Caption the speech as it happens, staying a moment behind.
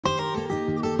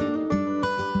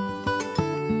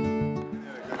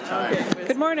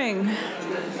morning.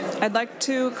 I'd like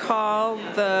to call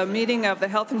the meeting of the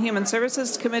Health and Human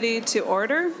Services Committee to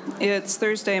order. It's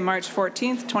Thursday, March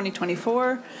 14th,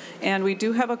 2024, and we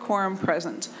do have a quorum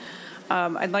present.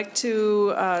 I'd like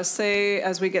to say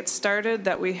as we get started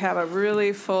that we have a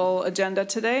really full agenda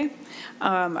today.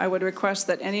 I would request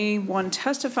that anyone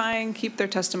testifying keep their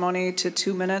testimony to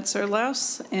 2 minutes or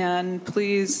less. And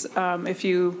please, if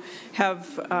you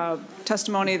have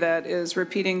testimony that is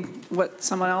repeating what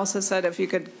someone else has said, if you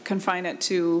could confine it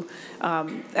to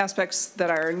aspects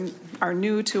that are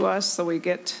new to us so we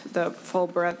get the full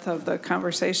breadth of the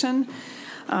conversation.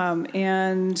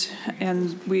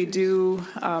 And we do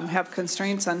have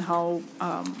constraints on how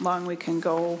long we can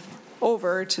go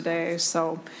over today,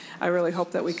 so I really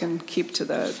hope that we can keep to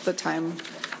the time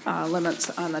limits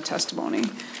on the testimony.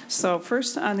 So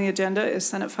first on the agenda is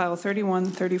Senate File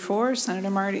 3134,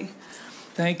 Senator Marty.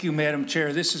 Thank you, Madam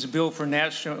Chair. This is a bill for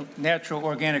natural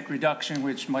organic reduction,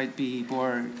 which might be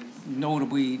more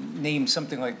notably named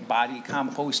something like body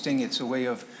composting. It's a way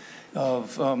of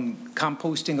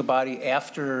composting a body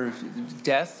after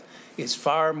death. It's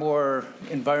far more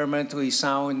environmentally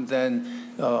sound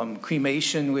than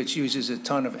cremation, which uses a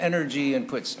ton of energy and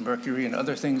puts mercury and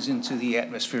other things into the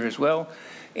atmosphere as well.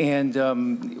 And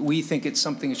we think it's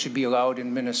something that should be allowed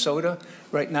in Minnesota.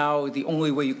 Right now, the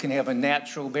only way you can have a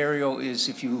natural burial is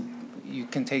if you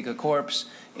can take a corpse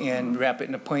and wrap it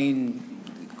in a plain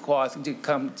cloth,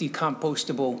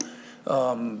 decompostable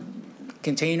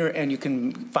container, and you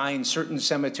can find certain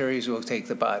cemeteries will take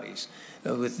the bodies.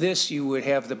 With this, you would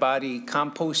have the body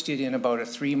composted in about a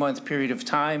 3-month period of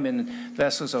time in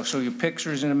vessels. I'll show you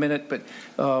pictures in a minute, but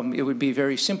it would be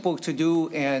very simple to do,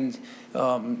 and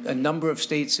a number of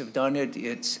states have done it.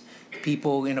 It's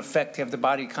people, in effect, have the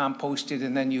body composted,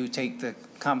 and then you take the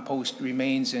compost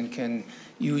remains and can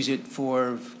use it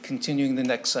for continuing the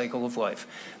next cycle of life.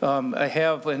 I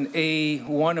have an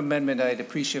A1 amendment I'd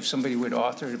appreciate if somebody would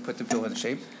author to put the bill in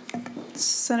shape.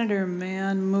 Senator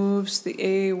Mann moves the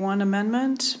A1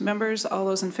 amendment. Members, all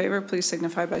those in favor, please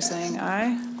signify by saying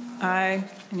aye. Aye.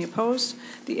 Any opposed?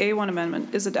 The A1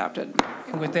 amendment is adopted.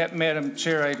 And with that, Madam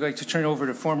Chair, I'd like to turn over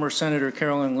to former Senator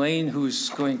Carolyn Lane, who's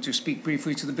going to speak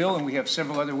briefly to the bill, and we have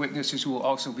several other witnesses who will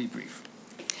also be brief.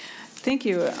 Thank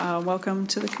you. Welcome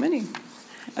to the committee.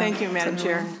 Thank you, Madam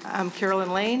Chair. I'm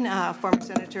Carolyn Lane, former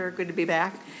senator. Good to be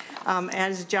back.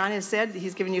 As John has said,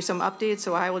 he's given you some updates,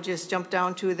 so I will just jump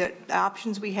down to the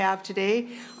options we have today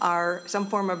are some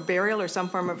form of burial or some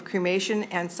form of cremation,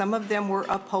 and some of them were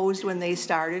opposed when they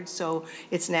started, so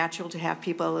it's natural to have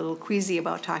people a little queasy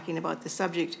about talking about the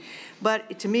subject.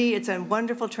 But to me, it's a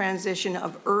wonderful transition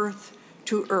of earth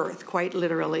to earth, quite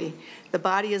literally. The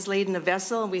body is laid in a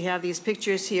vessel, and we have these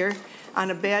pictures here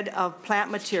on a bed of plant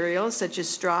materials such as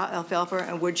straw, alfalfa,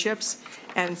 and wood chips,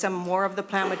 and some more of the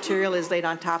plant material is laid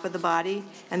on top of the body,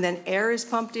 and then air is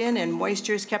pumped in and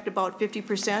moisture is kept about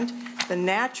 50%. The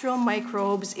natural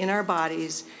microbes in our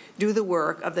bodies do the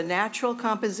work of the natural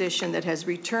composition that has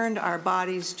returned our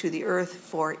bodies to the earth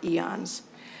for eons.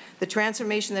 The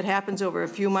transformation that happens over a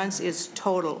few months is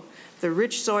total. The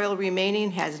rich soil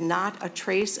remaining has not a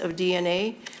trace of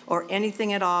DNA or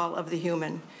anything at all of the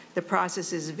human. The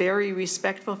process is very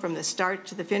respectful from the start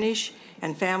to the finish,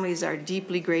 and families are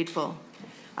deeply grateful.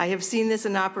 I have seen this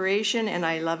in operation, and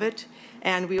I love it.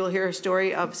 And we will hear a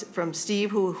story from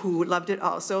Steve, who loved it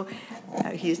also.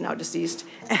 He is now deceased.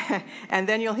 And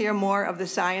then you'll hear more of the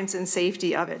science and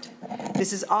safety of it.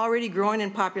 This is already growing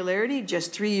in popularity.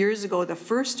 Just 3 years ago, the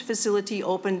first facility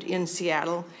opened in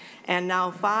Seattle, and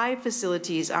now 5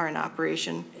 facilities are in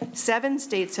operation. 7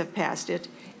 states have passed it.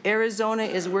 Arizona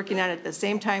is working on it at the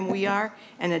same time we are,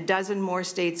 and a dozen more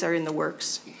states are in the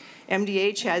works.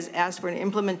 MDH has asked for an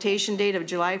implementation date of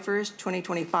July 1st,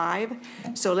 2025.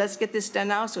 So let's get this done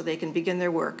now so they can begin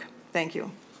their work. Thank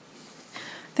you.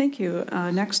 Thank you.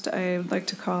 Next, I would like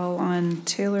to call on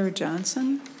Taylor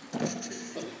Johnson.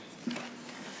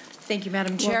 Thank you,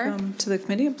 Madam Chair. Welcome to the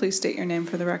committee, and please state your name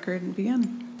for the record and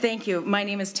begin. Thank you. My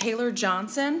name is Taylor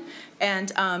Johnson,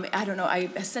 and I don't know, I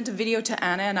sent a video to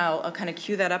Anna, and I'll kind of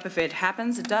cue that up. If it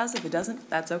happens, it does. If it doesn't,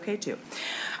 that's okay too.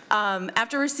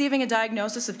 After receiving a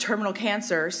diagnosis of terminal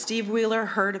cancer, Steve Wheeler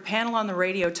heard a panel on the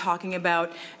radio talking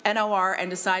about NOR and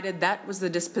decided that was the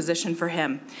disposition for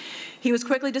him. He was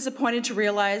quickly disappointed to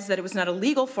realize that it was not a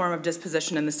legal form of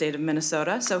disposition in the state of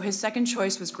Minnesota, so his second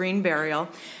choice was green burial,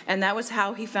 and that was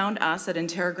how he found us at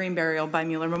Interra Green Burial by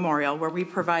Mueller Memorial, where we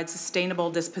provide sustainable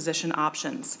disposition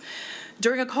options.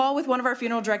 During a call with one of our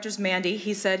funeral directors, Mandy,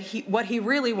 he said what he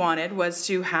really wanted was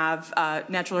to have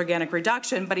natural organic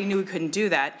reduction, but he knew he couldn't do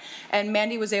that. And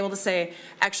Mandy was able to say,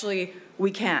 actually, we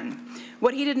can.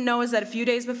 What he didn't know is that a few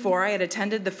days before, I had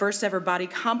attended the first ever body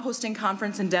composting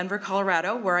conference in Denver,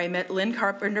 Colorado, where I met Lynn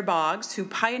Carpenter-Boggs, who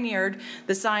pioneered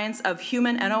the science of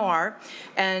human NOR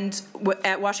and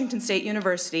at Washington State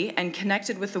University, and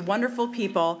connected with the wonderful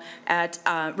people at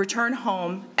Return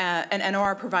Home, an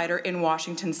NOR provider in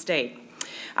Washington State.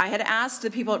 I had asked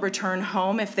the people at Return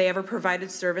Home if they ever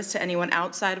provided service to anyone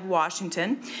outside of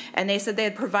Washington, and they said they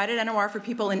had provided NOR for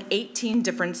people in 18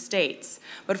 different states.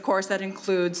 But of course, that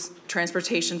includes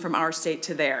transportation from our state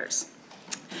to theirs.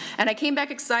 And I came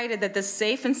back excited that this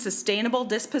safe and sustainable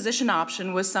disposition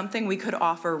option was something we could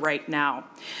offer right now.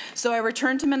 So I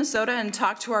returned to Minnesota and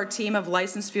talked to our team of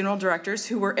licensed funeral directors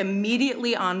who were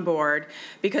immediately on board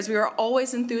because we are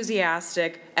always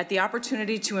enthusiastic at the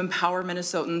opportunity to empower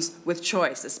Minnesotans with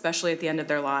choice, especially at the end of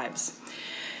their lives.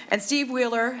 And Steve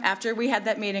Wheeler, after we had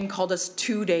that meeting, called us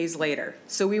 2 days later.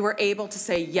 So we were able to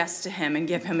say yes to him and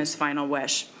give him his final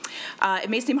wish. It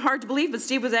may seem hard to believe, but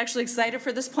Steve was actually excited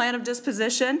for this plan of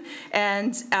disposition,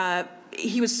 and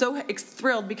he was so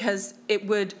thrilled because it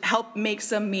would help make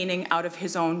some meaning out of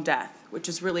his own death, which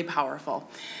is really powerful.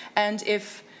 And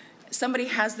if somebody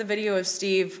has the video of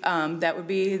Steve, that would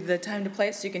be the time to play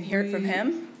it so you can hear it from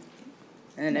him.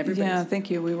 And everybody. Yeah, thank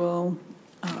you. We will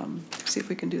see if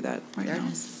we can do that right now. There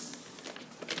it is.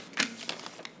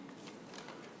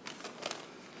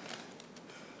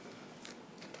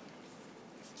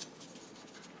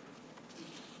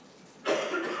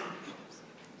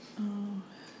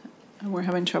 We're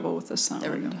having trouble with the sound.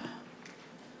 There we go.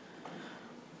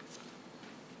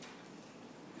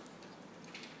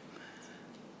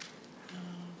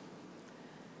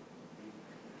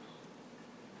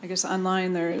 I guess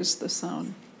online there is the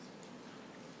sound.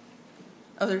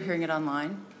 Oh, they're hearing it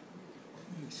online?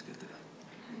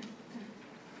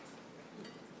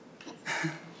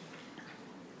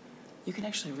 You can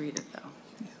actually read it, though.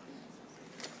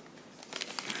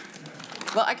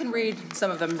 Well, I can read some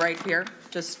of them right here,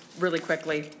 just really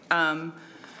quickly.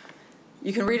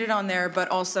 You can read it on there, but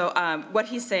also what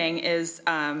he's saying is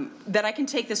that I can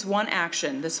take this one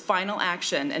action, this final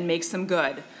action, and make some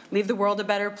good. Leave the world a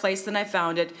better place than I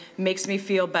found it. Makes me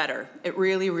feel better. It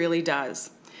really, really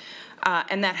does.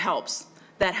 And that helps.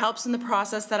 That helps in the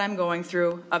process that I'm going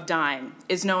through of dying,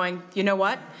 is knowing, you know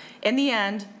what? In the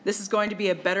end, this is going to be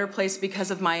a better place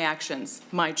because of my actions,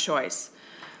 my choice.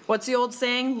 What's the old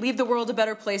saying? Leave the world a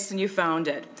better place than you found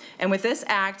it. And with this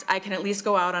act, I can at least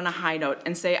go out on a high note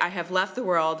and say I have left the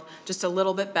world just a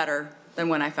little bit better than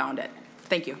when I found it.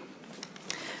 Thank you.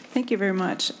 Thank you very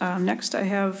much. Next, I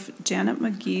have Janet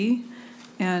McGee,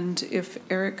 and if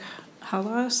Eric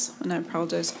Halas, and I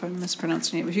apologize if I'm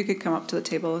mispronouncing your name, if you could come up to the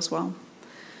table as well.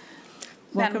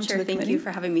 Welcome Madam Chair, to the thank you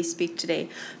for having me speak today.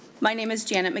 My name is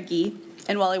Janet McGee,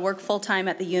 and while I work full-time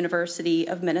at the University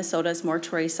of Minnesota's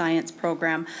Mortuary Science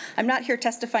program, I'm not here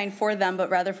testifying for them, but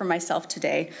rather for myself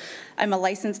today. I'm a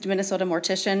licensed Minnesota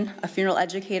mortician, a funeral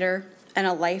educator, and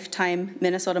a lifetime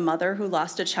Minnesota mother who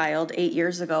lost a child 8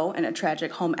 years ago in a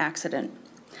tragic home accident.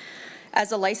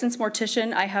 As a licensed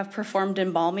mortician, I have performed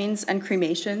embalmings and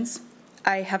cremations.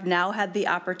 I have now had the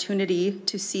opportunity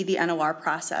to see the NOR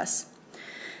process.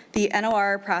 The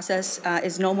NOR process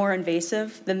is no more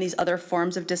invasive than these other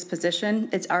forms of disposition.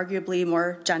 It's arguably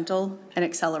more gentle and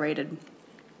accelerated.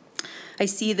 I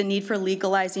see the need for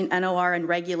legalizing NOR and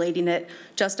regulating it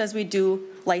just as we do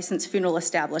licensed funeral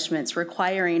establishments,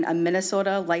 requiring a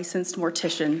Minnesota licensed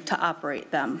mortician to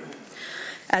operate them.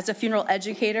 As a funeral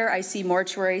educator, I see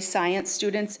mortuary science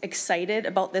students excited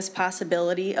about this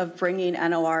possibility of bringing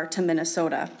NOR to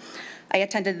Minnesota. I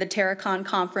attended the Terracon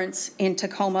conference in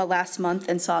Tacoma last month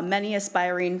and saw many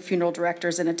aspiring funeral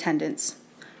directors in attendance.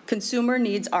 Consumer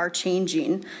needs are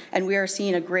changing, and we are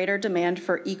seeing a greater demand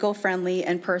for eco-friendly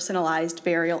and personalized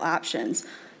burial options.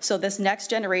 So this next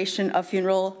generation of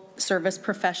funeral service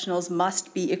professionals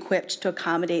must be equipped to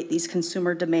accommodate these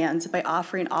consumer demands by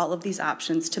offering all of these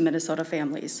options to Minnesota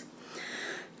families.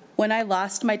 When I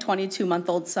lost my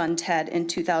 22-month-old son, Ted, in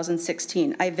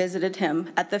 2016, I visited him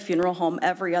at the funeral home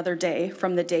every other day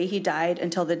from the day he died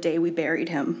until the day we buried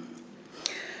him.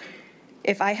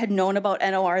 If I had known about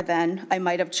NOR then, I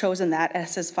might have chosen that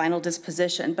as his final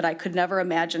disposition, but I could never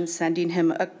imagine sending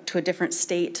him to a different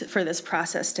state for this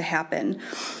process to happen.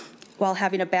 While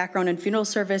having a background in funeral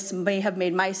service may have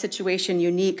made my situation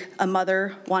unique, a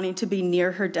mother wanting to be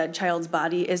near her dead child's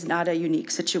body is not a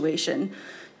unique situation.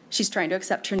 She's trying to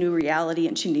accept her new reality,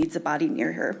 and she needs a body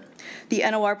near her. The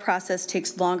NOR process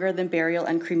takes longer than burial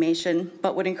and cremation,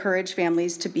 but would encourage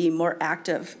families to be more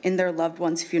active in their loved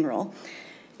one's funeral.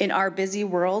 In our busy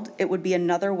world, it would be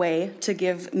another way to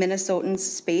give Minnesotans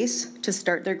space to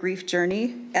start their grief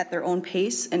journey at their own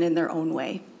pace and in their own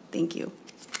way. Thank you.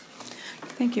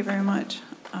 Thank you very much.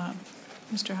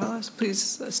 Mr. Hollis,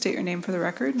 please state your name for the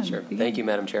record. And sure. begin. Thank you,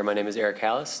 Madam Chair. My name is Eric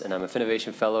Hallis, and I'm a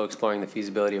Finnovation Fellow exploring the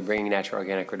feasibility of bringing natural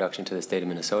organic reduction to the state of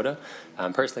Minnesota.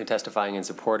 I'm personally testifying in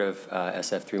support of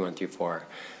SF 3134.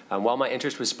 While my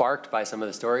interest was sparked by some of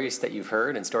the stories that you've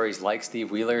heard and stories like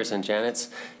Steve Wheeler's and Janet's,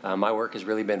 my work has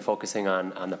really been focusing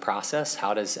on the process.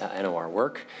 How does NOR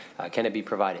work? Can it be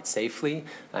provided safely?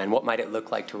 And what might it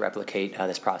look like to replicate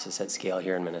this process at scale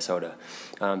here in Minnesota?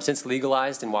 Since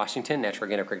legalized in Washington, natural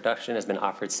organic reduction has been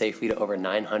offered safely to over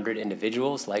 900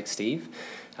 individuals like Steve.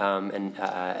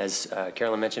 As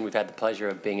Carolyn mentioned, we've had the pleasure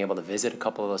of being able to visit a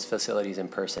couple of those facilities in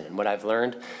person. And what I've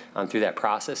learned through that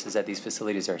process is that these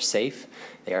facilities are safe,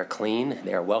 they are clean,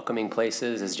 they are welcoming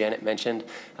places. As Janet mentioned,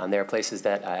 there are places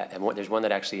that, there's one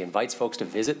that actually invites folks to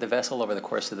visit the vessel over the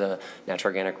course of the natural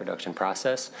organic reduction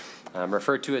process.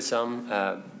 Referred to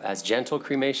as gentle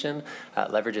cremation,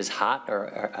 leverages hot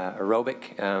or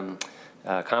aerobic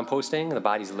composting. The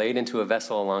body's laid into a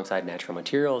vessel alongside natural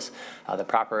materials. The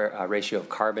proper ratio of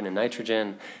carbon and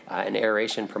nitrogen and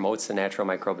aeration promotes the natural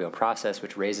microbial process,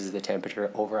 which raises the temperature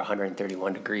over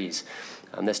 131 degrees.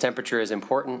 This temperature is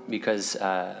important because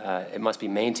it must be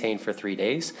maintained for 3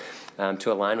 days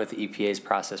to align with the EPA's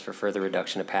process for further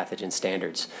reduction of pathogen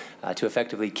standards to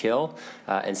effectively kill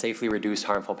and safely reduce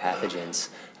harmful pathogens.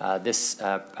 This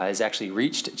is actually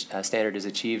reached, standard is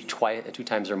achieved 2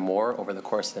 times or more over the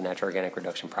course of the natural organic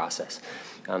reduction process.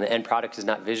 The end product is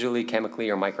not visually, chemically,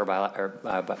 or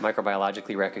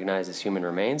microbiologically recognized as human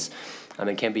remains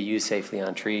and can be used safely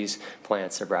on trees,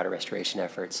 plants, or broader restoration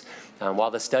efforts.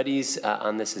 While the studies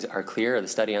on this are clear, or the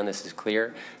study on this is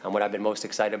clear, what I've been most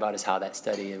excited about is how that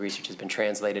study research has been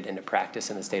translated into practice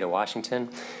in the state of Washington.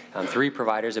 3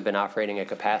 providers have been operating at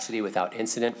capacity without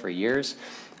incident for years.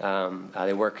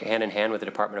 They work hand in hand with the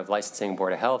Department of Licensing,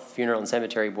 Board of Health, funeral and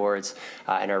cemetery boards,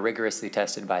 and are rigorously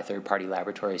tested by third-party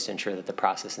laboratories to ensure that the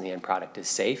process and the end product is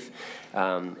safe.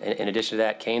 In addition to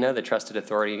that, CANA, the trusted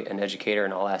authority and educator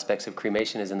in all aspects of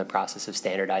cremation, is in the process of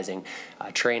standardizing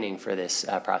training for this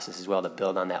process as well to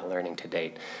build on that learning to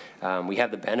date. We have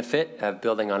the benefit of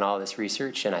building on all this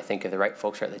research, and I think if the right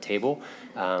folks are at the table,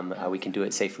 we can do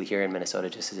it safely here in Minnesota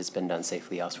just as it's been done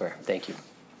safely elsewhere. Thank you.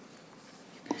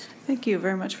 Thank you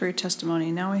very much for your testimony.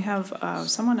 Now we have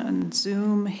someone on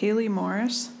Zoom, Haley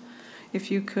Morris. If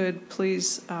you could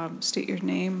please state your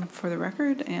name for the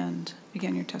record and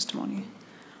begin your testimony.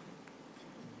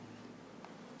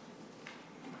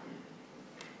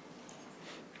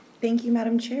 Thank you,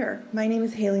 Madam Chair. My name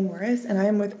is Haley Morris, and I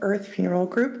am with Earth Funeral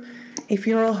Group, a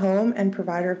funeral home and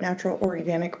provider of natural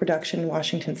organic reduction in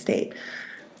Washington State.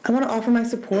 I want to offer my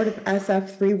support of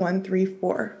SF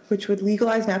 3134, which would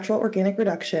legalize natural organic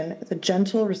reduction as a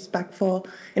gentle, respectful,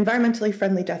 environmentally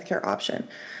friendly death care option.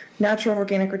 Natural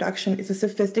organic reduction is a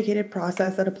sophisticated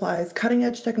process that applies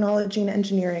cutting-edge technology and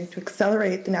engineering to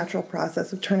accelerate the natural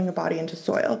process of turning a body into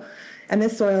soil, and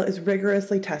this soil is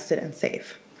rigorously tested and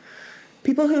safe.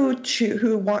 People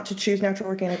who want to choose natural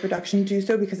organic reduction do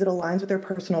so because it aligns with their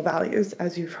personal values,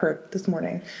 as you've heard this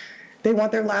morning. They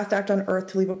want their last act on earth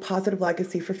to leave a positive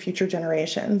legacy for future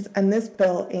generations, and this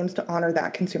bill aims to honor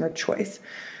that consumer choice.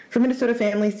 For Minnesota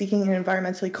families seeking an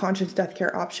environmentally conscious death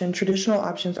care option, traditional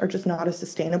options are just not as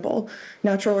sustainable.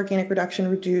 Natural organic reduction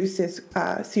reduces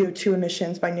CO2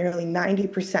 emissions by nearly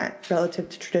 90% relative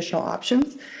to traditional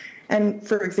options. And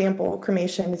for example,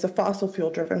 cremation is a fossil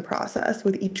fuel-driven process,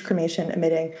 with each cremation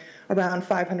emitting around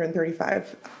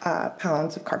 535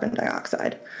 pounds of carbon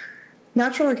dioxide.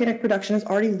 Natural organic reduction is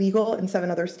already legal in 7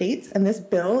 other states, and this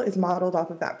bill is modeled off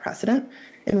of that precedent.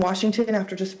 In Washington,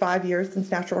 after just 5 years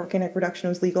since natural organic reduction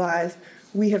was legalized,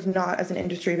 we have not, as an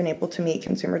industry, been able to meet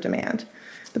consumer demand.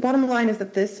 The bottom line is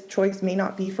that this choice may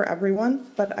not be for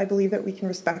everyone, but I believe that we can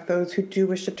respect those who do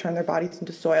wish to turn their bodies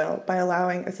into soil by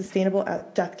allowing a sustainable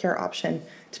death care option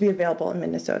to be available in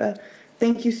Minnesota.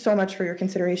 Thank you so much for your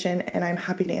consideration, and I'm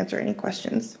happy to answer any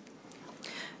questions.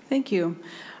 Thank you.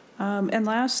 And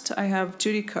last, I have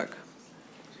Judy Cook.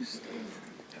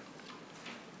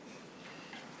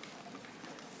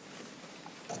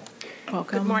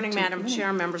 Welcome. Good morning, Madam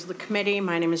Chair, members of the committee.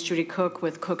 My name is Judy Cook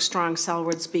with Cook Strong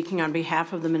Selwood, speaking on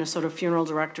behalf of the Minnesota Funeral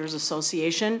Directors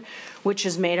Association, which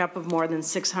is made up of more than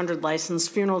 600 licensed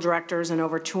funeral directors and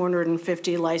over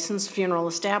 250 licensed funeral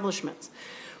establishments.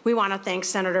 We want to thank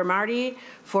Senator Marty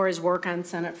for his work on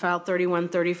Senate File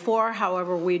 3134.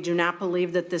 However, we do not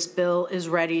believe that this bill is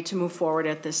ready to move forward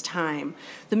at this time.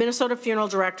 The Minnesota Funeral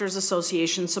Directors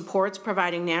Association supports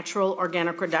providing natural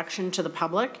organic reduction to the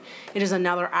public. It is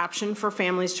another option for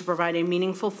families to provide a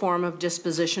meaningful form of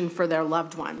disposition for their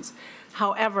loved ones.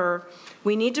 However,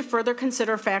 we need to further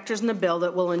consider factors in the bill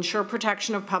that will ensure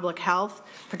protection of public health,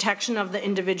 protection of the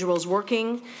individuals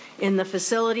working in the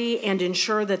facility, and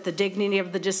ensure that the dignity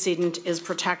of the decedent is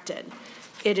protected.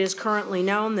 It is currently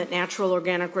known that natural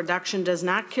organic reduction does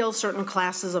not kill certain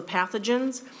classes of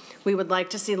pathogens. We would like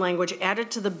to see language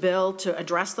added to the bill to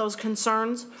address those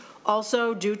concerns.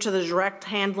 Also, due to the direct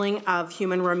handling of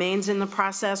human remains in the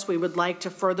process, we would like to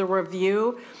further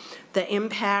review the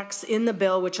impacts in the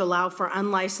bill which allow for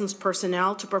unlicensed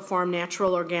personnel to perform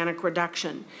natural organic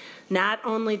reduction. Not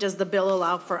only does the bill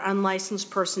allow for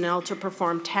unlicensed personnel to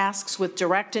perform tasks with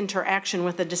direct interaction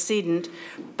with a decedent,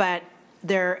 but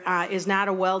there is not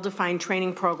a well-defined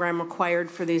training program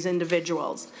required for these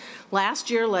individuals. Last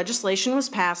year, legislation was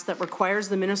passed that requires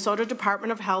the Minnesota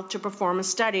Department of Health to perform a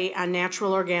study on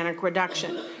natural organic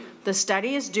reduction. The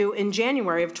study is due in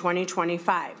January of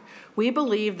 2025. We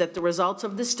believe that the results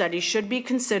of the study should be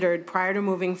considered prior to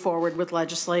moving forward with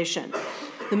legislation.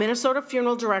 The Minnesota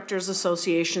Funeral Directors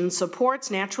Association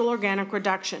supports natural organic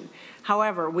reduction.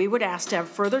 However, we would ask to have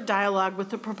further dialogue with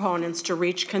the proponents to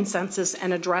reach consensus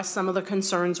and address some of the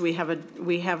concerns we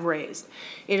have raised.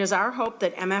 It is our hope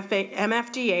that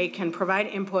MFDA can provide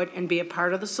input and be a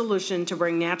part of the solution to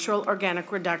bring natural organic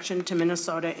reduction to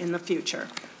Minnesota in the future.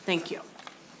 Thank you.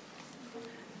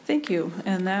 Thank you.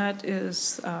 And that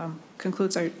is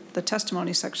concludes the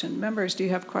testimony section. Members, do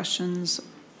you have questions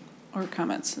or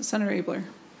comments? Senator Abler.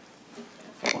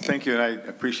 Well, thank you, and I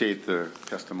appreciate the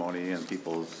testimony and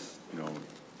people's,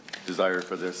 desire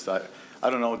for this. I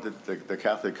don't know that the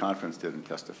Catholic Conference didn't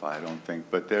testify, I don't think,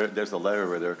 but there's a letter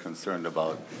where they're concerned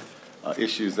about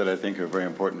issues that I think are very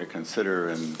important to consider,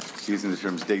 and using the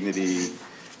terms dignity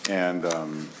and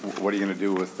what are you going to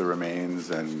do with the remains,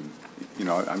 and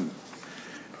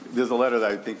there's a letter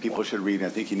that I think people should read, and I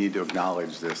think you need to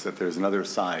acknowledge this, that there's another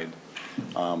side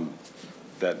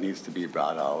that needs to be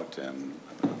brought out. And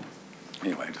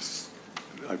anyway,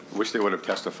 I wish they would have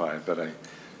testified, but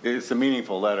it's a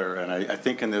meaningful letter, and I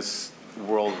think in this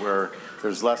world where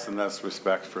there's less and less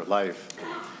respect for life,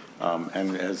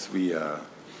 and as we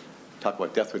talk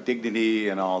about death with dignity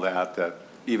and all that, that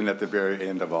even at the very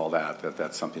end of all that,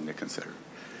 that's something to consider.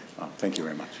 Thank you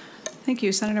very much. Thank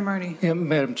you. Senator Marty. Yeah,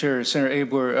 Madam Chair, Senator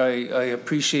Abler, I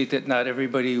appreciate that not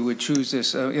everybody would choose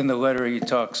this. In the letter, he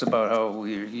talks about how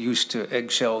we're used to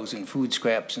eggshells and food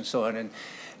scraps and so on. And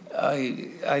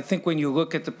I think when you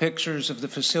look at the pictures of the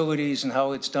facilities and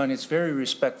how it's done, it's very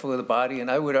respectful of the body.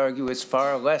 And I would argue it's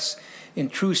far less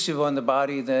intrusive on the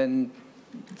body than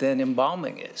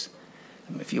embalming is.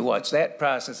 If you watch that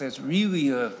process, that's really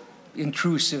a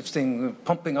intrusive thing,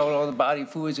 pumping out all the body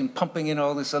fluids and pumping in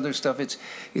all this other stuff.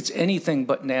 It's anything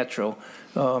but natural.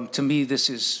 To me, this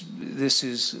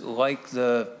is like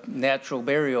the natural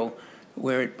burial,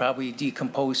 where it probably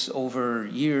decomposes over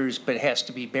years, but it has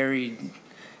to be buried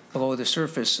below the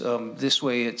surface. This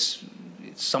way, it's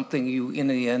something you, in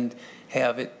the end,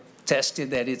 have it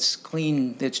tested that it's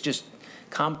clean. It's just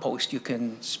compost you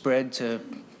can spread to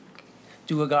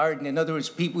do a garden. In other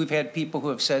words, we've had people who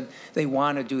have said they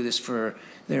want to do this for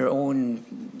their own,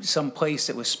 some place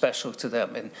that was special to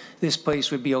them. And this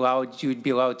place would be allowed, you'd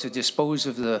be allowed to dispose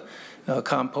of the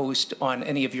compost on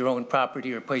any of your own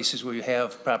property or places where you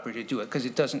have property to do it, because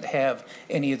it doesn't have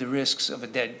any of the risks of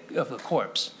a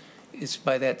corpse. It's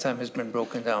by that time has been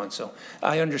broken down. So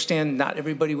I understand not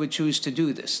everybody would choose to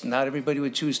do this. Not everybody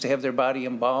would choose to have their body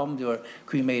embalmed or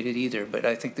cremated either, but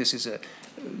I think this is a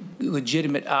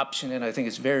legitimate option, and I think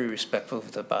it's very respectful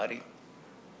of the body.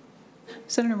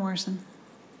 Senator Morrison.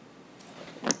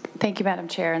 Thank you, Madam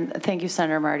Chair, and thank you,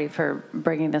 Senator Marty, for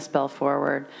bringing this bill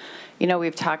forward. You know,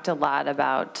 we've talked a lot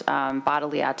about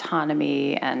bodily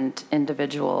autonomy and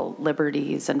individual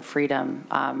liberties and freedom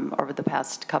over the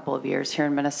past couple of years here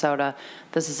in Minnesota.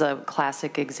 This is a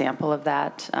classic example of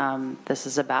that. This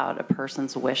is about a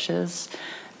person's wishes,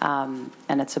 and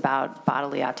it's about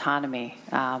bodily autonomy.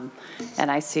 And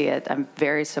I see it, I'm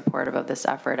very supportive of this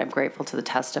effort. I'm grateful to the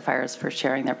testifiers for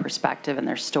sharing their perspective and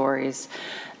their stories.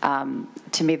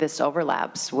 To me, this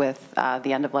overlaps with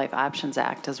the End of Life Options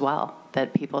Act as well,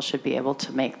 that people should be able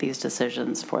to make these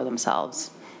decisions for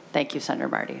themselves. Thank you, Senator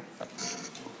Marty.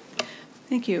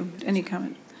 Thank you. Any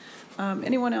comment?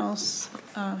 Anyone else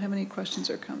have any questions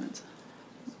or comments?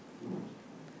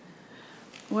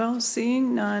 Well,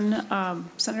 seeing none,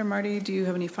 Senator Marty, do you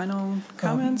have any final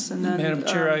comments? And then, Madam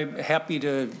Chair, I'm happy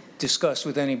to discuss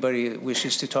with anybody that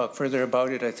wishes to talk further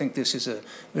about it. I think this is a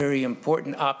very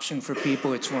important option for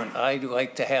people. It's one I'd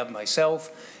like to have myself,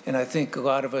 and I think a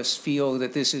lot of us feel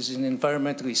that this is an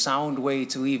environmentally sound way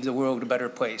to leave the world a better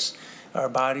place. Our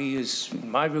body is,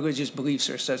 my religious beliefs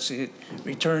are such that it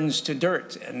returns to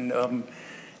dirt, and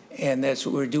that's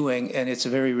what we're doing, and it's a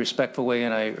very respectful way,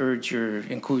 and I urge your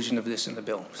inclusion of this in the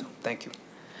bill. So, thank you.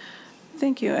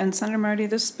 Thank you. And Senator Marty,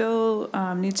 this bill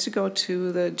needs to go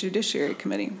to the Judiciary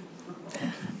Committee.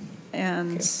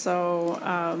 And okay. So,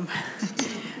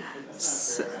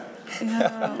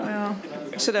 yeah, well,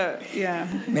 should have, yeah.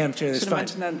 Madam Chair, that's fine.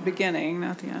 Mentioned that at the beginning,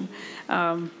 not the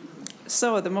end.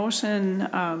 So the motion,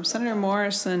 Senator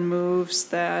Morrison moves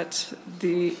that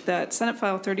Senate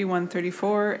File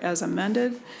 3134 as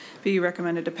amended be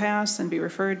recommended to pass and be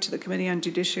referred to the Committee on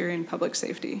Judiciary and Public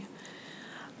Safety.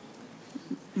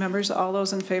 Members, all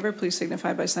those in favor, please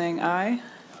signify by saying aye.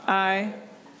 Aye.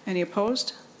 Any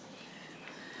opposed?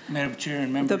 Madam Chair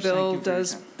and members, the bill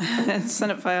does,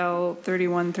 Senate File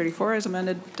 3134 as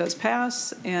amended does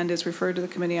pass and is referred to the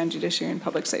Committee on Judiciary and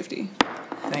Public Safety.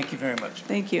 Thank you very much.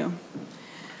 Thank you.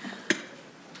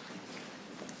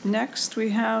 Next, we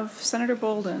have Senator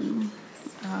Boldon,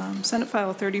 Senate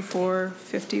File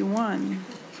 3451.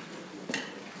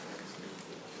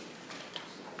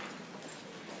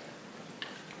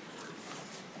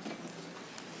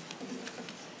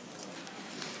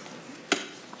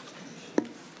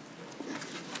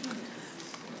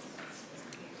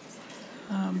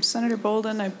 Senator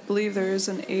Boldon, I believe there is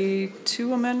an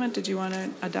A2 amendment. Did you want to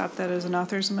adopt that as an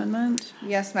author's amendment?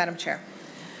 Yes, Madam Chair.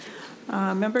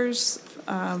 Members,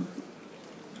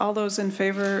 all those in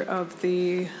favor of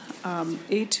the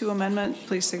A2 amendment,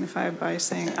 please signify by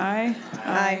saying aye.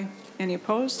 Aye. Any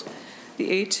opposed?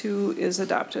 The A2 is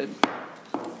adopted.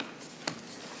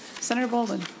 Senator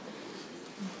Boldon.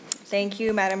 Thank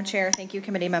you, Madam Chair. Thank you,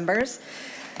 committee members.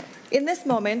 In this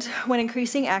moment, when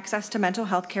increasing access to mental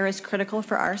health care is critical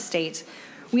for our state,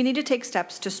 we need to take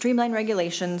steps to streamline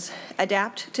regulations,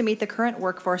 adapt to meet the current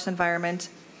workforce environment,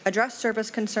 address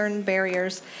service concern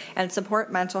barriers, and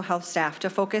support mental health staff to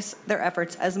focus their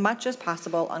efforts as much as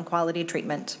possible on quality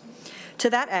treatment. To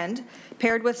that end,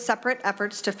 paired with separate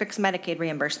efforts to fix Medicaid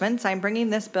reimbursements, I'm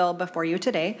bringing this bill before you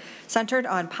today, centered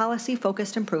on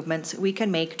policy-focused improvements we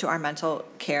can make to our mental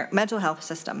health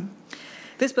system.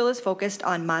 This bill is focused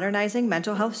on modernizing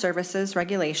mental health services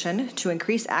regulation to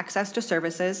increase access to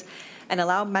services and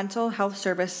allow mental health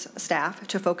service staff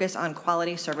to focus on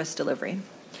quality service delivery.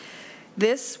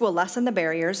 This will lessen the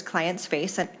barriers clients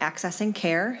face in accessing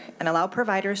care and allow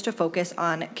providers to focus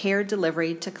on care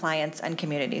delivery to clients and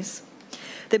communities.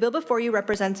 The bill before you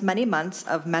represents many months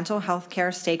of mental health care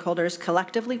stakeholders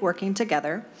collectively working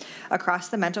together across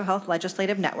the mental health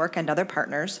legislative network and other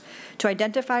partners to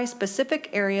identify specific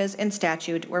areas in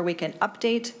statute where we can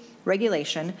update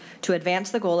regulation to advance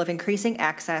the goal of increasing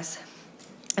access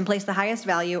and place the highest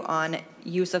value on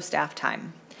use of staff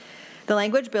time. The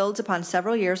language builds upon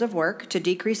several years of work to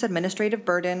decrease administrative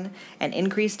burden and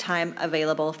increase time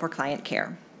available for client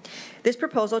care. This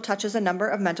proposal touches a number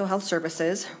of mental health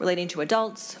services relating to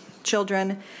adults,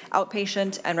 children,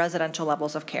 outpatient, and residential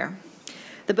levels of care.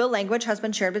 The bill language has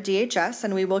been shared with DHS,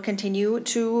 and we will continue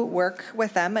to work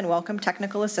with them and welcome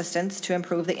technical assistance to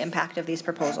improve the impact of these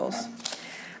proposals.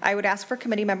 I would ask for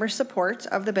committee members' support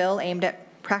of the bill aimed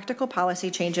at practical policy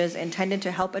changes intended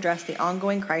to help address the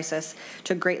ongoing crisis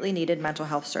to greatly needed mental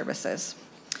health services.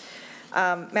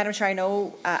 Madam Chair, I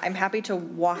know I'm happy to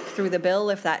walk through the bill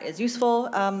if that is useful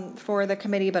for the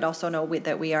committee, but also know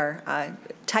that we are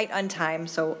tight on time,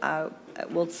 so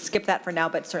we'll skip that for now,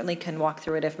 but certainly can walk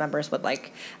through it if members would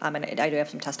like, and I do have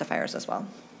some testifiers as well.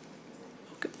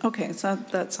 Okay, so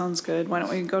that sounds good. Why don't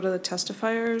we go to the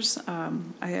testifiers?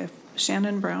 I have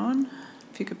Shannon Brown.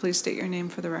 If you could please state your name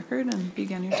for the record and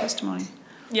begin your testimony.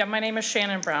 Yeah, my name is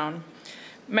Shannon Brown.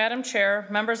 Madam Chair,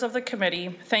 members of the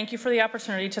committee, thank you for the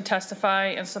opportunity to testify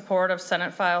in support of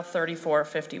Senate File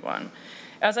 3451.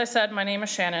 As I said, my name is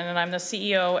Shannon, and I'm the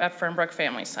CEO at Fernbrook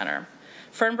Family Center.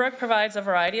 Fernbrook provides a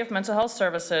variety of mental health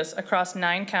services across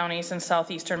 9 counties in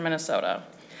southeastern Minnesota.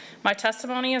 My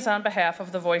testimony is on behalf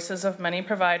of the voices of many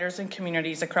providers and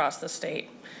communities across the state.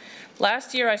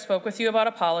 Last year, I spoke with you about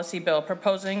a policy bill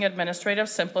proposing administrative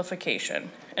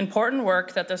simplification, important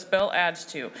work that this bill adds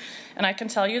to, and I can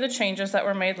tell you the changes that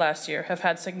were made last year have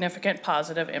had significant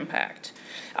positive impact.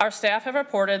 Our staff have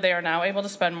reported they are now able to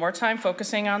spend more time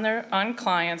focusing on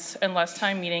clients and less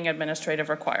time meeting administrative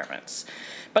requirements.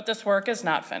 But this work is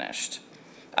not finished.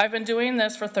 I've been doing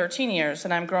this for 13 years,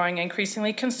 and I'm growing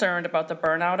increasingly concerned about the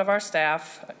burnout of our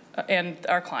staff and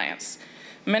our clients.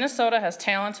 Minnesota has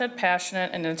talented,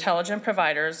 passionate, and intelligent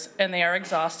providers, and they are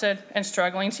exhausted and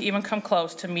struggling to even come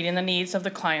close to meeting the needs of the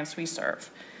clients we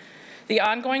serve. The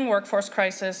ongoing workforce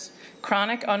crisis,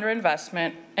 chronic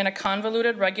underinvestment, and a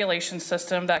convoluted regulation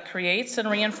system that creates and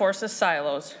reinforces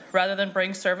silos rather than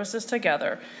bring services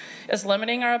together is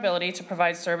limiting our ability to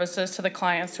provide services to the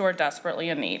clients who are desperately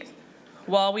in need.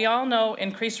 While we all know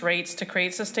increased rates to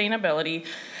create sustainability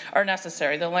are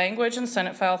necessary, the language in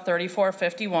Senate File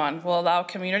 3451 will allow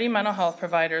community mental health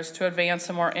providers to advance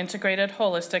a more integrated,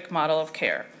 holistic model of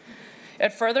care.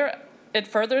 It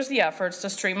furthers the efforts to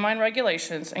streamline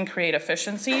regulations and create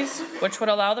efficiencies, which would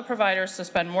allow the providers to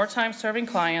spend more time serving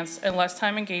clients and less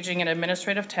time engaging in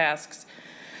administrative tasks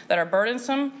that are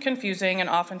burdensome, confusing, and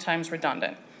oftentimes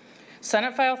redundant.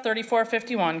 Senate File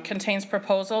 3451 contains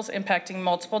proposals impacting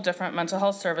multiple different mental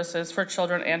health services for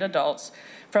children and adults,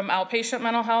 from outpatient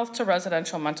mental health to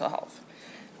residential mental health.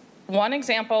 One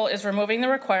example is removing the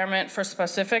requirement for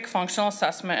specific functional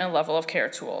assessment and level of care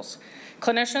tools.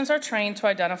 Clinicians are trained to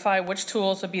identify which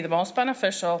tools would be the most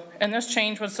beneficial, and this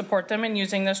change would support them in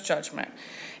using this judgment,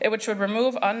 which would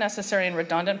remove unnecessary and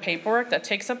redundant paperwork that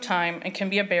takes up time and can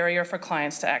be a barrier for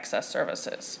clients to access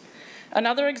services.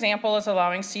 Another example is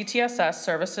allowing CTSS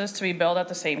services to be billed at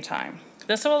the same time.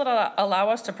 This will allow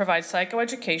us to provide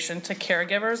psychoeducation to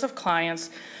caregivers of clients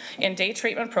in day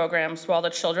treatment programs while the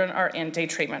children are in day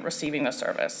treatment receiving the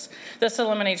service. This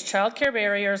eliminates child care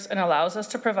barriers and allows us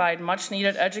to provide much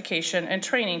needed education and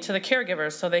training to the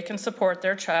caregivers so they can support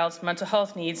their child's mental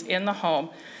health needs in the home,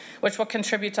 which will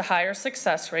contribute to higher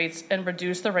success rates and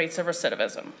reduce the rates of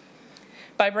recidivism.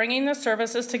 By bringing the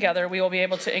services together, we will be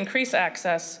able to increase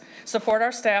access, support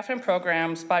our staff and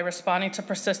programs by responding to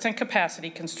persistent capacity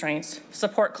constraints,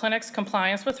 support clinics'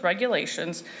 compliance with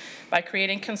regulations by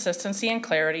creating consistency and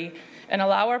clarity, and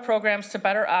allow our programs to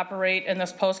better operate in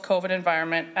this post-COVID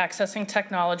environment, accessing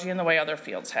technology in the way other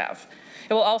fields have.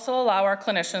 It will also allow our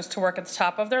clinicians to work at the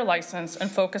top of their license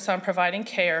and focus on providing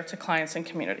care to clients and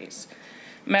communities.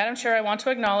 Madam Chair, I want to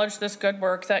acknowledge this good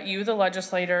work that you, the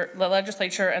legislature,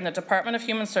 and the Department of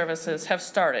Human Services have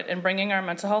started in bringing our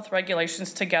mental health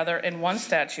regulations together in one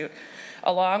statute,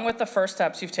 along with the first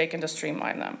steps you've taken to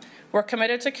streamline them. We're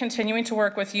committed to continuing to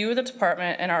work with you, the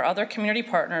department, and our other community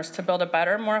partners to build a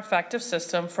better, more effective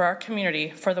system for our community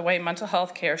for the way mental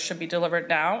health care should be delivered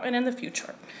now and in the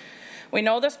future. We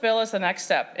know this bill is the next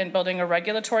step in building a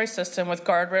regulatory system with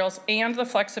guardrails and the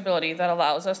flexibility that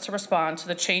allows us to respond to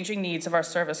the changing needs of our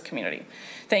service community.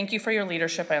 Thank you for your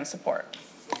leadership and support.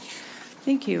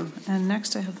 Thank you. And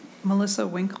next I have Melissa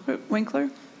Winkler.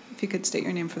 If you could state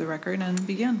your name for the record and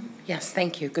begin. Yes,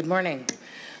 thank you. Good morning.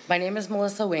 My name is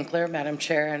Melissa Winkler. Madam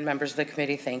Chair and members of the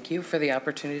committee, thank you for the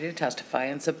opportunity to testify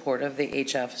in support of the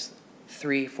HF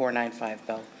 3495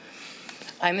 bill.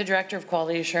 I'm the Director of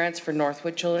Quality Assurance for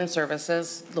Northwood Children's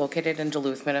Services, located in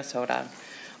Duluth, Minnesota.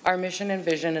 Our mission and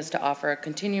vision is to offer a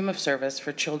continuum of service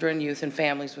for children, youth, and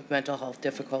families with mental health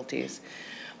difficulties.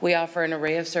 We offer an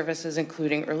array of services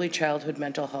including early childhood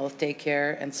mental health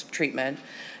daycare and treatment,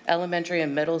 elementary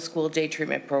and middle school day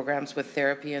treatment programs with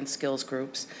therapy and skills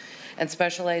groups, and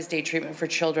specialized day treatment for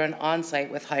children on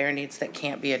site with higher needs that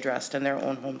can't be addressed in their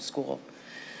own home school.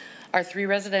 Our 3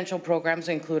 residential programs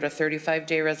include a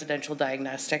 35-day residential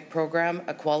diagnostic program,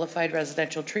 a qualified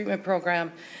residential treatment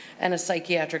program, and a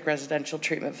psychiatric residential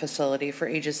treatment facility for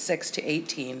ages 6 to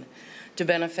 18 to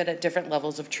benefit at different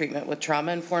levels of treatment with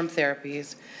trauma-informed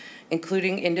therapies,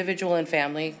 including individual and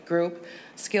family group,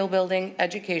 skill building,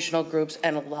 educational groups,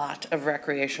 and a lot of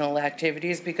recreational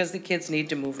activities because the kids need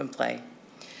to move and play.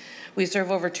 We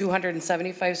serve over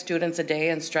 275 students a day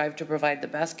and strive to provide the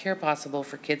best care possible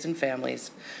for kids and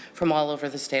families from all over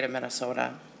the state of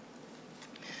Minnesota.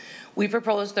 We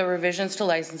proposed the revisions to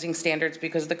licensing standards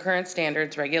because the current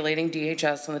standards regulating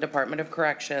DHS and the Department of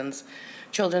Corrections,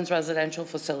 Children's Residential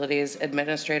Facilities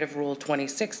Administrative Rule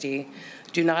 2060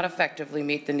 do not effectively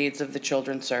meet the needs of the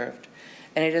children served.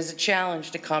 And it is a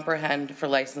challenge to comprehend for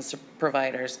licensed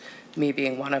providers, me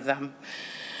being one of them.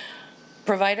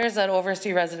 Providers that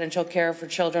oversee residential care for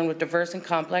children with diverse and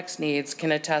complex needs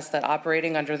can attest that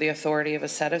operating under the authority of a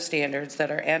set of standards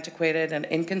that are antiquated and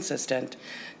inconsistent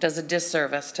does a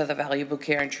disservice to the valuable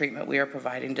care and treatment we are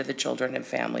providing to the children and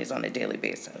families on a daily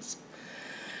basis.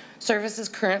 Services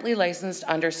currently licensed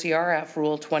under CRF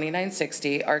Rule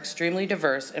 2960 are extremely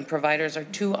diverse, and providers are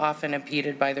too often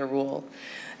impeded by the rule,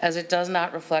 as it does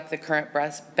not reflect the current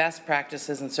best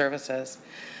practices and services.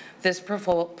 This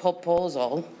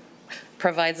proposal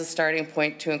provides a starting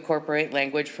point to incorporate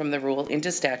language from the rule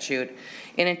into statute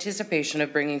in anticipation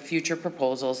of bringing future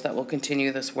proposals that will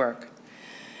continue this work.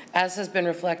 As has been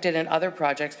reflected in other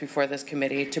projects before this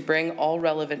committee, to bring all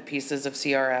relevant pieces of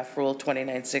CRF Rule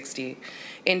 2960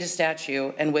 into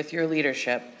statute, and with your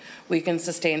leadership, we can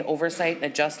sustain oversight and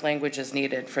adjust language as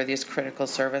needed for these critical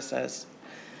services.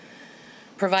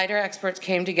 Provider experts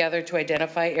came together to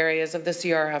identify areas of the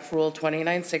CRF Rule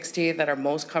 2960 that are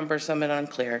most cumbersome and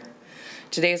unclear.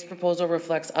 Today's proposal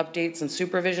reflects updates and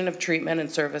supervision of treatment and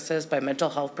services by mental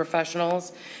health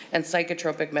professionals and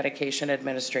psychotropic medication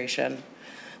administration.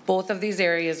 Both of these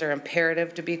areas are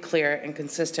imperative to be clear and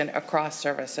consistent across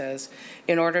services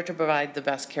in order to provide the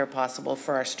best care possible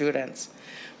for our students.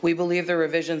 We believe the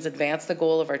revisions advance the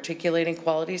goal of articulating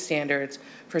quality standards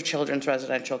for children's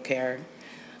residential care.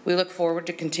 We look forward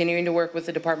to continuing to work with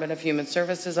the Department of Human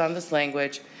Services on this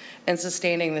language and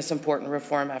sustaining this important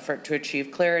reform effort to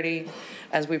achieve clarity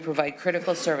as we provide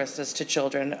critical services to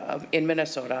children in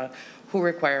Minnesota who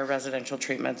require residential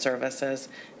treatment services.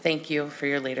 Thank you for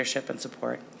your leadership and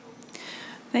support.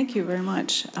 Thank you very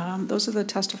much. Those are the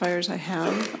testifiers I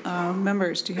have.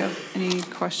 Members, do you have any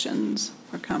questions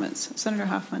or comments? Senator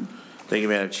Hoffman. Thank you,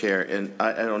 Madam Chair. And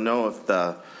I don't know if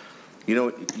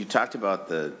you talked about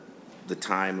the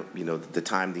time,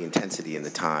 the intensity and the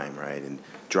time, right? And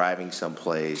driving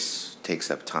someplace takes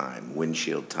up time.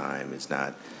 Windshield time is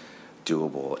not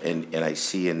doable. And I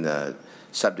see in the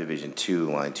subdivision 2,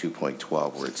 line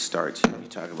 2.12, where it starts, you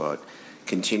talk about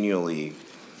continually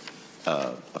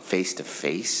a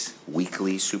face-to-face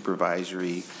weekly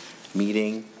supervisory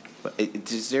meeting.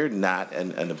 Is there not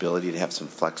an ability to have some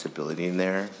flexibility in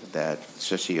there, that,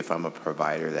 especially if I'm a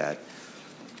provider, that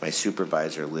my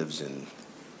supervisor lives in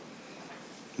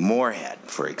Moorhead,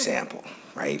 for example,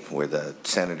 right, where the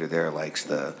senator there likes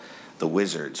the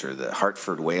Wizards or the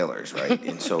Hartford Whalers, right?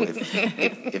 And so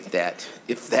if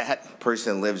that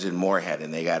person lives in Moorhead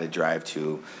and they got to drive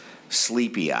to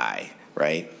Sleepy Eye,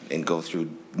 right, and go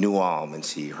through New Ulm and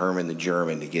see Herman the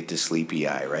German to get to Sleepy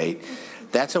Eye, right?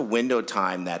 That's a window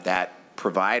time that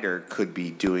provider could be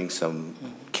doing some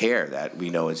care that we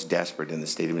know is desperate in the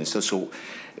state of Minnesota. So,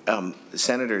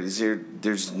 Senator,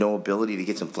 there's no ability to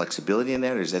get some flexibility in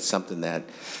that, or is that something that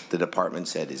the department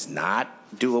said is not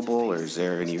doable, or is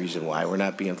there any reason why we're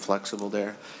not being flexible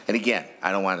there? And again,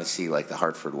 I don't want to see like the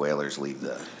Hartford Whalers leave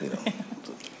the,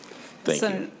 Thank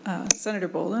you. Senator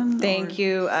Boldon. Thank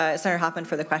you, Senator Hoffman,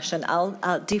 for the question.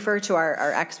 I'll defer to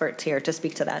our experts here to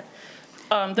speak to that.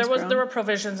 There were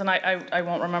provisions, and I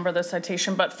won't remember the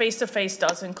citation, but face-to-face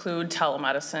does include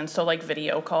telemedicine, so like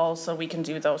video calls, so we can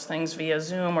do those things via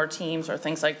Zoom or Teams or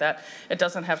things like that. It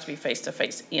doesn't have to be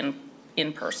face-to-face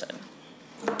in person.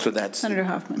 So that's Senator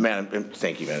Hoffman. Madam,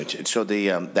 thank you, Madam Chair. So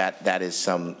that is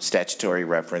some statutory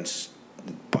reference.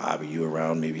 Bob, are you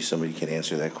around? Maybe somebody can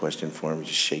answer that question for me.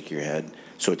 Just shake your head.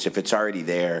 So if it's already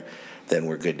there, then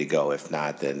we're good to go. If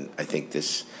not, then I think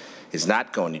this is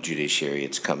not going to judiciary.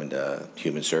 It's coming to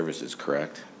Human Services,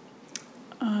 correct?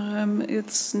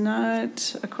 It's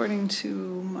not, according to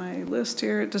my list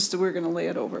here. Just we're going to lay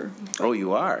it over. Oh,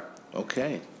 you are?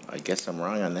 Okay. I guess I'm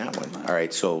wrong on that one. All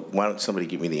right. So why don't somebody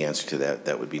give me the answer to that?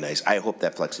 That would be nice. I hope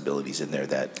that flexibility is in there.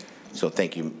 So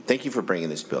thank you. Thank you for bringing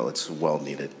this bill. It's well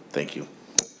needed. Thank you.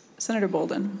 Senator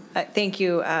Boldon. Thank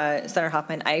you, Senator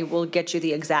Hoffman. I will get you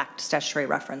the exact statutory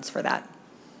reference for that.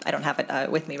 I don't have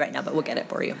it with me right now, but we'll get it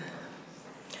for you.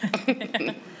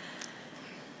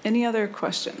 Any other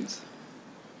questions?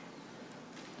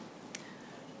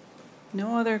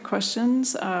 No other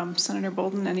questions. Senator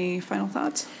Boldon, any final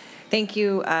thoughts? Thank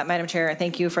you, Madam Chair.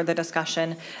 Thank you for the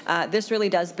discussion. This really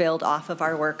does build off of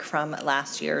our work from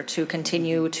last year to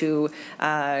continue to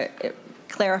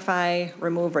clarify,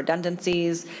 remove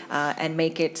redundancies, and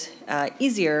make it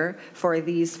easier for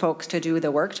these folks to do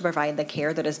the work to provide the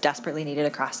care that is desperately needed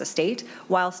across the state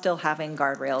while still having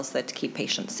guardrails that keep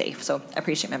patients safe. So I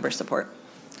appreciate member support.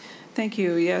 Thank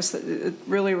you. Yes, it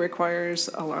really requires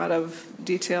a lot of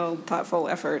detailed, thoughtful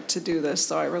effort to do this.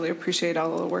 So I really appreciate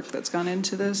all of the work that's gone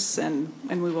into this, and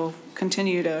we will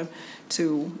continue to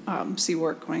see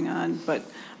work going on. But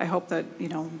I hope that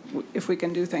if we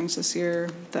can do things this year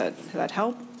that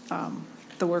help,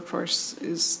 the workforce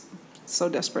is so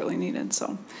desperately needed.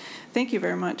 So thank you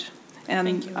very much.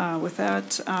 And with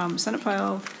that, Senate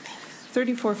File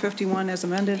 3451 as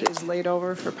amended is laid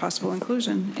over for possible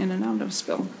inclusion in an omnibus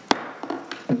bill.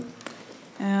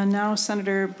 And now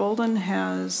Senator Boldon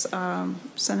has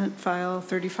Senate File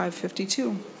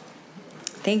 3552.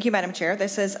 Thank you, Madam Chair.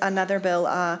 This is another bill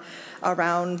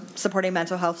around supporting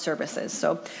mental health services.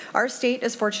 So our state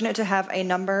is fortunate to have a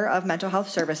number of mental health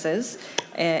services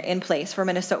in place for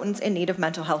Minnesotans in need of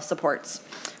mental health supports.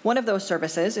 One of those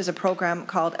services is a program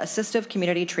called Assistive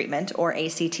Community Treatment, or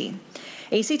ACT.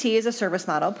 ACT is a service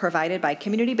model provided by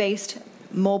community-based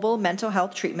mobile mental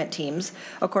health treatment teams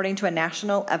according to a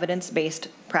national evidence-based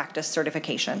practice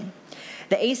certification.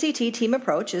 The ACT team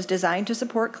approach is designed to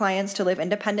support clients to live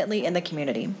independently in the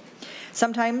community.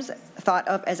 Sometimes thought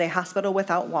of as a hospital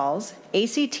without walls,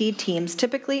 ACT teams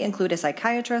typically include a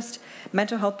psychiatrist,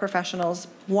 mental health professionals,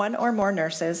 one or more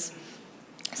nurses,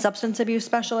 substance abuse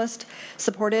specialist,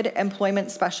 supported employment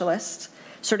specialists,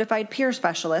 certified peer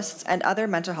specialists, and other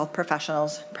mental health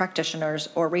professionals, practitioners,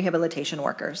 or rehabilitation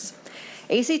workers.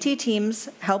 ACT teams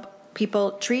help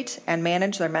people treat and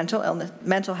manage their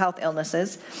mental health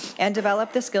illnesses and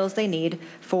develop the skills they need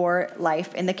for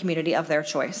life in the community of their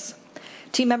choice.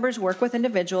 Team members work with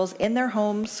individuals in their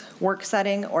homes, work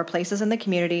setting, or places in the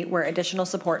community where additional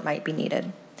support might be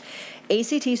needed.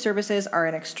 ACT services are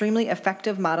an extremely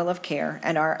effective model of care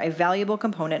and are a valuable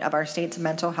component of our state's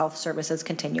mental health services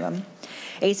continuum.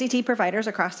 ACT providers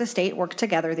across the state worked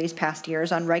together these past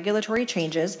years on regulatory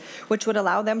changes which would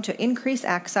allow them to increase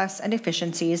access and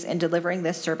efficiencies in delivering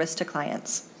this service to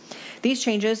clients. These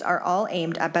changes are all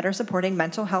aimed at better supporting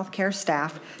mental health care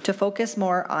staff to focus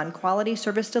more on quality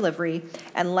service delivery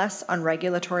and less on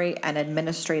regulatory and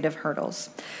administrative hurdles.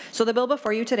 So the bill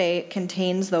before you today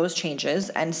contains those changes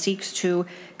and seeks to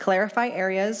clarify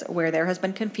areas where there has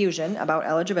been confusion about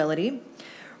eligibility,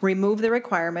 remove the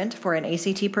requirement for an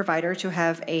ACT provider to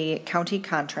have a county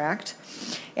contract,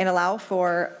 and allow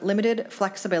for limited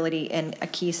flexibility in a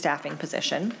key staffing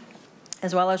position,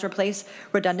 as well as replace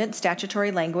redundant statutory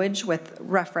language with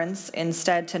reference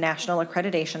instead to national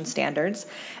accreditation standards.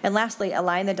 And lastly,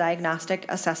 align the diagnostic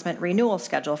assessment renewal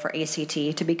schedule for ACT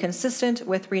to be consistent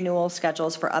with renewal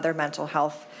schedules for other mental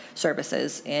health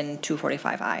services in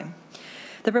 245I.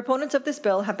 The proponents of this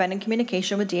bill have been in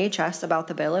communication with DHS about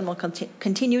the bill and will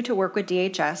continue to work with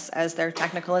DHS as their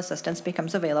technical assistance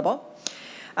becomes available.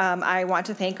 I want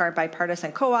to thank our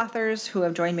bipartisan co-authors who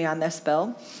have joined me on this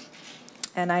bill.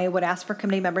 And I would ask for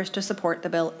committee members to support the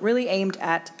bill really aimed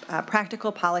at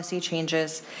practical policy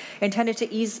changes intended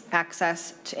to ease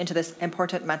access into this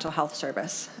important mental health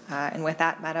service. And with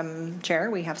that, Madam Chair,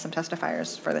 we have some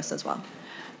testifiers for this as well.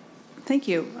 Thank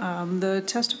you. The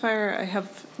testifier I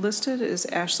have listed is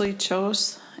Ashley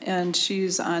Chose, and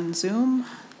she's on Zoom.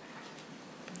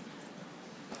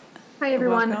 Hi,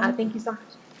 everyone. Thank you so much.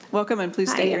 Welcome, and please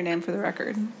state your name for the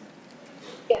record.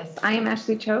 Yes, I am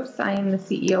Ashley Chose. I am the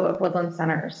CEO of Woodland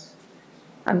Centers.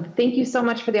 Thank you so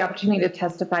much for the opportunity to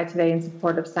testify today in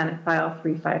support of Senate File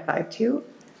 3552.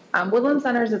 Woodland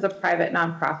Centers is a private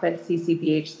nonprofit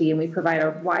CCBHC, and we provide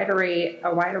a wide array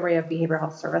of behavioral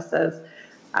health services.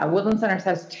 Woodland Centers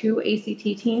has 2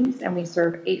 ACT teams, and we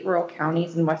serve 8 rural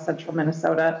counties in west central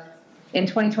Minnesota. In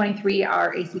 2023,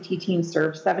 our ACT team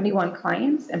served 71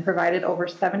 clients and provided over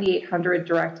 7,800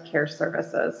 direct care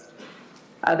services.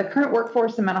 The current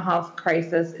workforce and mental health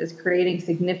crisis is creating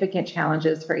significant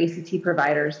challenges for ACT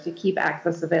providers to keep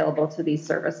access available to these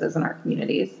services in our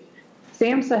communities.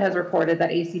 SAMHSA has reported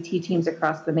that ACT teams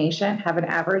across the nation have an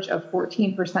average of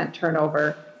 14%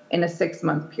 turnover in a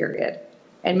 6-month period.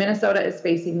 And Minnesota is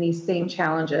facing these same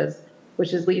challenges,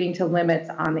 which is leading to limits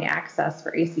on the access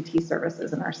for ACT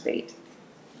services in our state.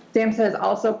 SAMHSA has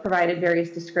also provided various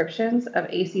descriptions of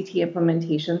ACT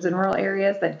implementations in rural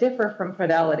areas that differ from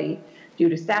Fidelity due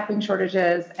to staffing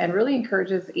shortages, and really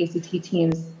encourages ACT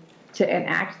teams to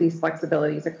enact these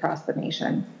flexibilities across the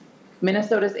nation.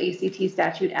 Minnesota's ACT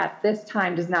statute at this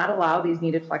time does not allow these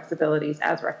needed flexibilities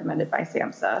as recommended by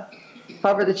SAMHSA.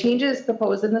 However, the changes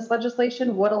proposed in this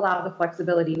legislation would allow the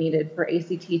flexibility needed for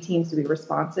ACT teams to be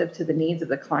responsive to the needs of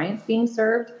the clients being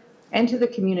served and to the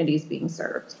communities being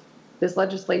served. This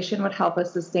legislation would help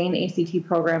us sustain ACT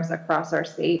programs across our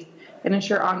state and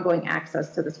ensure ongoing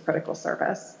access to this critical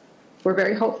service. We're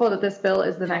very hopeful that this bill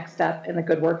is the next step in the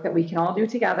good work that we can all do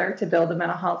together to build a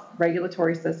mental health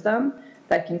regulatory system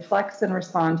that can flex and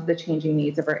respond to the changing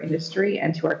needs of our industry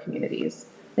and to our communities.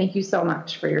 Thank you so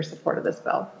much for your support of this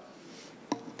bill.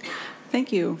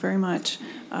 Thank you very much.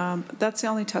 That's the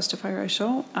only testifier I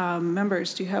show.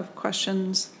 Members, do you have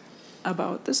questions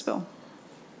about this bill?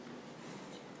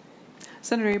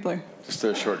 Senator Abler. Just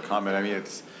a short comment. I mean,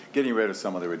 it's getting rid of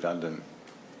some of the redundant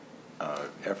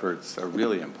efforts are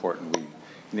really important.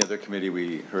 In the other committee,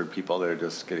 we heard people that are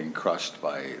just getting crushed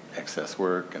by excess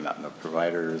work and not enough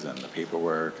providers and the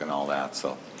paperwork and all that.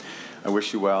 So I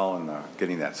wish you well in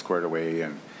getting that squared away.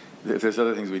 And if there's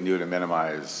other things we can do to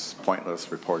minimize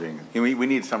pointless reporting, we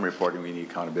need some reporting, we need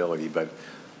accountability, but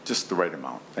just the right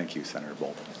amount. Thank you, Senator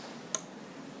Boldon.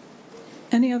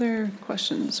 Any other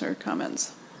questions or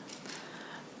comments?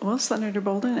 Well, Senator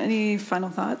Boldon, any final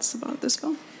thoughts about this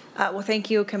bill? Well, thank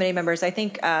you, committee members. I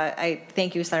think I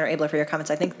thank you, Senator Abler, for your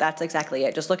comments. I think that's exactly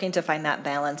it. Just looking to find that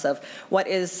balance of what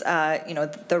is,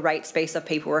 the right space of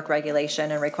paperwork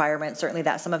regulation and requirements. Certainly,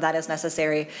 that some of that is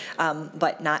necessary,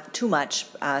 but not too much.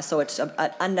 So it's an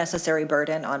unnecessary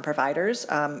burden on providers.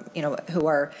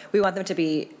 We want them to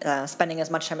be spending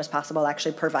as much time as possible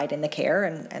actually providing the care,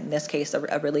 and in this case,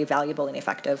 a really valuable and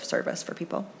effective service for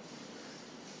people.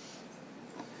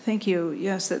 Thank you.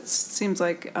 Yes, it seems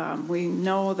like we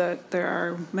know that there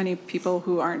are many people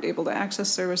who aren't able to access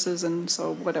services, and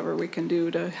so whatever we can do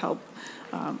to help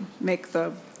make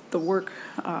the work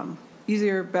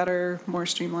easier, better, more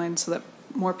streamlined so that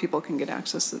more people can get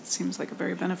access, it seems like a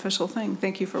very beneficial thing.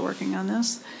 Thank you for working on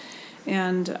this.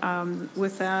 And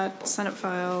with that, Senate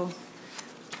File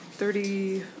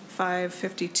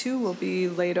 3552 will be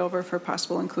laid over for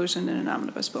possible inclusion in an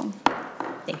omnibus bill.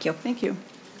 Thank you. Thank you.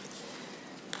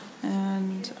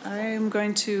 And I am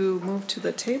going to move to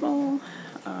the table,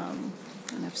 and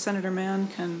if Senator Mann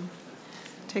can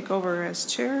take over as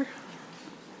chair.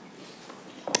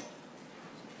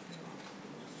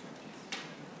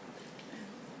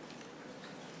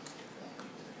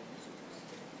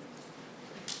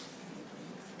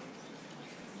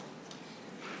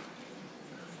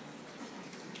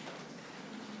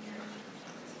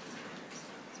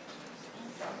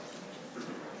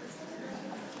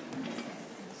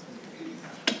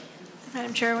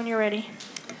 Madam Chair, when you're ready.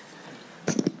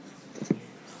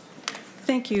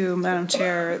 Thank you, Madam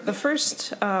Chair. The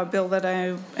first bill that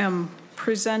I am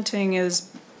presenting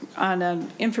is on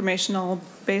an informational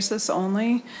basis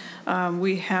only.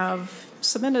 We have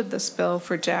submitted this bill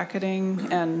for jacketing,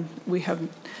 and we have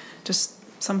just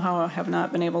somehow have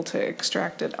not been able to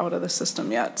extract it out of the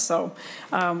system yet. So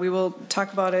we will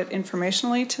talk about it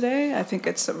informationally today. I think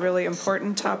it's a really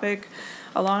important topic,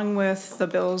 along with the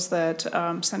bills that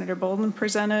Senator Boldon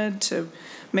presented to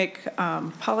make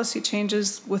policy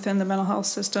changes within the mental health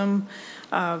system.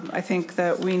 I think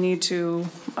that we need to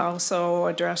also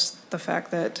address the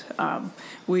fact that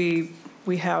we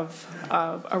have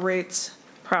a rates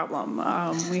problem.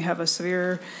 We have a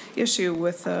severe issue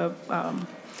with the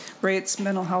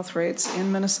mental health rates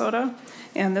in Minnesota,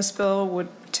 and this bill would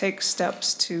take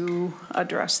steps to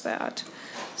address that.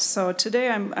 So today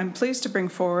I'm pleased to bring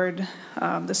forward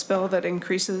this bill that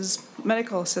increases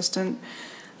medical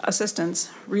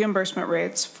assistance reimbursement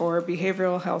rates for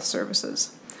behavioral health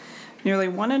services. Nearly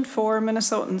 1 in 4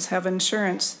 Minnesotans have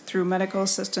insurance through medical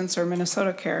assistance or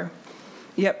MinnesotaCare,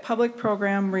 yet public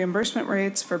program reimbursement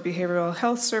rates for behavioral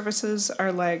health services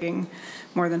are lagging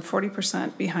more than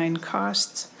 40% behind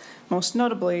costs, most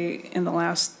notably in the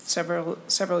last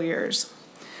several years.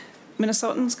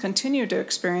 Minnesotans continue to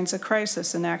experience a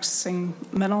crisis in accessing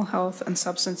mental health and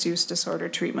substance use disorder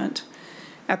treatment.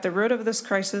 At the root of this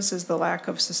crisis is the lack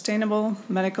of sustainable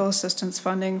medical assistance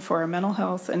funding for our mental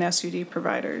health and SUD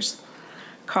providers.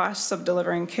 Costs of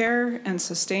delivering care and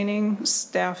sustaining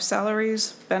staff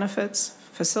salaries, benefits,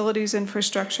 facilities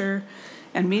infrastructure,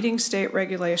 and meeting state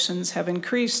regulations have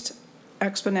increased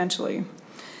exponentially.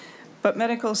 But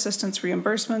medical assistance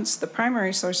reimbursements, the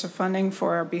primary source of funding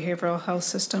for our behavioral health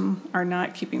system, are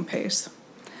not keeping pace.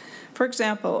 For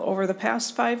example, over the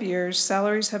past 5 years,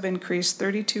 salaries have increased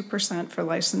 32% for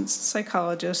licensed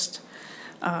psychologists,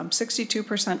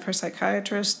 62% for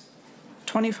psychiatrists,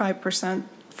 25%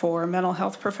 for mental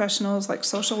health professionals like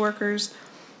social workers,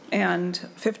 and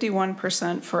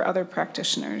 51% for other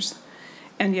practitioners.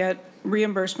 And yet,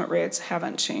 reimbursement rates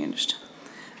haven't changed.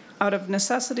 Out of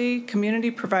necessity,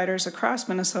 community providers across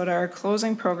Minnesota are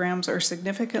closing programs or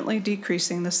significantly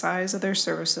decreasing the size of their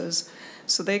services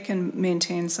so they can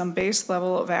maintain some base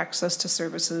level of access to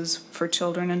services for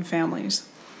children and families.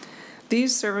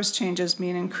 These service changes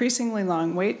mean increasingly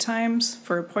long wait times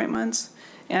for appointments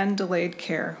and delayed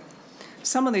care.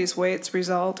 Some of these waits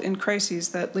result in crises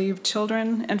that leave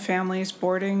children and families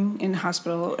boarding in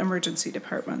hospital emergency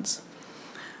departments.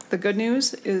 The good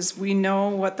news is we know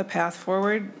what the path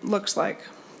forward looks like.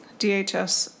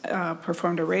 DHS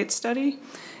performed a rate study,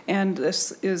 and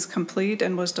this is complete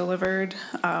and was delivered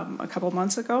a couple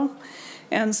months ago.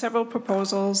 And several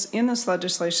proposals in this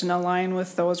legislation align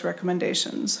with those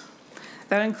recommendations.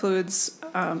 That includes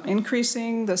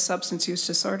increasing the substance use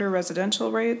disorder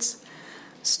residential rates,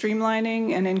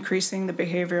 streamlining and increasing the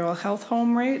behavioral health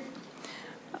home rate,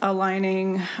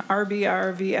 aligning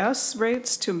RBRVS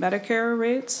rates to Medicare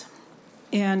rates,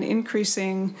 and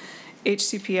increasing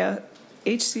HCPS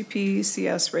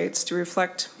HCPCS rates to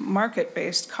reflect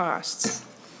market-based costs.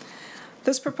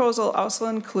 This proposal also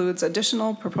includes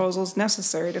additional proposals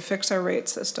necessary to fix our rate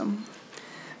system.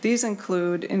 These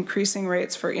include increasing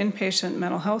rates for inpatient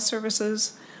mental health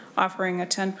services, offering a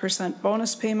 10%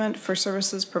 bonus payment for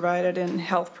services provided in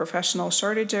health professional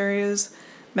shortage areas,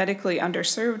 medically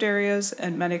underserved areas,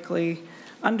 and medically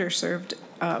underserved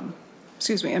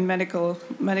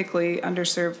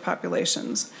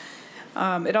populations.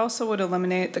 It also would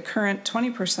eliminate the current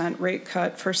 20% rate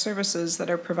cut for services that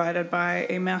are provided by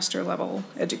a master level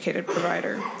educated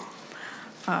provider.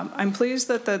 I'm pleased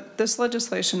that this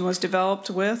legislation was developed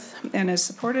with and is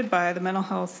supported by the Mental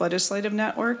Health Legislative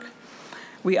Network.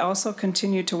 We also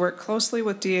continue to work closely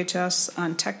with DHS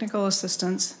on technical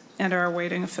assistance and are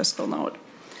awaiting a fiscal note.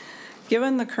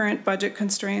 Given the current budget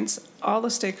constraints, all the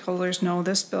stakeholders know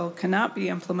this bill cannot be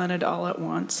implemented all at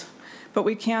once, but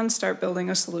we can start building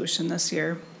a solution this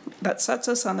year that sets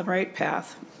us on the right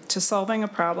path to solving a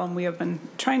problem we have been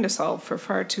trying to solve for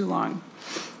far too long.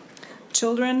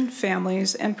 Children,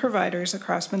 families, and providers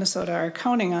across Minnesota are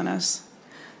counting on us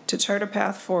to chart a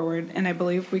path forward, and I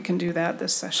believe we can do that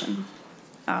this session.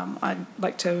 I'd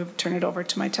like to turn it over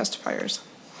to my testifiers.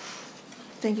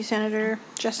 Thank you, Senator.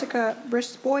 Jessica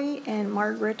Brisbois and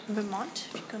Margaret Vermont,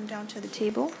 if you come down to the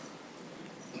table.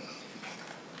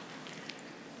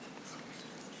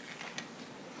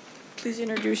 Please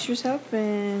introduce yourself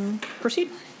and proceed.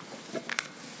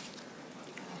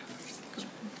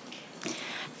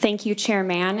 Thank you,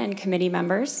 Chairman and committee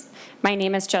members. My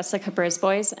name is Jessica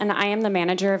Brisbois, and I am the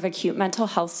manager of acute mental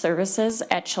health services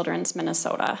at Children's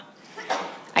Minnesota.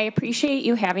 I appreciate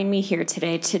you having me here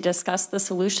today to discuss the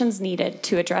solutions needed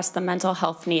to address the mental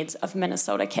health needs of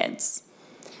Minnesota kids.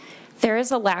 There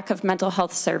is a lack of mental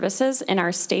health services in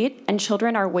our state, and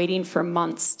children are waiting for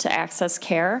months to access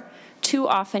care, too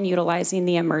often utilizing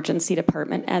the emergency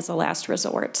department as a last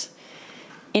resort.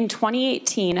 In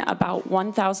 2018, about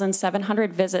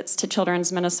 1,700 visits to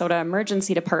Children's Minnesota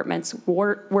emergency departments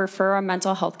were for a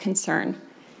mental health concern.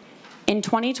 In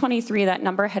 2023, that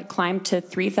number had climbed to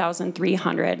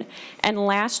 3,300, and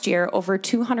last year, over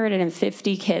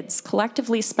 250 kids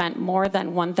collectively spent more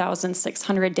than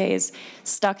 1,600 days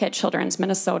stuck at Children's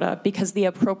Minnesota because the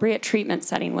appropriate treatment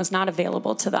setting was not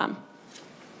available to them.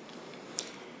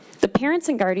 The parents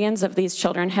and guardians of these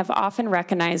children have often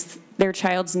recognized their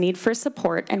child's need for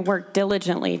support and worked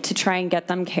diligently to try and get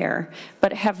them care,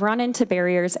 but have run into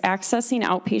barriers accessing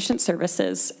outpatient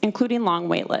services, including long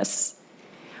wait lists.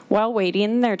 While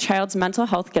waiting, their child's mental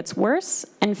health gets worse,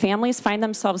 and families find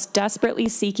themselves desperately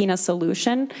seeking a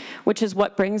solution, which is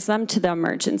what brings them to the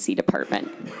emergency department.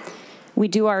 We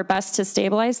do our best to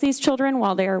stabilize these children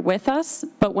while they are with us,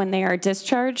 but when they are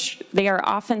discharged, they are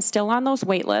often still on those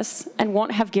wait lists and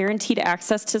won't have guaranteed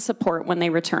access to support when they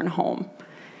return home.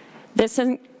 This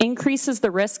increases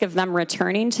the risk of them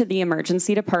returning to the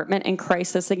emergency department in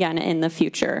crisis again in the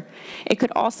future. It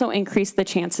could also increase the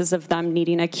chances of them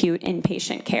needing acute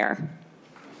inpatient care.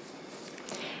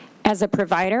 As a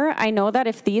provider, I know that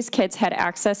if these kids had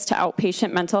access to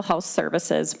outpatient mental health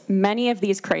services, many of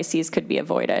these crises could be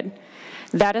avoided.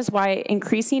 That is why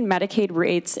increasing Medicaid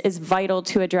rates is vital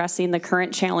to addressing the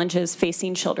current challenges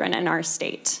facing children in our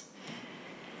state.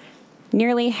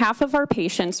 Nearly half of our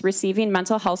patients receiving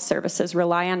mental health services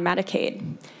rely on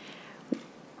Medicaid.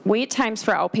 Wait times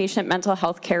for outpatient mental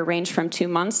health care range from 2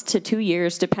 months to 2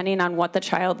 years, depending on what the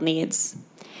child needs.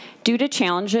 Due to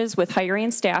challenges with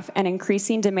hiring staff and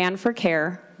increasing demand for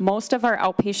care, most of our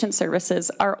outpatient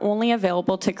services are only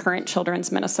available to current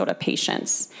Children's Minnesota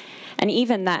patients. And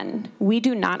even then, we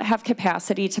do not have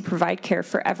capacity to provide care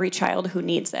for every child who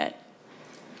needs it.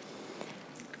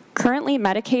 Currently,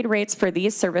 Medicaid rates for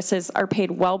these services are paid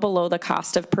well below the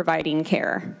cost of providing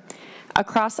care.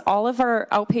 Across all of our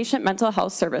outpatient mental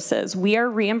health services, we are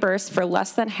reimbursed for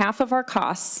less than half of our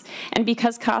costs, and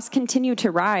because costs continue to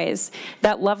rise,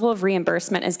 that level of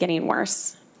reimbursement is getting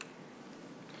worse.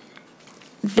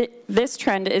 This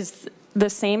trend is the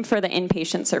same for the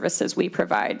inpatient services we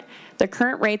provide. The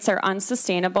current rates are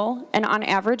unsustainable, and on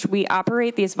average, we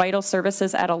operate these vital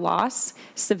services at a loss,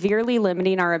 severely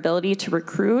limiting our ability to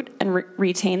recruit and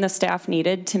retain the staff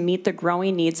needed to meet the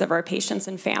growing needs of our patients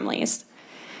and families.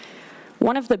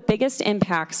 One of the biggest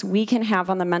impacts we can have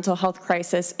on the mental health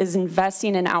crisis is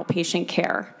investing in outpatient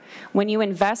care. When you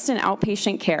invest in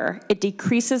outpatient care, it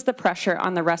decreases the pressure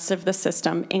on the rest of the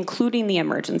system, including the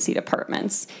emergency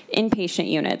departments, inpatient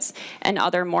units, and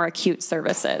other more acute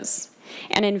services.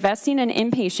 And investing in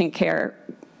inpatient care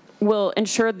will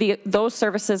ensure those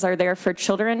services are there for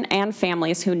children and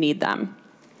families who need them.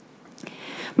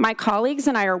 My colleagues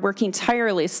and I are working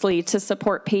tirelessly to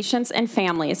support patients and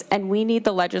families, and we need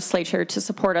the legislature to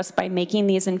support us by making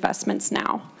these investments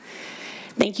now.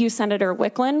 Thank you, Senator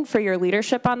Wiklund, for your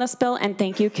leadership on this bill, and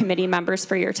thank you, committee members,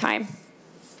 for your time.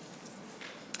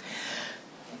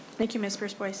 Thank you, Ms.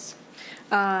 Brisbois.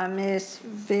 Ms.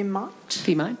 Vimont?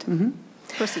 Vimont,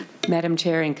 Proceed. Madam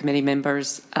Chair and committee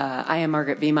members, I am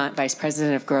Margaret Vimont, Vice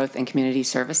President of Growth and Community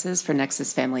Services for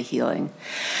Nexus Family Healing.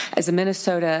 As a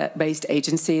Minnesota-based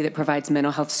agency that provides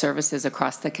mental health services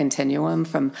across the continuum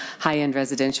from high-end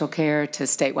residential care to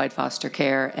statewide foster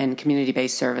care and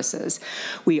community-based services,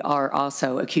 we are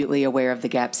also acutely aware of the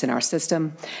gaps in our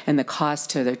system and the cost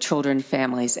to their children,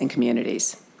 families, and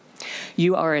communities.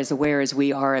 You are as aware as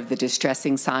we are of the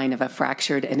distressing sign of a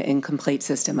fractured and incomplete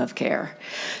system of care.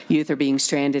 Youth are being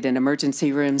stranded in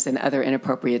emergency rooms and other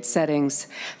inappropriate settings.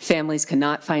 Families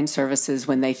cannot find services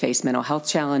when they face mental health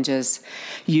challenges.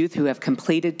 Youth who have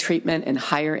completed treatment in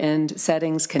higher-end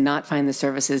settings cannot find the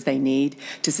services they need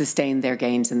to sustain their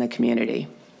gains in the community.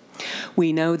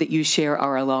 We know that you share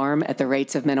our alarm at the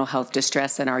rates of mental health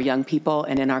distress in our young people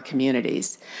and in our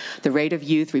communities. The rate of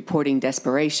youth reporting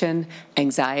desperation,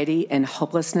 anxiety, and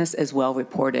hopelessness is well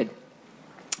reported.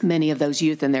 Many of those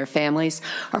youth and their families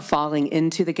are falling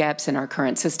into the gaps in our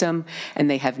current system, and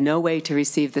they have no way to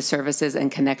receive the services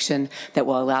and connection that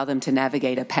will allow them to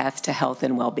navigate a path to health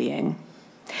and well-being.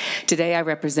 Today, I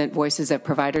represent voices of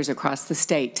providers across the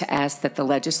state to ask that the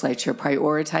legislature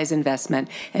prioritize investment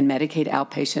in Medicaid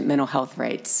outpatient mental health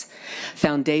rates.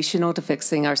 Foundational to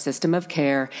fixing our system of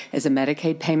care is a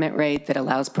Medicaid payment rate that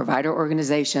allows provider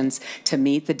organizations to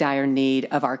meet the dire need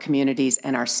of our communities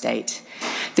and our state.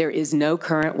 There is no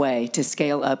current way to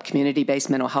scale up community-based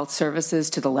mental health services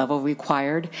to the level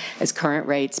required, as current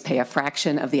rates pay a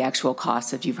fraction of the actual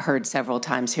costs, as you've heard several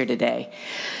times here today.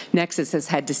 Nexus has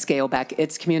had to scale back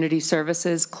its community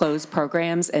services, close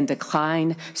programs, and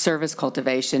decline service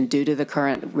cultivation due to the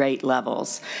current rate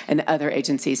levels, and other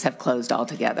agencies have closed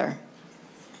altogether.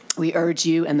 We urge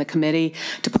you and the committee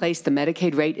to place the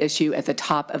Medicaid rate issue at the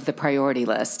top of the priority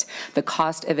list. The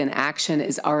cost of inaction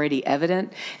is already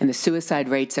evident in the suicide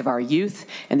rates of our youth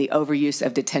and the overuse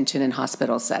of detention in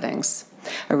hospital settings.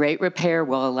 A rate repair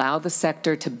will allow the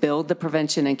sector to build the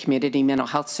prevention and community mental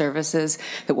health services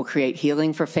that will create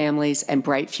healing for families and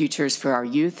bright futures for our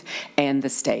youth and the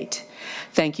state.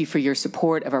 Thank you for your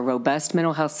support of a robust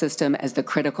mental health system as the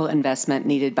critical investment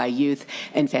needed by youth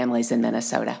and families in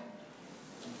Minnesota.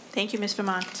 Thank you, Ms.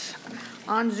 Vermont.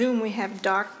 On Zoom, we have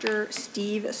Dr.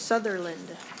 Steve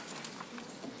Sutherland.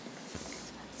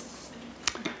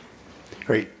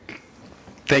 Great.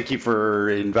 Thank you for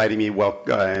inviting me.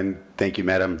 And thank you,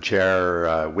 Madam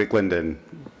Chair Wiklund and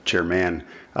Chairman,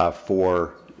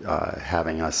 for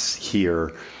having us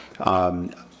here.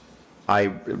 I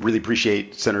really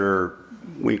appreciate Senator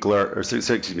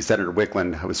Senator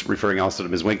Wiklund. I was referring also to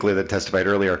Ms. Winkler that testified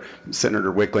earlier.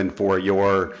 Senator Wiklund, for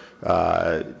your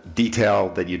detail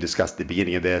that you discussed at the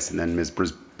beginning of this, and then Ms.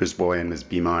 Brisbois and Ms.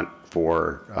 Beaumont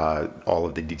for all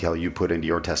of the detail you put into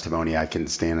your testimony. I can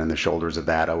stand on the shoulders of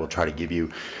that. I will try to give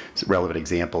you relevant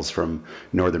examples from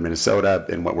northern Minnesota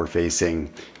and what we're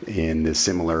facing in this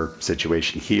similar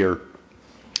situation here.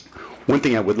 One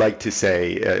thing I would like to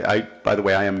say, by the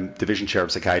way, I am Division Chair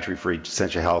of Psychiatry for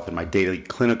Essentia Health, and my daily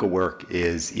clinical work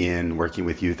is in working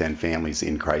with youth and families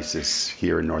in crisis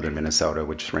here in northern Minnesota,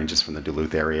 which ranges from the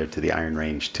Duluth area to the Iron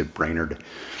Range to Brainerd.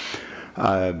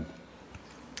 For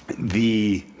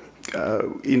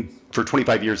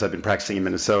 25 years, I've been practicing in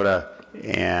Minnesota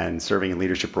and serving in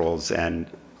leadership roles, and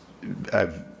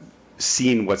I've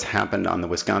seen what's happened on the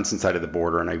Wisconsin side of the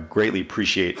border, and I greatly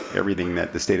appreciate everything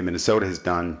that the state of Minnesota has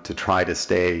done to try to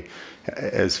stay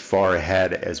as far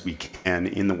ahead as we can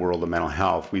in the world of mental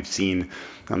health. We've seen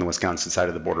on the Wisconsin side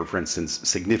of the border, for instance,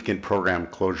 significant program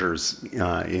closures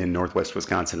in northwest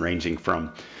Wisconsin, ranging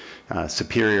from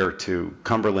Superior to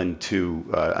Cumberland to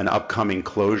an upcoming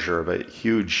closure of a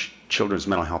huge children's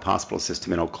mental health hospital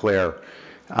system in Eau Claire.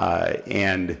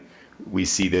 And we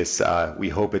see this, we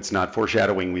hope it's not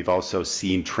foreshadowing. We've also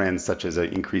seen trends such as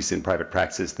an increase in private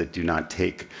practice that do not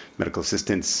take medical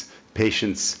assistance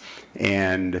patients.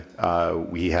 And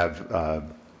we have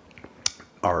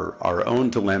our own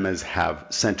dilemmas have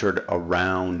centered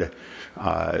around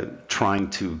trying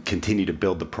to continue to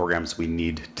build the programs we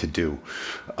need to do.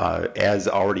 As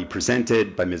already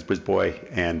presented by Ms. Brisbois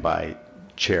and by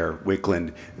Chair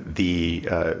Wiklund,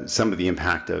 some of the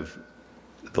impact of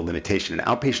the limitation in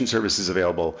outpatient services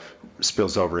available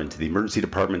spills over into the emergency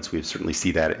departments. We certainly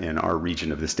see that in our region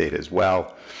of the state as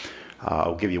well.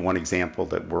 I'll give you one example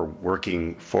that we're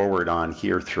working forward on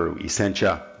here through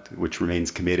Essentia, which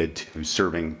remains committed to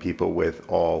serving people with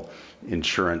all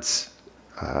insurance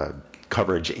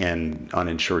coverage and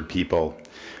uninsured people,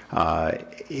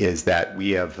 is that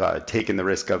we have taken the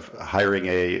risk of hiring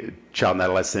a child and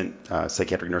adolescent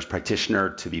psychiatric nurse practitioner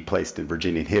to be placed in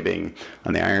Virginia and Hibbing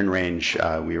on the Iron Range.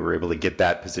 We were able to get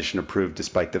that position approved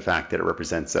despite the fact that it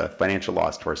represents a financial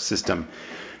loss to our system.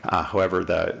 However,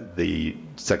 the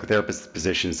psychotherapist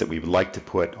positions that we would like to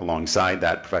put alongside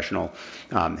that professional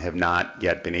have not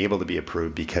yet been able to be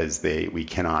approved because we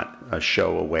cannot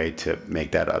show a way to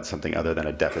make that something other than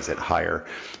a deficit hire.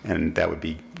 And that would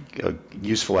be a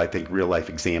useful, I think, real-life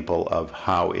example of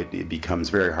how it becomes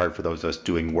very hard for those of us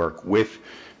doing work with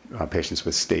patients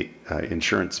with state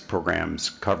insurance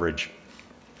programs coverage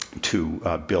to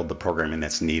build the programming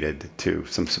that's needed to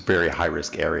some very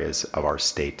high-risk areas of our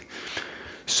state.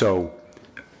 So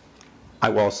I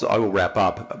will wrap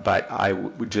up, but I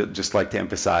would just like to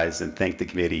emphasize and thank the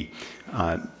committee.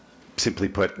 Simply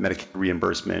put, Medicare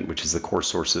reimbursement, which is the core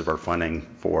source of our funding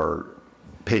for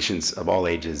patients of all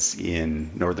ages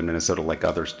in northern Minnesota, like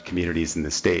other communities in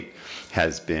the state,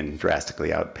 has been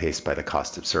drastically outpaced by the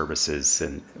cost of services,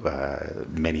 and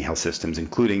many health systems,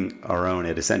 including our own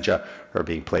at Essentia, are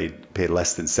being paid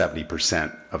less than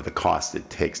 70% of the cost it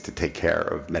takes to take care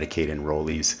of Medicaid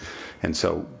enrollees. And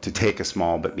so to take a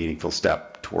small but meaningful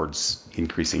step towards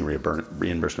increasing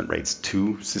reimbursement rates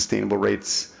to sustainable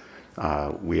rates,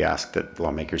 we ask that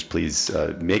lawmakers please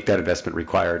make that investment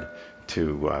required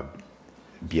to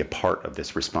be a part of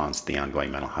this response to the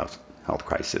ongoing mental health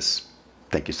crisis.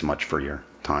 Thank you so much for your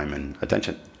time and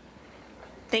attention.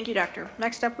 Thank you, Doctor.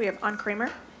 Next up, we have Ann Kramer.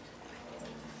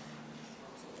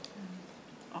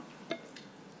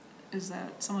 Is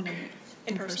that someone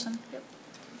in person? Yep.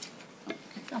 Okay.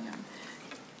 Yeah.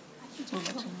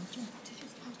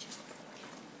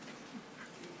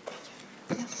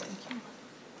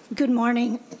 Good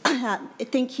morning.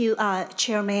 Thank you,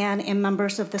 Chairman and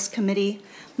members of this committee.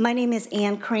 My name is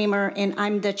Ann Kramer, and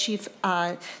I'm the Chief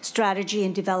Strategy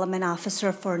and Development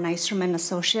Officer for Nystrom &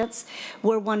 Associates.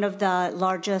 We're one of the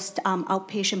largest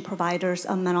outpatient providers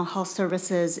of mental health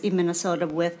services in Minnesota,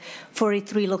 with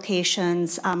 43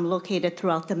 locations located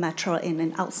throughout the metro and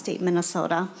in outstate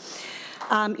Minnesota.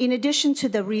 In addition to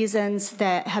the reasons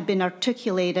that have been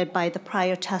articulated by the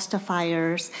prior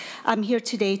testifiers, I'm here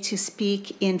today to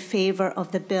speak in favor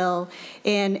of the bill.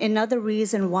 And another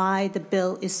reason why the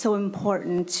bill is so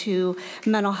important to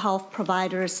mental health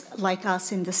providers like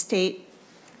us in the state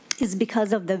is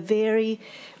because of the very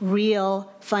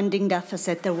real funding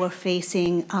deficit that we're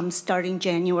facing starting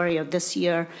January of this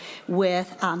year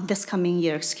with, this coming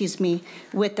year,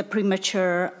 with the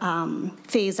premature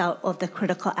phase out of the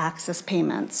critical access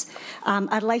payments.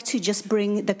 I'd like to just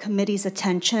bring the committee's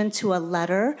attention to a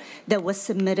letter that was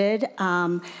submitted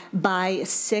by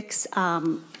six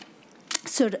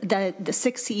the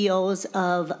 6 CEOs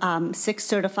of 6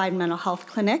 certified mental health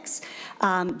clinics,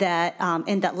 and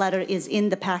that letter is in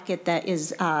the packet that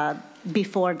is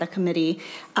before the committee.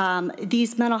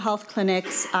 These mental health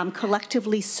clinics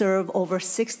collectively serve over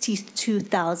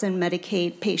 62,000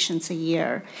 Medicaid patients a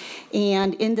year.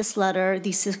 And in this letter,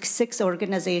 these six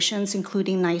organizations,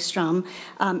 including Nystrom,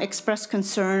 expressed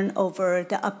concern over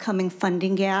the upcoming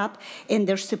funding gap and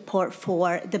their support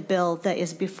for the bill that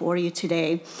is before you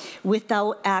today.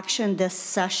 Without action this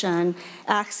session,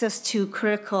 access to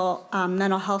critical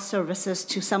mental health services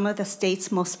to some of the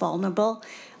state's most vulnerable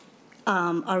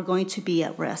are going to be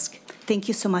at risk. Thank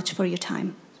you so much for your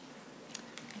time.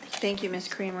 Thank you, Ms.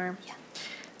 Kramer. Yeah.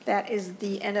 That is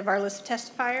the end of our list of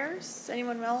testifiers.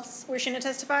 Anyone else wishing to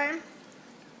testify?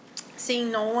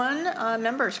 Seeing no one,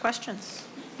 members, questions?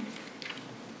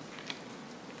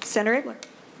 Senator Igler.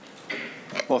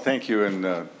 Well, thank you,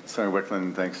 and Senator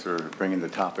Wiklund, thanks for bringing the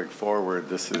topic forward.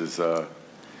 This is,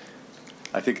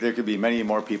 I think there could be many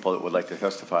more people that would like to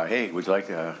testify. Hey, would you like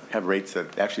to have rates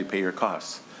that actually pay your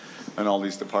costs in all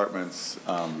these departments?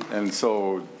 And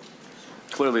so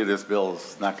clearly this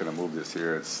bill's not going to move this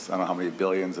year. It's, I don't know how many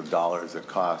billions of dollars it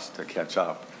costs to catch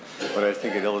up. But I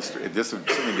think it illustrates, this would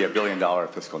certainly be $1 billion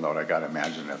fiscal note, I got to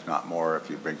imagine, if not more, if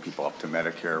you bring people up to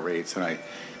Medicare rates.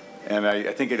 And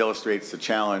I think it illustrates the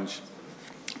challenge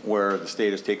where the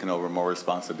state has taken over more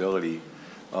responsibility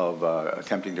of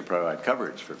attempting to provide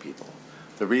coverage for people.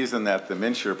 The reason that the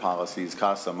MinnesotaCare policies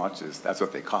cost so much is that's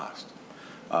what they cost,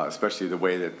 especially the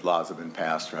way that laws have been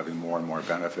passed for having more and more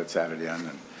benefits added in,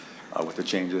 and with the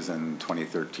changes in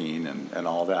 2013 and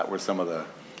all that, where some of the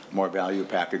more value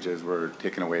packages were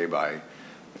taken away by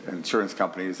insurance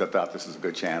companies that thought this was a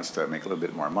good chance to make a little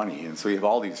bit more money. And so you have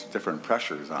all these different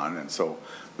pressures on, and so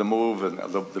the move and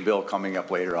the bill coming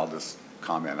up later, I'll just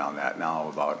comment on that now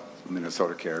about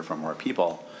MinnesotaCare for more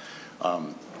people.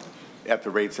 at the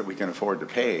rates that we can afford to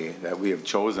pay, that we have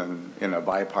chosen in a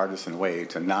bipartisan way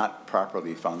to not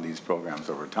properly fund these programs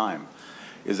over time,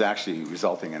 is actually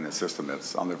resulting in a system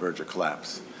that's on the verge of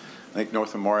collapse. I think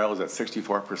North Memorial is at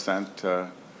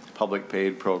 64% public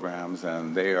paid programs,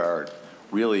 and they are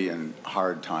really in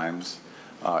hard times.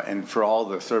 And for all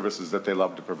the services that they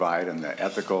love to provide and the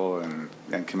ethical and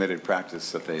committed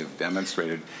practice that they've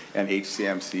demonstrated, and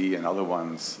HCMC and other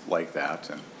ones like that,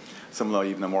 and some of the,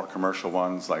 even the more commercial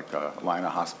ones like line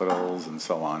of hospitals and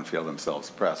so on, feel themselves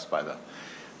pressed by the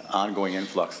ongoing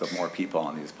influx of more people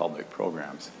on these public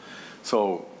programs.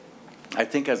 So I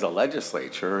think as a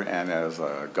legislature and as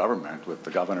a government, with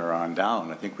the governor on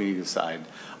down, I think we need to decide,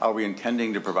 are we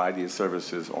intending to provide these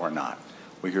services or not?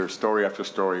 We hear story after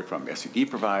story from SED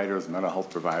providers, mental health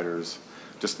providers,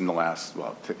 just in the last,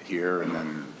 well, here and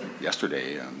then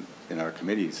yesterday in our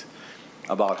committees,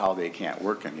 about how they can't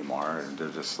work anymore, and they're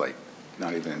just like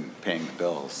not even paying the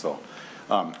bills. So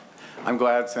I'm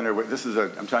glad, Senator,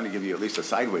 I'm trying to give you at least a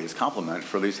sideways compliment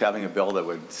for at least having a bill that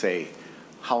would say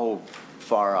how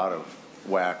far out of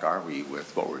whack are we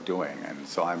with what we're doing. And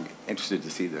so I'm interested to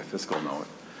see the fiscal note.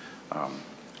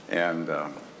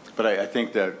 But I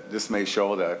think that this may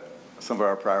show that some of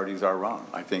our priorities are wrong.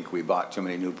 I think we bought too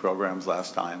many new programs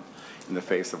last time in the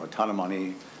face of a ton of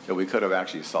money that we could have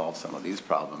actually solved some of these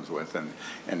problems with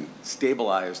and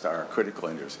stabilized our critical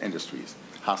industries,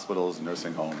 hospitals,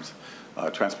 nursing homes,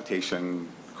 transportation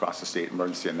across the state,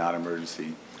 emergency and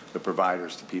non-emergency, the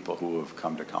providers to people who have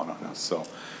come to count on us. So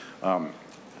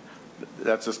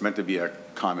that's just meant to be a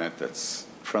comment that's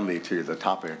friendly to the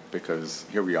topic, because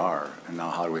here we are, and now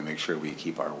how do we make sure we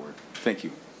keep our word? Thank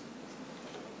you.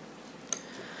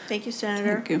 Thank you,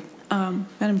 Senator. Thank you.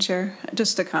 Madam Chair,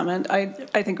 just a comment. I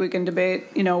think we can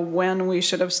debate, when we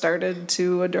should have started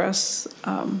to address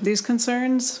these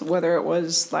concerns, whether it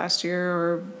was last year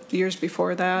or years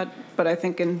before that. But I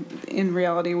think in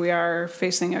reality, we are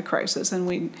facing a crisis,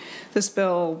 and this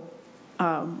bill,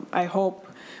 I hope,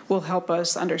 will help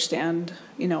us understand,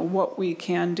 what we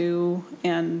can do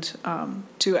and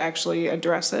to actually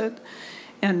address it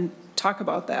and talk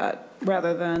about that,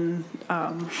 rather than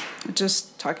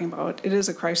just talking about it is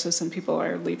a crisis and people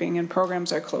are leaving and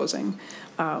programs are closing.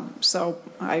 So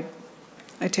I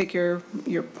take your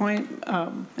point,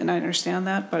 and I understand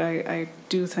that, but I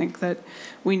do think that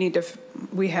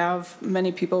we have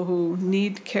many people who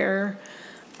need care,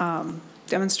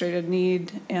 demonstrated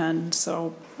need, and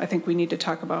so I think we need to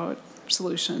talk about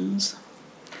solutions.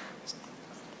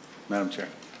 Madam Chair.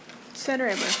 Senator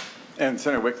Abler. And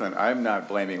Senator Wiklund, I'm not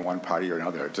blaming one party or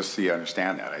another, just so you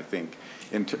understand that. I think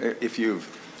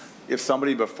if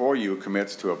somebody before you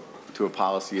commits to a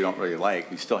policy you don't really like,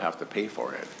 you still have to pay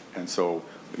for it. And so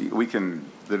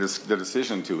the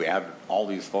decision to add all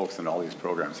these folks and all these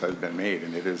programs has been made,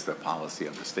 and it is the policy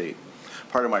of the state.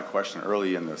 Part of my question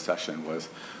early in the session was,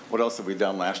 what else have we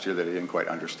done last year that I didn't quite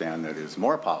understand that is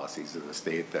more policies of the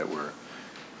state that were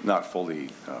not fully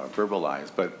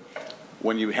verbalized? But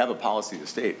when you have a policy of the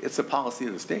state, it's a policy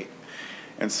of the state.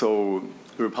 And so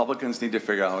the Republicans need to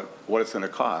figure out what it's going to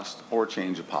cost or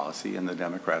change a policy, and the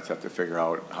Democrats have to figure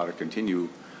out how to continue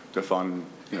to fund,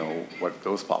 what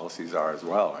those policies are as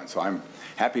well. And so I'm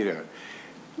happy to,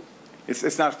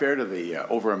 it's not fair to the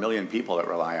over 1 million people that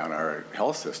rely on our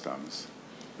health systems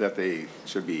that they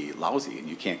should be lousy and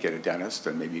you can't get a dentist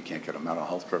and maybe you can't get a mental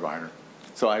health provider.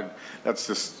 So that's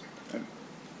just,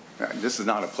 this is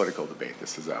not a political debate.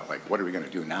 This is what are we going to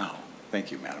do now?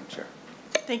 Thank you, Madam Chair.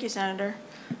 Thank you, Senator.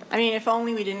 I mean, if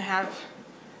only we didn't have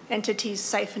entities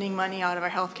siphoning money out of our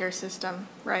healthcare system,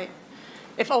 right?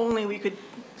 If only we could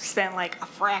spend a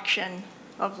fraction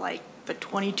of the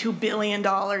 $22 billion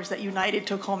that United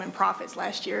took home in profits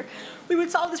last year, we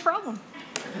would solve this problem.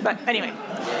 But anyway,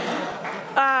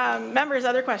 members,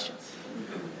 other questions?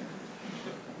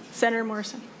 Senator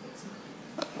Morrison.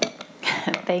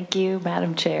 Thank you,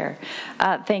 Madam Chair.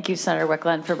 Thank you, Senator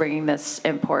Wiklund, for bringing this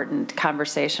important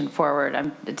conversation forward.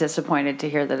 I'm disappointed to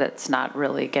hear that it's not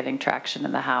really getting traction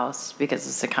in the House, because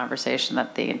it's a conversation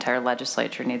that the entire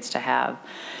legislature needs to have.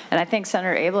 And I think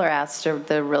Senator Abler asked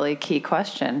the really key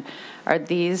question: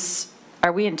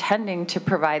 are we intending to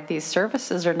provide these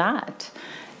services or not?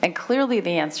 And clearly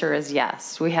the answer is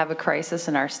yes. We have a crisis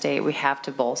in our state. We have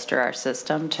to bolster our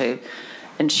system to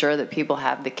ensure that people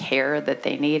have the care that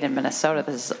they need in Minnesota.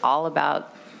 This is all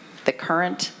about the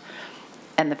current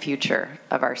and the future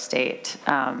of our state.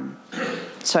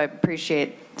 So I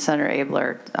appreciate Senator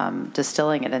Abler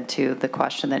distilling it into the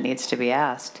question that needs to be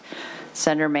asked.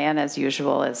 Senator Mann, as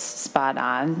usual, is spot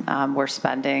on. We're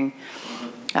spending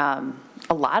a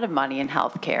a lot of money in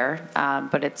healthcare,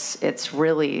 but it's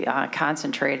really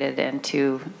concentrated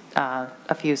into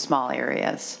a few small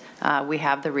areas. We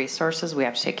have the resources. We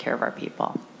have to take care of our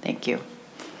people. Thank you.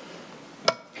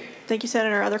 Thank you,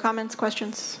 Senator. Other comments,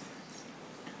 questions?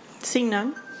 Seeing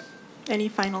none. Any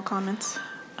final comments?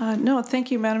 No,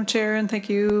 thank you, Madam Chair, and thank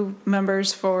you,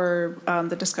 members, for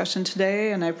the discussion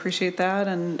today, and I appreciate that.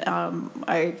 And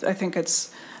I think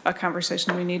it's a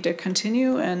conversation we need to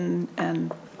continue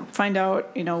and find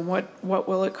out, what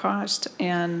will it cost,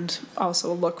 and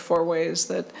also look for ways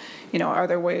that, are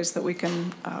there ways that we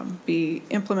can be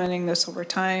implementing this over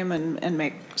time and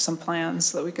make some plans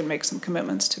so that we can make some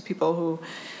commitments to people who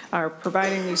are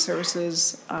providing these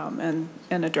services and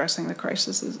addressing the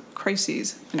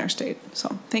crises in our state.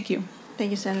 So thank you.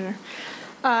 Thank you, Senator.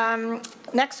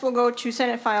 Next, we'll go to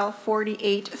Senate File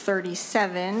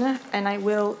 4837, and I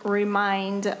will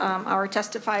remind our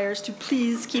testifiers to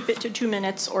please keep it to 2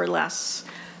 minutes or less,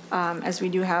 as we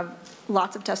do have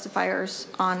lots of testifiers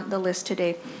on the list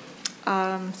today.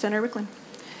 Senator Wiklund.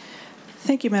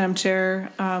 Thank you, Madam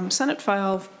Chair. Senate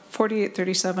File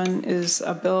 4837 is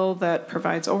a bill that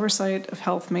provides oversight of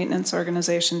health maintenance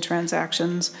organization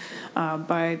transactions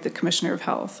by the Commissioner of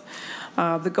Health.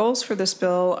 The goals for this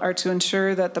bill are to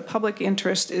ensure that the public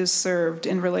interest is served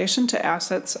in relation to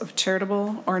assets of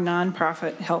charitable or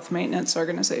nonprofit health maintenance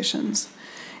organizations.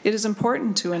 It is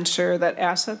important to ensure that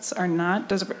assets are not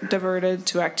diverted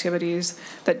to activities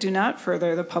that do not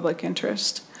further the public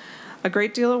interest. A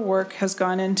great deal of work has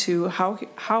gone into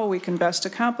how we can best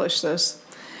accomplish this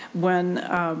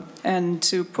and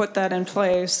to put that in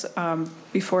place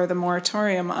before the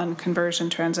moratorium on conversion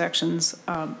transactions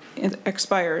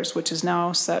expires, which is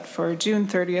now set for June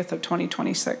 30th of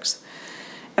 2026,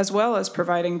 as well as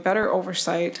providing better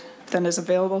oversight than is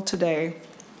available today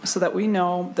so that we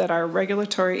know that our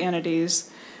regulatory entities,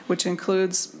 which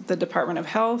includes the Department of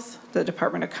Health, the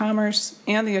Department of Commerce,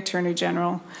 and the Attorney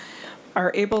General,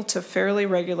 are able to fairly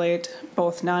regulate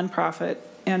both nonprofit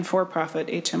and for-profit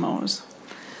HMOs.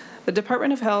 The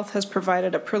Department of Health has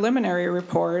provided a preliminary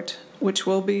report, which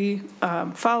will be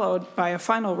followed by a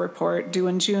final report due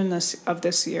in June of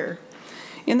this year.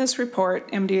 In this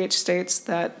report, MDH states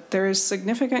that there is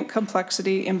significant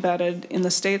complexity embedded in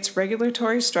the state's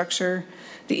regulatory structure,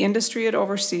 the industry it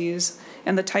oversees,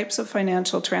 and the types of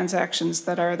financial transactions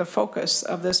that are the focus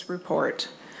of this report.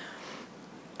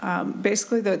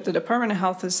 Basically, the Department of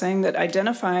Health is saying that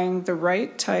identifying the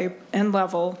right type and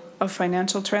level of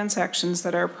financial transactions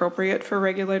that are appropriate for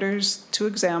regulators to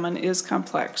examine is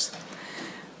complex.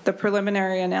 The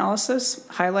preliminary analysis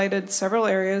highlighted several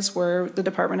areas where the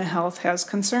Department of Health has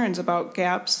concerns about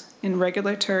gaps in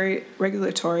regulatory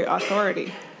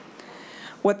authority.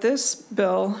 What this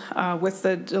bill, with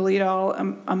the delete all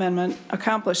amendment,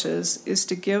 accomplishes is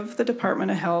to give the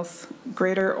Department of Health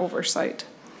greater oversight.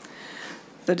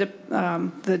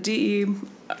 The DE,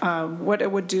 what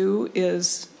it would do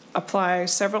is apply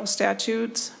several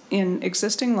statutes in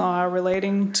existing law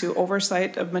relating to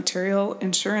oversight of material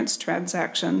insurance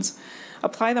transactions,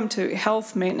 apply them to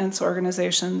health maintenance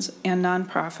organizations and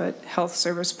nonprofit health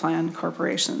service plan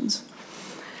corporations.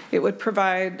 It would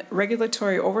provide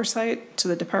regulatory oversight to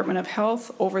the Department of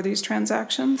Health over these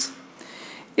transactions.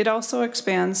 It also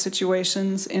expands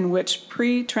situations in which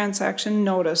pre-transaction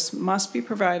notice must be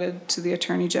provided to the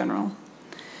Attorney General.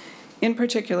 In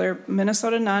particular,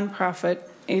 Minnesota nonprofit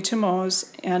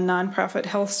HMOs and nonprofit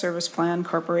health service plan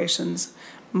corporations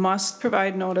must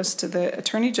provide notice to the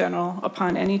Attorney General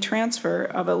upon any transfer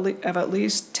of at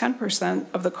least 10%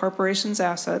 of the corporation's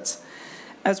assets,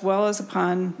 as well as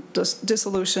upon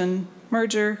dissolution,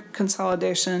 merger,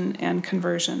 consolidation, and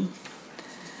conversion.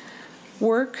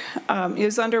 Work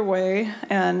is underway,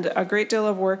 and a great deal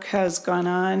of work has gone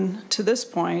on to this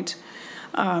point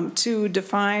to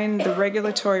define the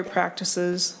regulatory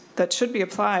practices that should be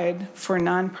applied for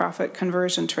nonprofit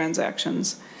conversion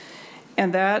transactions.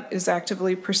 And that is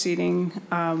actively proceeding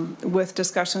with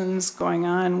discussions going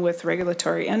on with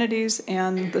regulatory entities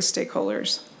and the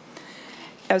stakeholders.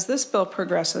 As this bill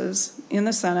progresses in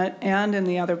the Senate and in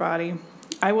the other body,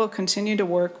 I will continue to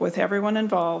work with everyone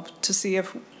involved to see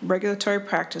if regulatory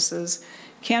practices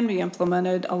can be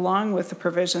implemented along with the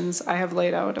provisions I have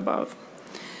laid out above.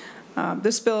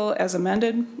 This bill, as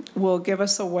amended, will give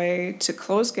us a way to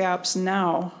close gaps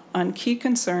now on key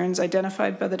concerns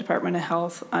identified by the Department of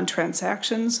Health on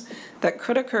transactions that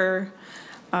could occur,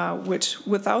 which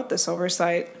without this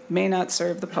oversight may not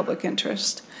serve the public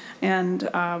interest. And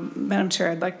Madam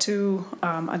Chair, I'd like to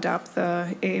adopt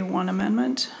the A1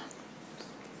 amendment.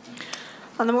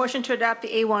 On the motion to adopt the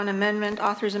A1 amendment,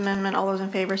 author's amendment, all those in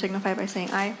favor signify by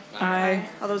saying aye. Aye.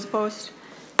 All those opposed?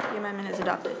 The amendment is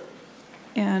adopted.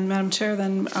 And Madam Chair,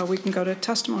 then we can go to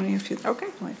testimony if you'd Okay.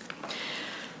 like.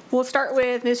 We'll start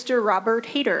with Mr. Robert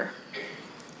Hayter.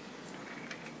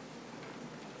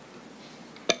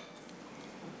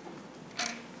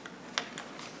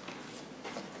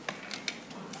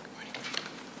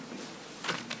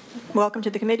 Welcome to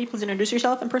the committee. Please introduce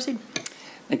yourself and proceed.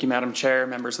 Thank you, Madam Chair,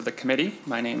 members of the committee.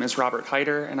 My name is Robert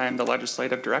Hyder, and I am the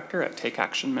Legislative Director at Take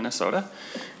Action Minnesota.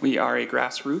 We are a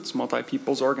grassroots,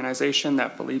 multi-peoples organization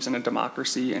that believes in a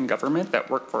democracy and government that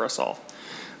work for us all.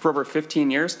 For over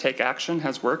 15 years, Take Action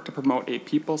has worked to promote a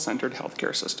people-centered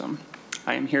healthcare system.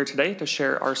 I am here today to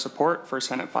share our support for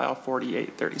Senate File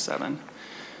 4837.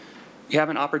 We have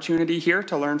an opportunity here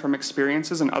to learn from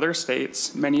experiences in other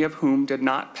states, many of whom did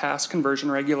not pass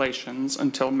conversion regulations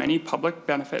until many public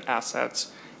benefit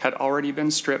assets had already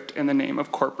been stripped in the name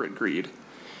of corporate greed.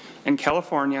 In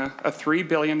California, a $3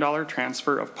 billion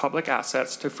transfer of public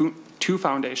assets to two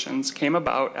foundations came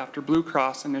about after Blue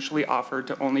Cross initially offered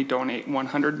to only donate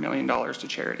 $100 million to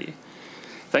charity.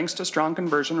 Thanks to strong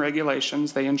conversion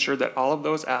regulations, they ensured that all of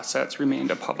those assets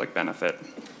remained a public benefit.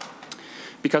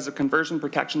 Because of conversion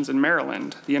protections in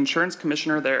Maryland, the insurance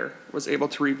commissioner there was able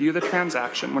to review the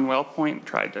transaction when WellPoint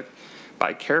tried to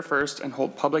buy Care First and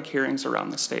hold public hearings around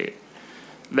the state.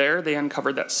 There, they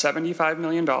uncovered that $75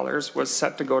 million was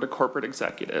set to go to corporate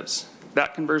executives.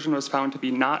 That conversion was found to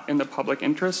be not in the public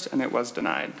interest, and it was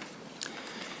denied.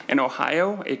 In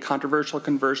Ohio, a controversial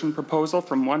conversion proposal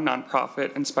from one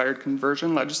nonprofit inspired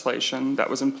conversion legislation that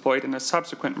was employed in a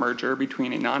subsequent merger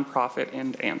between a nonprofit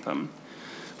and Anthem.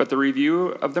 But the review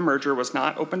of the merger was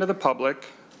not open to the public.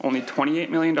 Only $28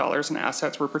 million in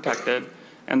assets were protected,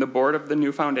 and the board of the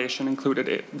new foundation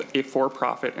included a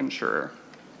for-profit insurer.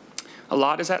 A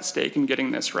lot is at stake in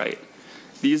getting this right.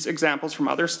 These examples from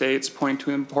other states point to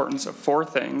the importance of four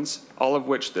things, all of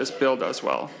which this bill does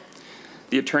well.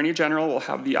 The Attorney General will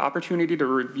have the opportunity to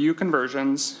review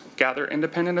conversions, gather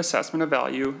independent assessment of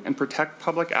value, and protect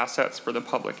public assets for the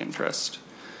public interest.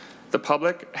 The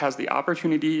public has the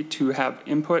opportunity to have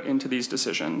input into these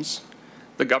decisions.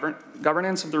 The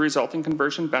governance of the resulting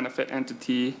conversion benefit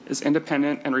entity is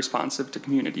independent and responsive to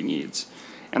community needs.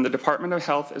 And the Department of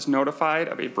Health is notified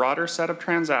of a broader set of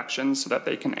transactions so that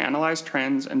they can analyze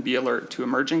trends and be alert to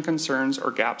emerging concerns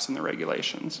or gaps in the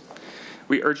regulations.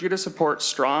 We urge you to support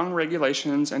strong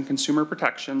regulations and consumer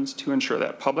protections to ensure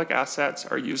that public assets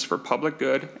are used for public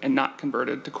good and not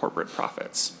converted to corporate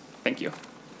profits. Thank you.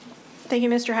 Thank you,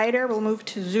 Mr. Hyder. We'll move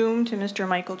to Zoom to Mr.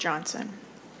 Michael Johnson.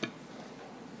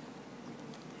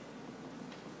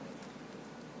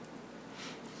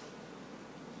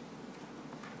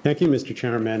 Thank you, Mr.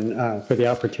 Chairman, for the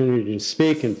opportunity to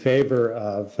speak in favor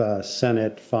of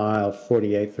Senate File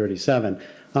 4837.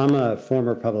 I'm a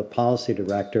former public policy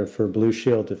director for Blue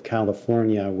Shield of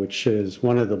California, which is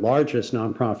one of the largest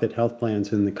nonprofit health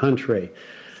plans in the country.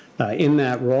 In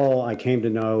that role, I came to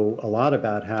know a lot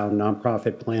about how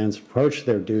nonprofit plans approach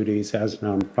their duties as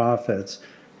nonprofits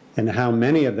and how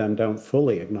many of them don't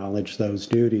fully acknowledge those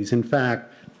duties. In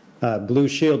fact, Blue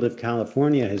Shield of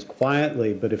California has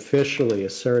quietly but officially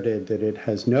asserted that it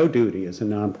has no duty as a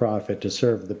nonprofit to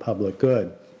serve the public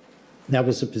good. That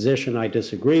was a position I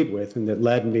disagreed with and that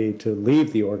led me to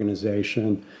leave the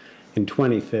organization in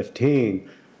 2015.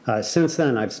 Since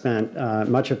then, I've spent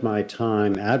much of my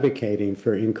time advocating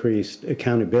for increased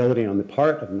accountability on the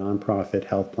part of nonprofit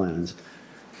health plans.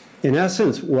 In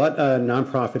essence, what a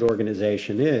nonprofit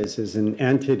organization is an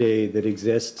entity that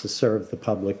exists to serve the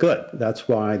public good. That's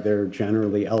why they're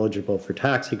generally eligible for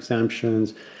tax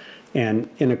exemptions. And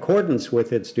in accordance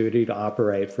with its duty to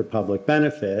operate for public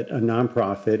benefit, a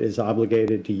nonprofit is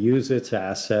obligated to use its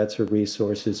assets or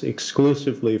resources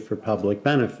exclusively for public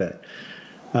benefit.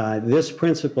 This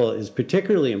principle is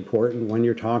particularly important when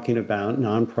you're talking about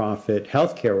nonprofit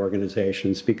healthcare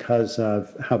organizations because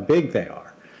of how big they are.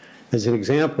 As an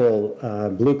example,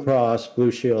 Blue Cross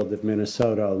Blue Shield of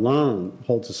Minnesota alone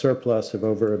holds a surplus of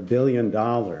over $1 billion,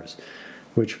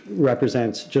 which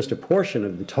represents just a portion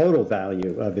of the total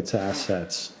value of its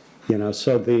assets.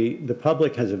 So the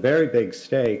public has a very big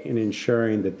stake in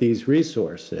ensuring that these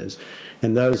resources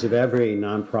and those of every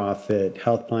nonprofit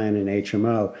health plan and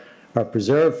HMO are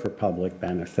preserved for public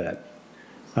benefit.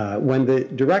 When the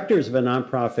directors of a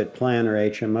nonprofit plan or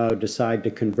HMO decide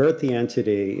to convert the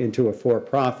entity into a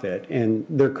for-profit, and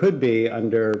there could be,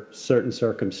 under certain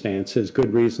circumstances,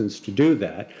 good reasons to do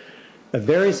that, a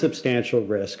very substantial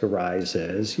risk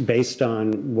arises based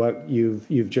on what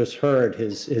you've just heard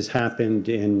has happened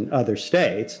in other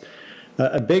states,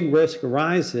 A big risk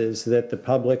arises that the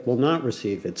public will not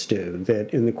receive its due,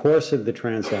 that in the course of the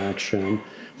transaction,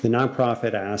 the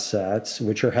nonprofit assets,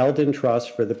 which are held in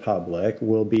trust for the public,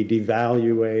 will be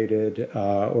devaluated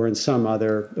or in some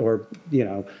other, or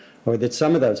that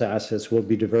some of those assets will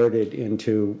be diverted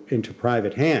into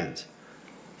private hands.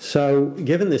 So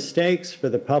given the stakes for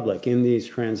the public in these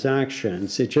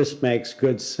transactions, it just makes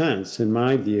good sense, in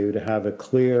my view, to have a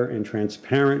clear and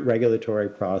transparent regulatory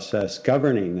process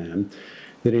governing them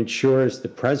that ensures the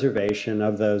preservation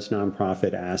of those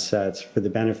nonprofit assets for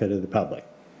the benefit of the public.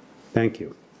 Thank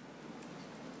you.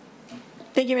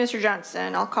 Thank you, Mr.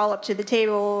 Johnson. I'll call up to the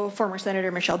table former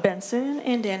Senator Michelle Benson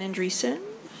and Dan Andreessen.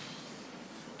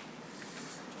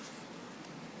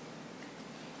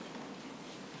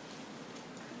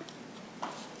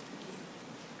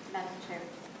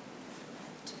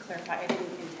 I didn't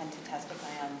intend to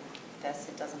testify on this.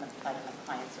 It doesn't apply to my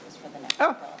clients. It was for the next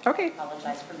bill. Okay. I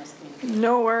apologize for miscommunication.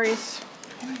 No worries.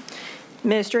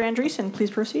 Mr. Andreessen,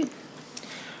 please proceed.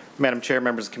 Madam Chair,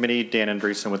 members of the committee, Dan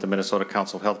Andreessen with the Minnesota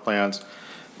Council of Health Plans.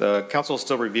 The Council is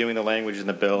still reviewing the language in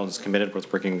the bill and is committed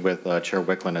with working with Chair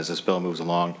Wiklund as this bill moves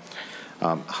along.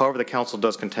 However, the Council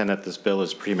does contend that this bill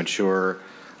is premature.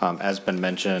 As been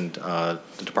mentioned, the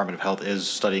Department of Health is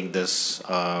studying this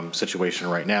situation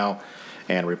right now,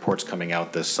 and reports coming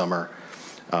out this summer.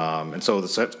 And so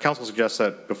the Council suggests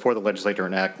that before the legislature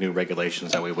enact new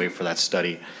regulations that we wait for that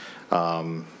study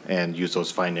and use those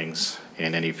findings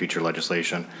in any future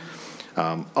legislation.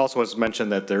 Also, as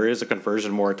mentioned, that there is a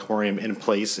conversion moratorium in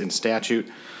place in statute,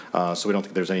 so we don't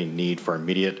think there's any need for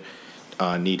immediate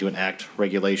need to enact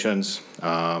regulations.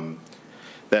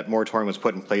 That moratorium was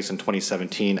put in place in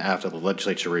 2017 after the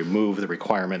legislature removed the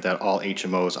requirement that all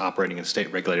HMOs operating in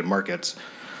state-regulated markets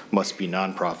must be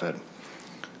nonprofit.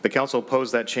 The Council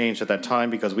opposed that change at that time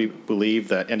because we believe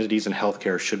that entities in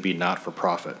healthcare should be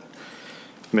not-for-profit.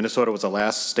 Minnesota was the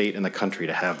last state in the country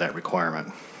to have that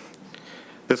requirement.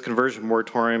 This conversion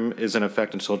moratorium is in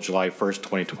effect until July 1st,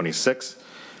 2026,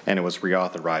 and it was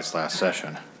reauthorized last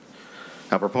session.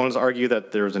 Now, proponents argue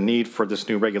that there is a need for this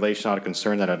new regulation out of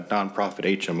concern that a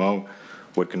nonprofit HMO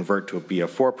would convert to be a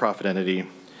for-profit entity.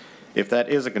 If that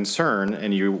is a concern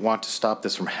and you want to stop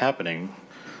this from happening,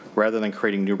 rather than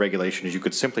creating new regulations, you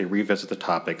could simply revisit the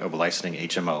topic of licensing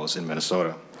HMOs in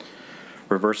Minnesota.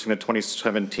 Reversing the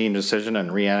 2017 decision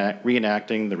and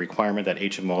reenacting the requirement that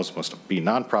HMOs must be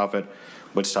nonprofit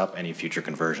would stop any future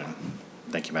conversion.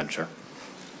 Thank you, Madam Chair.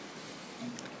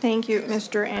 Thank you,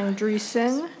 Mr.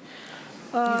 Andreessen.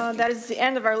 That is the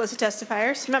end of our list of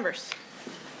testifiers. Members.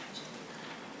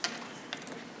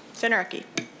 Senator Uckey.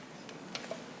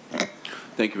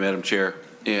 Thank you, Madam Chair.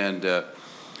 And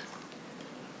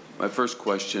my first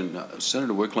question,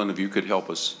 Senator Wiklund, if you could help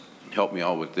me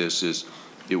out with this, is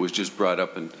it was just brought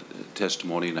up in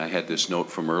testimony, and I had this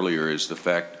note from earlier, is the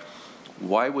fact,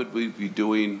 why would we be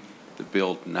doing the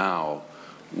bill now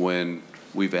when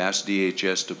we've asked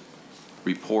DHS to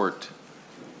report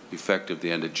effective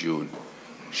the end of June?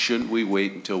 Shouldn't we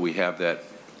wait until we have that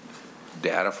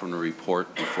data from the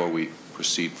report before we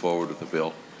proceed forward with the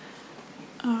bill?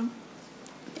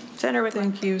 Senator Wiklund.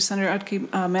 Thank you, Senator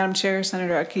Utkey. Madam Chair,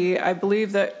 Senator Utkey, I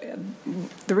believe that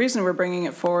the reason we're bringing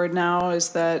it forward now is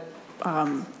that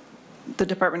the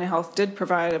Department of Health did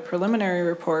provide a preliminary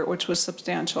report, which was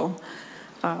substantial.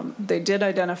 They did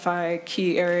identify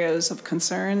key areas of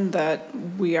concern that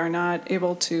we are not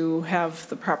able to have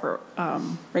the proper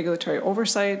regulatory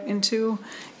oversight into,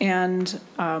 and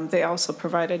they also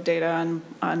provided data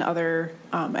on other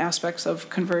aspects of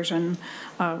conversion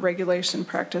regulation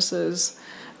practices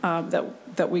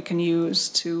that we can use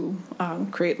to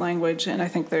create language. And I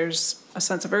think there's a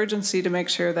sense of urgency to make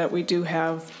sure that we do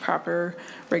have proper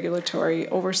regulatory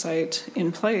oversight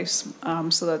in place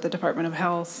so that the Department of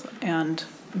Health, and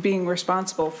being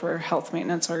responsible for health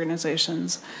maintenance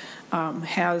organizations,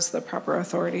 has the proper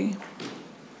authority.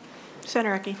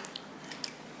 Senator Uckey.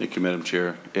 Thank you, Madam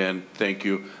Chair, and thank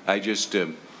you. I just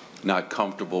am not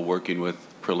comfortable working with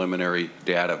preliminary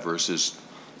data versus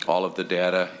all of the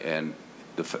data, and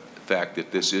the fact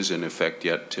that this is in effect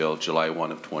yet till July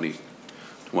 1 of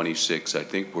 2026. I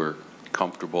think we're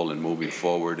comfortable in moving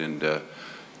forward and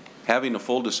having a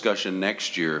full discussion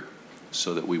next year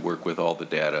so that we work with all the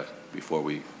data before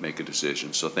we make a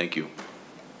decision. So thank you.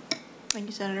 Thank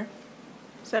you, Senator.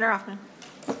 Senator Hoffman.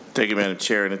 Thank you, Madam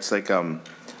Chair. And it's like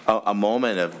a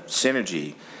moment of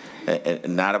synergy,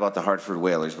 and not about the Hartford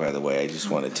Whalers, by the way. I just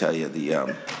want to tell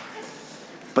you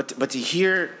but to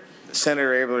hear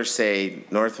Senator Abler say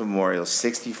North Memorial,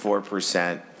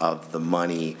 64% of the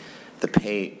money the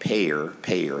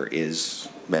payer is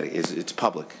it's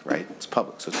public, right? It's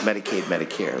public, so it's Medicaid,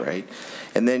 Medicare, right?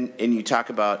 And you talk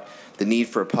about the need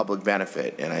for a public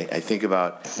benefit, and I think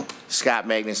about Scott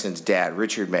Magnuson's dad.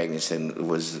 Richard Magnuson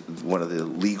was one of the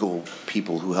legal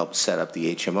people who helped set up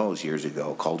the HMOs years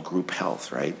ago, called Group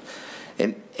Health, right?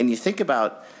 And you think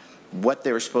about what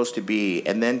they were supposed to be,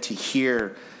 and then to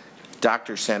hear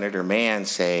Dr. Senator Mann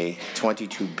say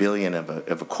 $22 billion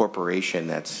of a corporation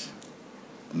that's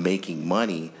making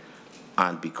money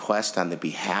on bequest on the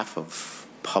behalf of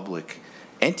public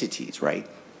entities, right?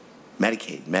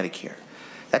 Medicaid, Medicare.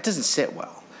 That doesn't sit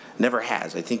well. Never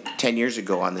has. I think 10 years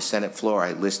ago on the Senate floor,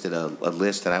 I listed a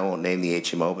list, and I won't name the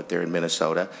HMO, but they're in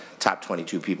Minnesota. Top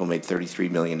 22 people made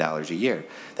 $33 million a year.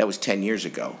 That was 10 years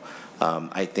ago.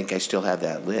 I think I still have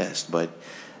that list, but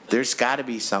there's got to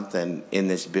be something in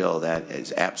this bill that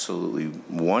is absolutely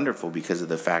wonderful because of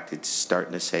the fact it's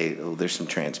starting to say, oh, there's some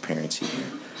transparency here.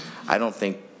 I don't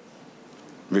think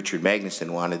Richard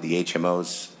Magnuson wanted the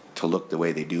HMOs to look the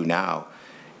way they do now,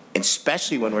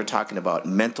 especially when we're talking about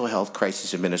mental health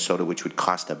crisis in Minnesota, which would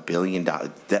cost $1 billion.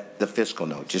 The fiscal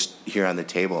note, just here on the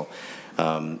table,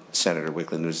 Senator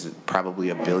Wiklund, was probably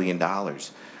 $1 billion.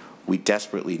 We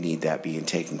desperately need that being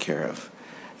taken care of.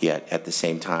 Yet, at the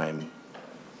same time,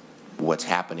 what's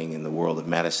happening in the world of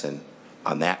medicine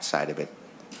on that side of it,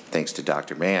 thanks to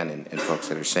Dr. Mann and folks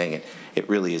that are saying it, it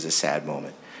really is a sad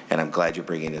moment. And I'm glad you're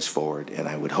bringing this forward, and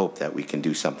I would hope that we can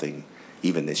do something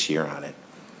even this year on it.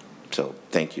 So,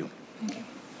 thank you. Thank you.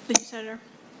 Thank you, Senator.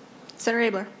 Senator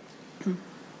Abler. Well,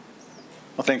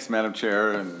 thanks, Madam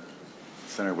Chair and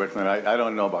Senator Wiklund. I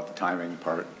don't know about the timing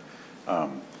part.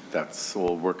 That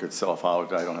will work itself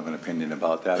out. I don't have an opinion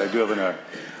about that. I do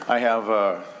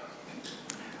have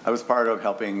I was part of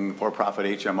helping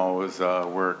for-profit HMOs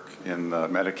work in the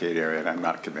Medicaid area, and I'm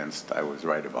not convinced I was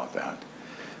right about that.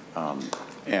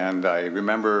 And I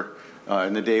remember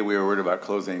in the day we were worried about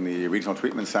closing the regional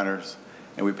treatment centers,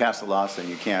 and we passed a law saying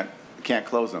you can't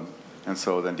close them. And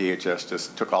so then DHS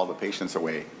just took all the patients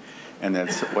away. And then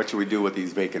what should we do with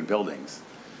these vacant buildings?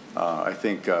 I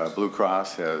think Blue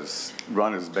Cross has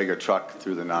run as big a truck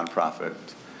through the nonprofit.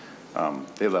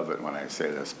 They love it when I say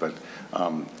this, but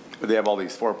they have all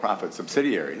these for-profit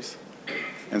subsidiaries,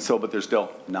 and so, but they're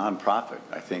still nonprofit.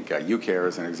 I think UCare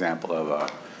is an example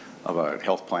of a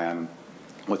health plan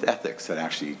with ethics that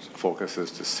actually focuses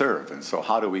to serve. And so,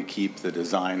 how do we keep the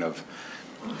design of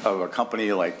a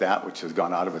company like that, which has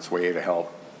gone out of its way to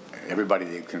help everybody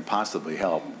they can possibly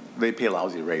help? They pay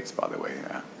lousy rates, by the way,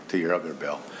 to your other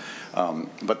bill,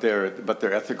 but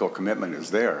their ethical commitment is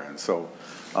there. And so,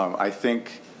 I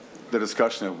think the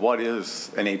discussion of what is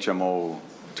an HMO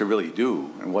to really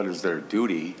do and what is their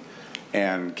duty,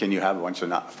 and can you have a bunch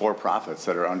of for-profits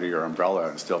that are under your umbrella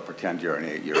and still pretend you're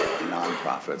a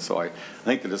nonprofit? So I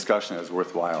think the discussion is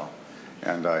worthwhile,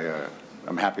 and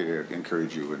I'm happy to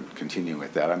encourage you and continue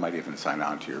with that. I might even sign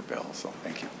on to your bill, so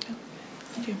thank you.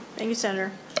 Thank you. Thank you,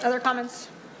 Senator. Other comments?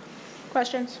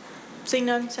 Questions? Seeing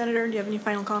none, Senator, do you have any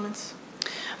final comments?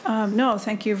 No,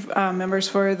 thank you, members,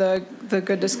 for the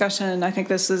good discussion. I think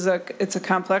this is it's a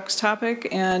complex topic,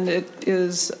 and it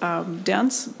is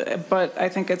dense, but I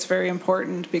think it's very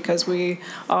important because we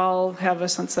all have a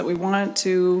sense that we want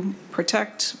to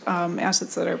protect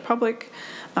assets that are public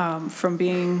from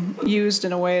being used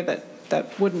in a way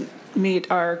that wouldn't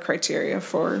meet our criteria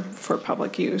for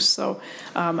public use. So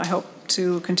I hope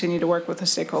to continue to work with the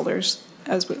stakeholders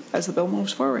as the bill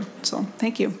moves forward. So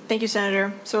thank you. Thank you,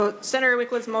 Senator. So Senator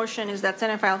Wiklund's motion is that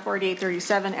Senate File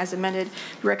 4837, as amended,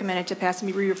 be recommended to pass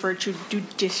and be referred to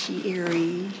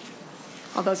judiciary.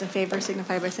 All those in favor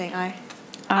signify by saying aye.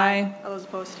 Aye. All those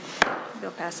opposed? The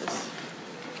bill passes.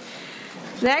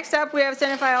 Next up, we have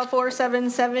Senate File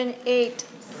 4778.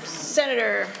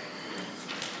 Senator.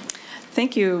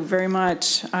 Thank you very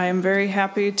much. I am very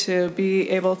happy to be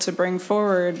able to bring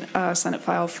forward Senate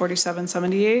File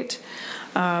 4778.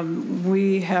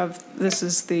 This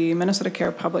is the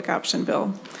MinnesotaCare Public Option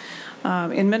Bill.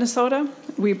 In Minnesota,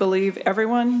 we believe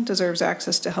everyone deserves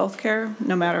access to health care,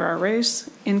 no matter our race,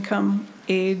 income,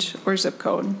 age, or zip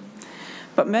code.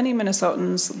 But many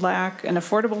Minnesotans lack an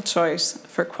affordable choice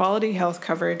for quality health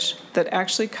coverage that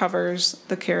actually covers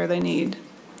the care they need.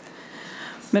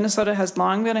 Minnesota has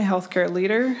long been a healthcare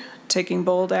leader, taking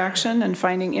bold action and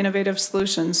finding innovative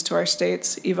solutions to our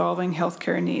state's evolving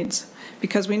healthcare needs,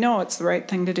 because we know it's the right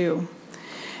thing to do.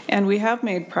 And we have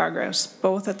made progress,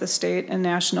 both at the state and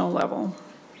national level.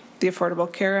 The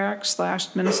Affordable Care Act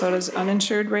slashed Minnesota's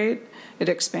uninsured rate, it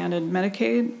expanded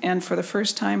Medicaid, and for the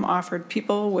first time offered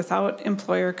people without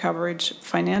employer coverage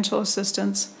financial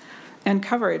assistance, and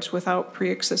coverage without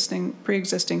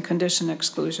pre-existing condition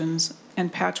exclusions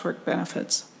and patchwork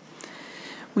benefits.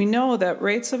 We know that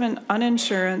rates of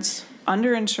uninsurance,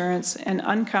 underinsurance, and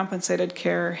uncompensated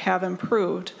care have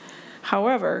improved.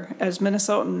 However, as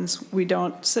Minnesotans, we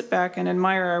don't sit back and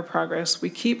admire our progress. We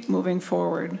keep moving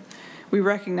forward. We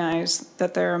recognize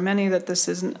that there are many that this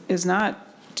is not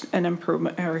an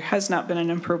improvement, or has not been an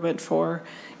improvement for,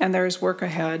 and there is work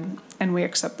ahead, and we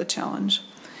accept the challenge.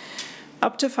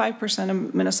 Up to 5%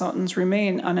 of Minnesotans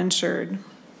remain uninsured.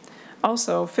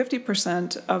 Also,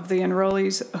 50% of the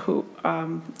enrollees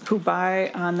who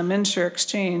buy on the MinnesotaCare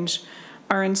exchange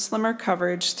are in slimmer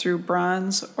coverage through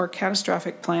bronze or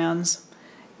catastrophic plans,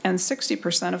 and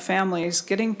 60% of families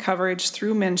getting coverage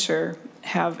through MinnesotaCare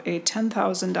have a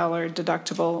 $10,000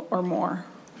 deductible or more.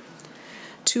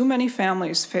 Too many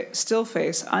families still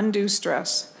face undue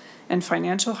stress and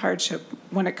financial hardship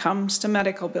when it comes to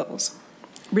medical bills,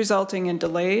 resulting in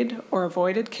delayed or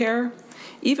avoided care,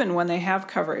 even when they have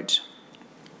coverage.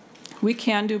 We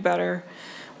can do better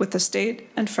with the state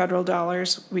and federal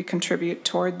dollars we contribute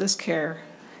toward this care,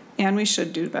 and we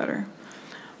should do better.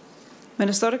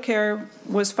 MinnesotaCare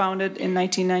was founded in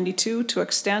 1992 to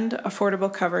extend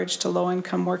affordable coverage to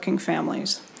low-income working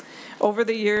families. Over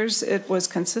the years, it was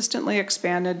consistently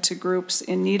expanded to groups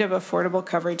in need of affordable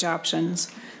coverage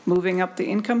options, moving up the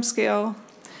income scale.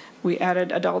 We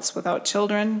added adults without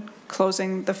children,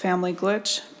 closing the family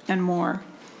glitch, and more.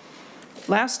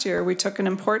 Last year, we took an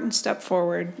important step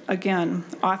forward, again,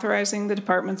 authorizing the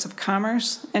Departments of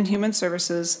Commerce and Human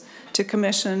Services to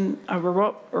commission a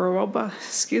robust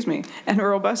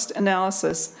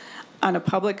analysis on a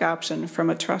public option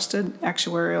from a trusted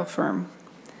actuarial firm.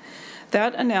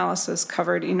 That analysis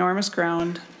covered enormous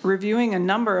ground, reviewing a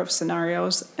number of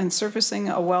scenarios and surfacing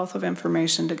a wealth of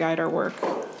information to guide our work.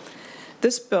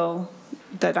 This bill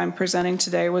that I'm presenting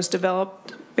today was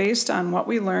developed based on what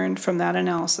we learned from that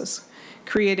analysis,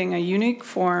 creating a unique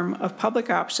form of public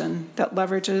option that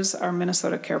leverages our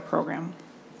MinnesotaCare program.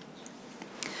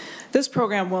 This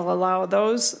program will allow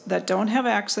those that don't have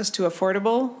access to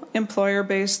affordable,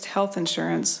 employer-based health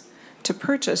insurance to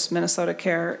purchase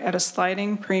MinnesotaCare at a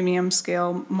sliding premium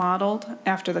scale modeled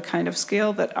after the kind of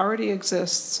scale that already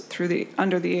exists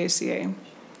under the ACA.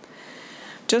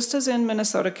 Just as in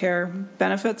MinnesotaCare,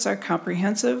 benefits are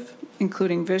comprehensive,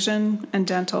 including vision and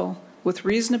dental, with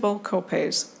reasonable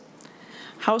copays.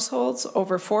 Households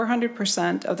over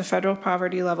 400% of the federal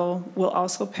poverty level will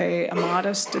also pay a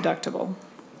modest deductible.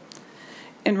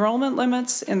 Enrollment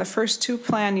limits in the first 2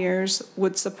 plan years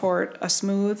would support a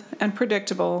smooth and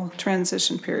predictable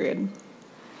transition period.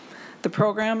 The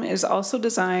program is also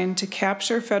designed to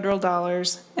capture federal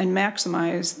dollars and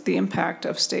maximize the impact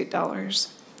of state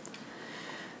dollars.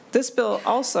 This bill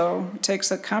also takes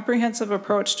a comprehensive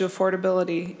approach to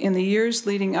affordability in the years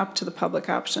leading up to the public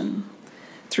option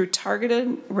through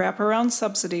targeted wraparound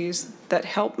subsidies that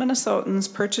help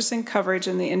Minnesotans purchasing coverage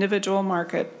in the individual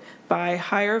market buy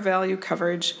higher value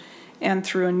coverage, and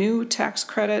through a new tax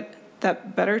credit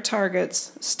that better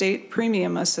targets state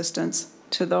premium assistance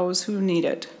to those who need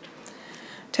it.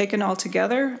 Taken all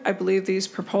together, I believe these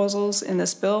proposals in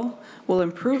this bill will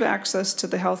improve access to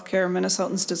the health care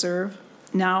Minnesotans deserve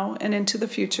now and into the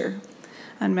future.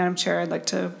 And Madam Chair, I'd like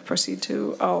to proceed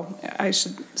to, I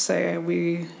should say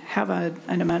we have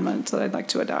an amendment that I'd like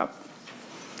to adopt.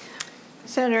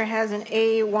 Senator has an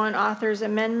A1 author's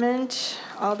amendment.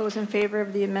 All those in favor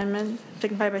of the amendment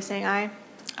signify by saying aye.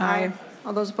 Aye.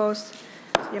 All those opposed?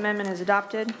 The amendment is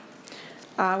adopted.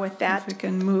 With that, if we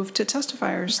can move to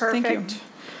testifiers. Perfect. Thank you.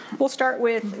 We'll start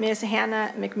with Ms.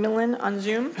 Hannah McMillan on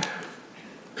Zoom.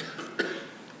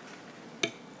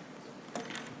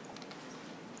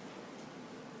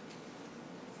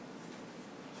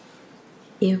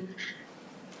 Thank you.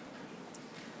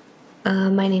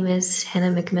 My name is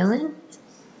Hannah McMillan.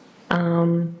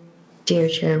 Dear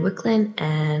Chair Wiklund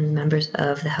and members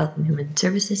of the Health and Human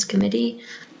Services Committee,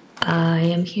 I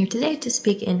am here today to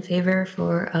speak in favor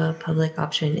for a public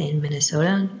option in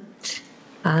Minnesota.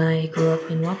 I grew up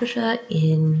in Waukesha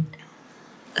in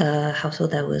a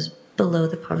household that was below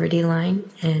the poverty line,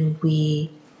 and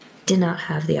we did not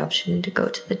have the option to go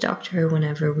to the doctor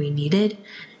whenever we needed,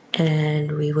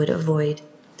 and we would avoid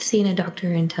seeing a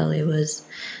doctor until it was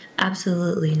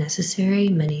absolutely necessary,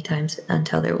 many times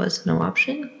until there was no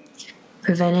option.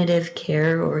 Preventative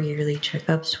care or yearly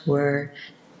checkups were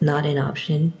not an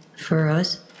option for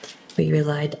us. We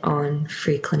relied on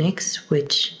free clinics,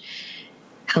 which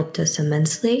helped us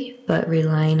immensely, but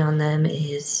relying on them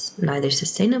is neither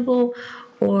sustainable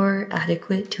or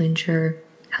adequate to ensure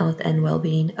health and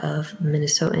well-being of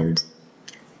Minnesotans.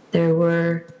 There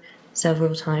were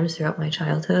several times throughout my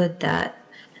childhood that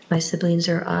my siblings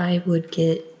or I would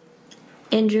get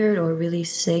injured or really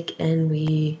sick and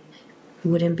we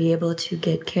wouldn't be able to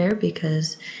get care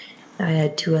because I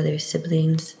had 2 other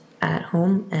siblings at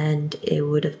home, and it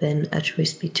would have been a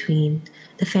choice between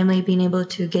the family being able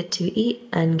to get to eat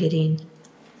and getting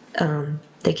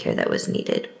the care that was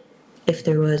needed. If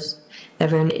there was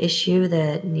ever an issue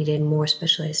that needed more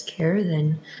specialized care,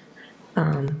 then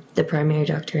the primary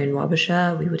doctor in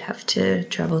Wabasha, we would have to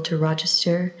travel to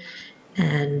Rochester,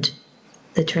 and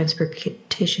the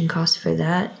transportation cost for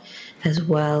that, as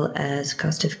well as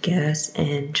cost of gas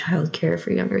and childcare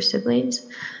for younger siblings,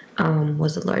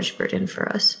 was a large burden for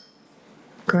us.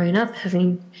 Growing up,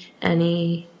 having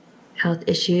any health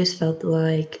issues felt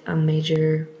like a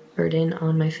major burden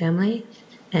on my family,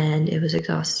 and it was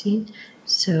exhausting.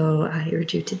 So I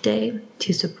urge you today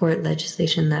to support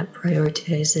legislation that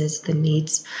prioritizes the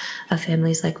needs of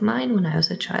families like mine when I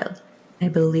was a child. I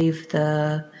believe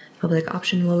the public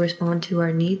option will respond to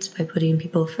our needs by putting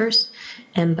people first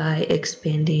and by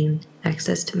expanding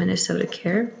access to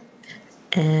MinnesotaCare.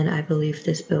 And I believe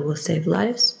this bill will save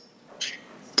lives.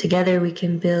 Together we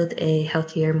can build a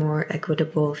healthier, more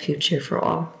equitable future for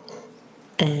all.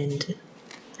 And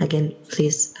again,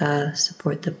 please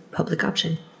support the public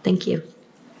option. Thank you.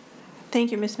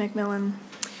 Thank you, Ms. McMillan.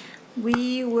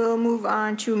 We will move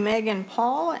on to Megan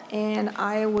Paul, and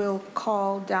I will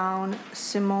call down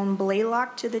Simone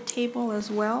Blaylock to the table as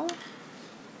well.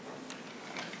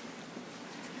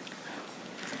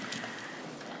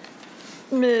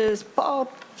 Ms.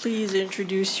 Paul, please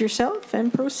introduce yourself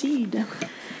and proceed.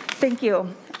 Thank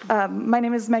you. My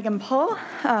name is Megan Paul.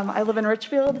 I live in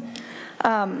Richfield.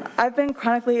 I've been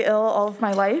chronically ill all of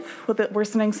my life, with it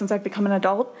worsening since I've become an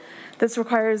adult. This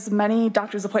requires many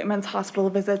doctor's appointments,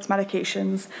 hospital visits,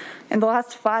 medications. In the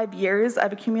last 5 years,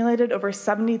 I've accumulated over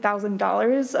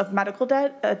 $70,000 of medical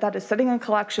debt that is sitting in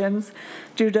collections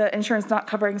due to insurance not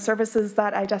covering services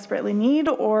that I desperately need,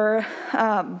 or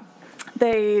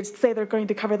they say they're going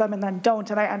to cover them and then don't,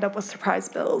 and I end up with surprise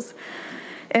bills.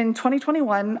 In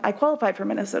 2021, I qualified for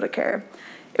MinnesotaCare.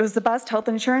 It was the best health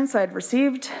insurance I had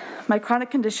received. My chronic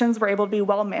conditions were able to be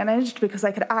well managed because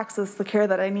I could access the care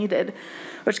that I needed,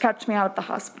 which kept me out of the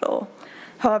hospital.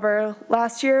 However,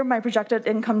 last year, my projected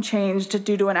income changed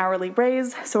due to an hourly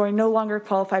raise, so I no longer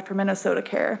qualified for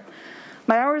MinnesotaCare.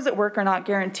 My hours at work are not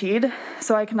guaranteed,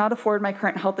 so I cannot afford my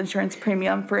current health insurance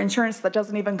premium for insurance that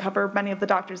doesn't even cover many of the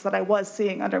doctors that I was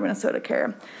seeing under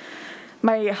MinnesotaCare.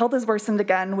 My health has worsened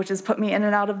again, which has put me in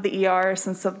and out of the ER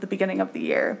since the beginning of the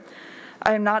year.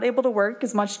 I am not able to work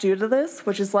as much due to this,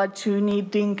 which has led to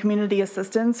needing community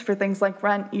assistance for things like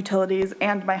rent, utilities,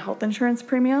 and my health insurance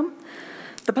premium.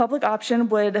 The public option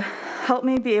would help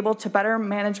me be able to better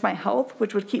manage my health,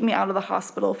 which would keep me out of the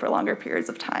hospital for longer periods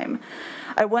of time.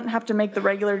 I wouldn't have to make the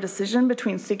regular decision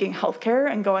between seeking health care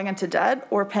and going into debt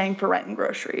or paying for rent and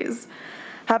groceries.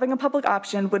 Having a public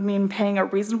option would mean paying a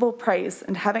reasonable price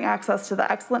and having access to the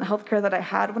excellent health care that I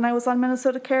had when I was on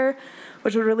MinnesotaCare,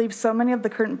 which would relieve so many of the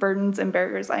current burdens and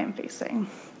barriers I am facing.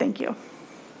 Thank you.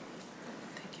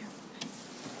 Thank you.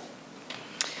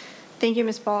 Thank you,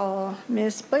 Ms. Ball.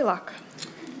 Ms. Blaylock.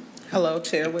 Hello,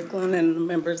 Chair Wiklund and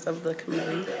members of the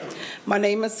committee. My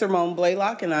name is Simone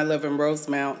Blaylock, and I live in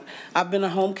Rosemount. I've been a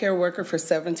home care worker for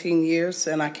 17 years,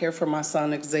 and I care for my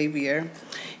son, Xavier.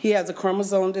 He has a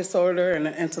chromosome disorder and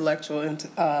an intellectual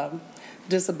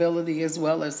disability, as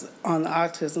well as on the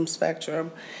autism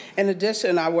spectrum. In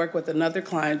addition, I work with another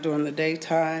client during the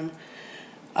daytime.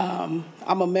 I'm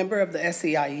a member of the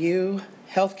SEIU,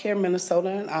 Healthcare Minnesota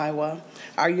and Iowa.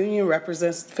 Our union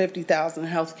represents 50,000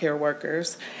 healthcare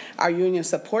workers. Our union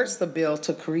supports the bill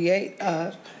to create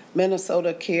a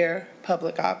MinnesotaCare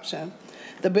public option.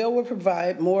 The bill will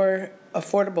provide more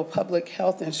affordable public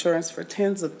health insurance for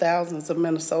tens of thousands of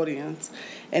Minnesotans,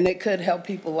 and it could help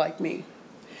people like me.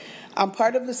 I'm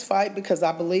part of this fight because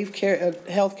I believe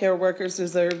healthcare workers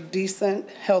deserve decent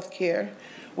health care.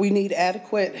 We need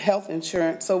adequate health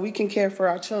insurance so we can care for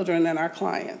our children and our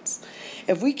clients.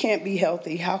 If we can't be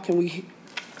healthy, how can we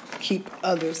keep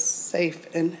others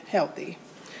safe and healthy?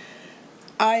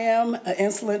 I am an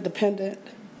insulin-dependent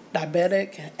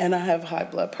diabetic, and I have high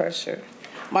blood pressure.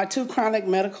 My 2 chronic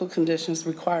medical conditions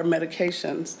require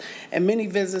medications and many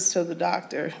visits to the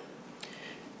doctor.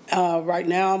 Right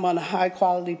now, I'm on a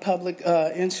high-quality public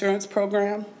insurance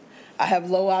program. I have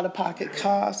low out-of-pocket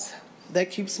costs. That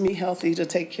keeps me healthy to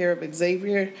take care of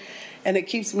Xavier, and it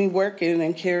keeps me working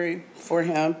and caring for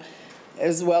him,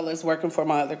 as well as working for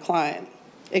my other client.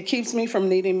 It keeps me from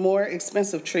needing more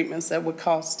expensive treatments that would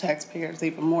cost taxpayers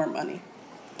even more money.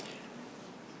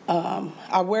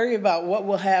 I worry about what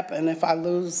will happen if I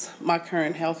lose my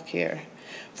current health care.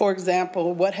 For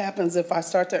example, what happens if I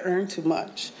start to earn too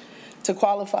much to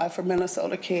qualify for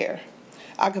MinnesotaCare?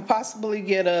 I could possibly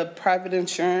get a private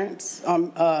insurance,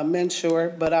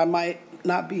 MinSure, but I might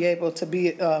not be able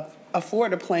to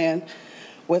afford a plan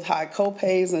with high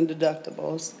copays and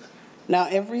deductibles. Now,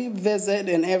 every visit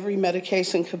and every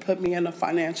medication could put me in a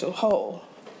financial hole.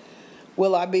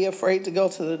 Will I be afraid to go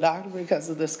to the doctor because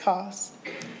of this cost?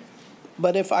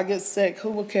 But if I get sick,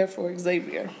 who will care for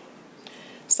Xavier?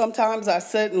 Sometimes I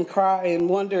sit and cry and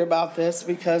wonder about this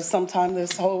because sometimes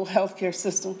this whole healthcare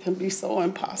system can be so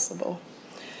impossible.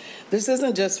 This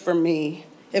isn't just for me.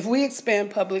 If we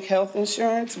expand public health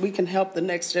insurance, we can help the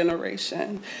next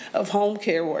generation of home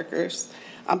care workers.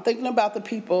 I'm thinking about the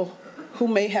people who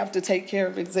may have to take care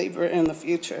of Xavier in the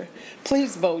future.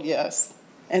 Please vote yes,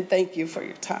 and thank you for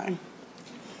your time.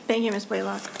 Thank you, Ms.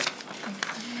 Blaylock.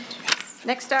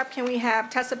 Next up, can we have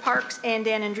Tessa Parks and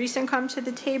Dan Andreessen come to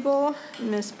the table?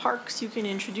 Ms. Parks, you can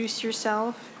introduce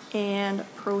yourself and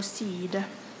proceed.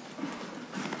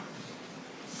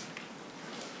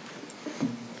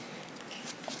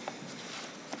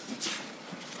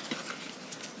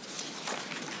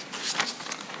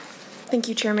 Thank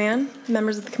you, Chairman,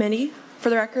 members of the committee. For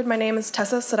the record, my name is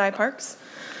Tessa Sadai Parks.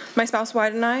 My spouse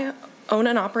Wyatt and I own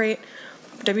and operate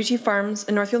WT Farms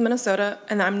in Northfield, Minnesota,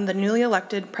 and I'm the newly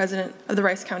elected president of the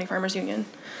Rice County Farmers Union.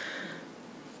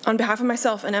 On behalf of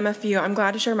myself and MFU, I'm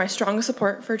glad to share my strongest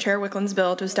support for Chair Wiklund's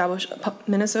bill to establish a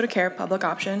MinnesotaCare public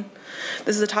option.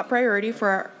 This is a top priority for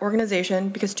our organization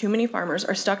because too many farmers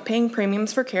are stuck paying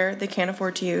premiums for care they can't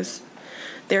afford to use.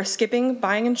 They are skipping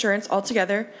buying insurance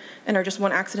altogether and are just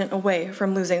one accident away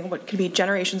from losing what could be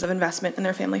generations of investment in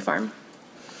their family farm.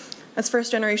 As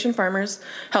first-generation farmers,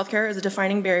 healthcare is a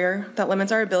defining barrier that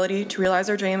limits our ability to realize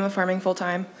our dream of farming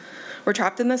full-time. We're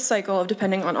trapped in this cycle of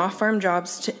depending on off-farm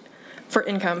jobs for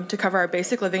income to cover our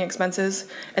basic living expenses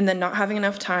and then not having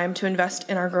enough time to invest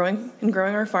in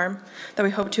growing our farm that we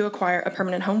hope to acquire a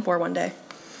permanent home for one day.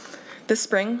 This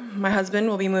spring, my husband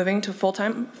will be moving to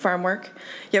full-time farm work,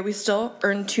 yet we still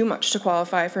earn too much to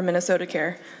qualify for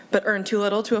MinnesotaCare, but earn too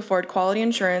little to afford quality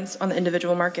insurance on the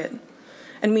individual market.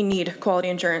 And we need quality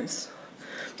insurance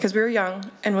because we are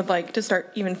young and would like to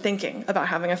start even thinking about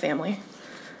having a family.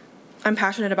 I'm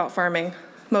passionate about farming.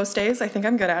 Most days, I think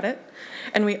I'm good at it,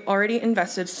 and we already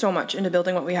invested so much into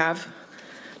building what we have.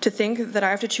 To think that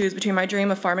I have to choose between my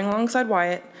dream of farming alongside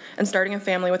Wyatt and starting a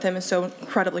family with him is so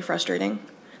incredibly frustrating.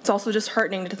 It's also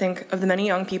disheartening to think of the many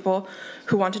young people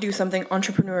who want to do something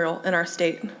entrepreneurial in our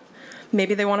state.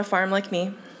 Maybe they want to farm like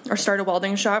me, or start a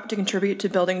welding shop to contribute to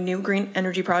building new green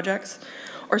energy projects,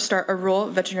 or start a rural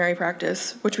veterinary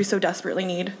practice, which we so desperately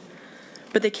need.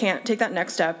 But they can't take that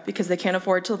next step because they can't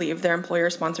afford to leave their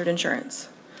employer-sponsored insurance.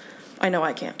 I know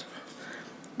I can't.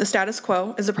 The status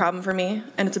quo is a problem for me,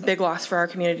 and it's a big loss for our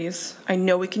communities. I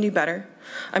know we can do better.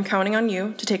 I'm counting on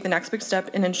you to take the next big step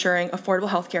in ensuring affordable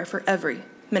health care for every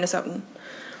Minnesotan.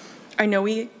 I know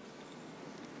we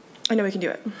can do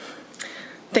it.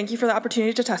 Thank you for the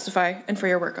opportunity to testify and for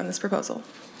your work on this proposal.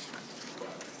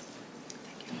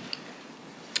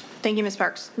 Thank you, Ms.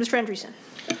 Parks. Mr. Andreessen.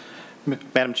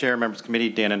 Madam Chair, members of the committee,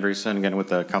 Dan Andreessen, again with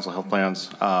the Council Health Plans.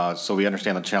 So we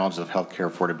understand the challenges of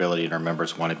healthcare affordability, and our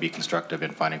members want to be constructive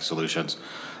in finding solutions,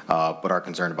 but are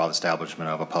concerned about establishment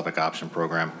of a public option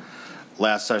program.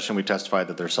 Last session, we testified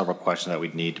that there are several questions that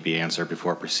would need to be answered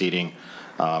before proceeding,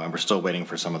 and we're still waiting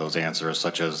for some of those answers,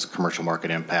 such as commercial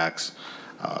market impacts,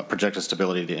 projected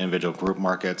stability to individual group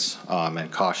markets,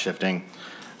 and cost shifting.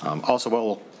 Also,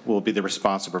 what will be the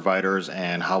response to providers,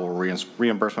 and how will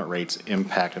reimbursement rates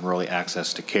impact enrollee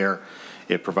access to care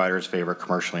if providers favor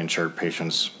commercially insured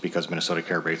patients because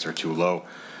MinnesotaCare rates are too low.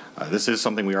 This is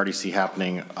something we already see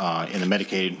happening in the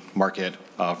Medicaid market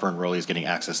for enrollees getting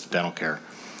access to dental care.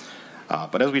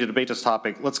 But as we debate this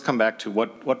topic, let's come back to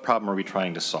what problem are we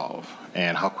trying to solve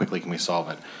and how quickly can we solve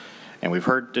it. And we've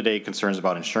heard today concerns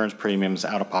about insurance premiums,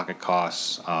 out-of-pocket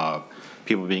costs,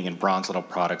 people being in bronze level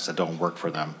products that don't work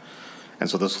for them. And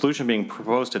so the solution being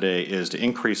proposed today is to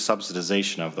increase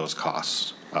subsidization of those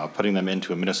costs, putting them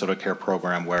into a MinnesotaCare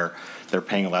program where they're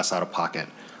paying less out of pocket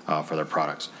for their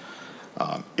products.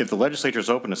 If the legislature is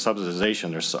open to subsidization,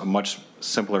 there's a much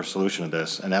simpler solution to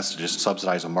this, and that's to just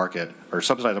subsidize a market or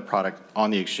subsidize a product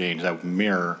on the exchange that would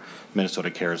mirror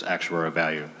MinnesotaCare's actuarial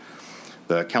value.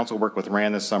 The council worked with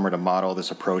RAND this summer to model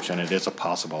this approach, and it is a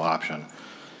possible option.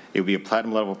 It would be a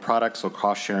platinum level product, so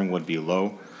cost sharing would be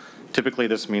low. Typically,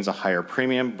 this means a higher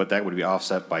premium, but that would be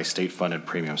offset by state-funded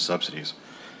premium subsidies.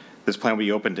 This plan would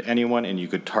be open to anyone, and you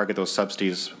could target those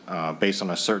subsidies based on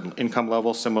a certain income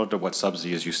level, similar to what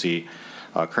subsidies you see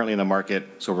currently in the market,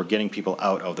 so we're getting people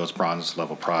out of those bronze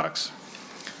level products.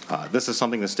 This is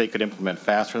something the state could implement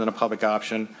faster than a public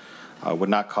option, would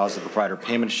not cause the provider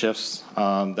payment shifts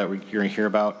that you're going to hear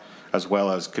about, as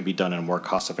well as could be done in a more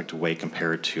cost-effective way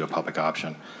compared to a public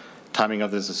option. Timing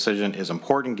of this decision is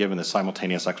important given the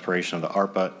simultaneous expiration of the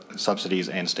ARPA subsidies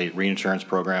and state reinsurance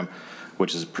program,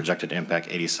 which is projected to impact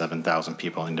 87,000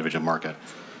 people in the individual market.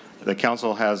 The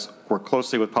Council has worked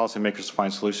closely with policymakers to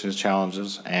find solutions to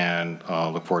challenges, and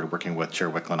look forward to working with Chair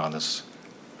Wiklund on this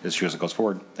issue as it goes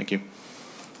forward. Thank you.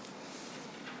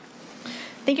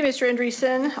 Thank you, Mr.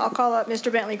 Andreessen. I'll call up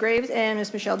Mr. Bentley Graves and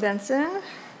Ms. Michelle Benson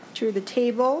to the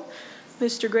table.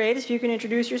 Mr. Graves, if you can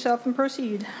introduce yourself and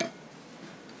proceed.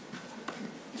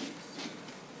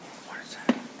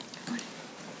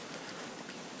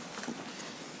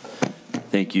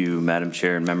 Thank you, Madam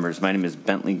Chair and members. My name is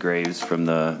Bentley Graves from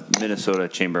the Minnesota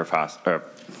Chamber of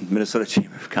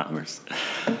Commerce.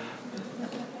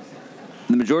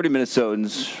 The majority of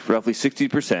Minnesotans, roughly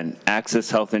 60%,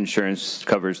 access health insurance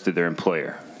coverage through their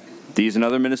employer. These and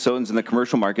other Minnesotans in the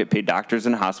commercial market pay doctors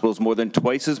and hospitals more than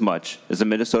twice as much as the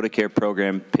MinnesotaCare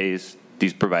program pays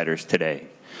these providers today.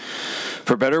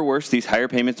 For better or worse, these higher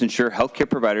payments ensure healthcare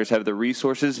providers have the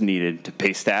resources needed to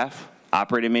pay staff,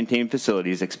 operate and maintain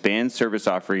facilities, expand service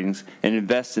offerings, and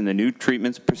invest in the new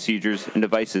treatments, procedures, and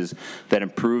devices that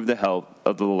improve the health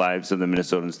of the lives of the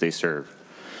Minnesotans they serve.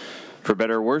 For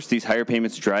better or worse, these higher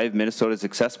payments drive Minnesota's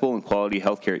accessible and quality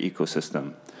healthcare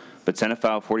ecosystem. But Senate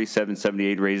File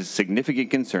 4778 raises significant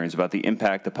concerns about the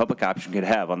impact the public option could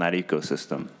have on that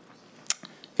ecosystem.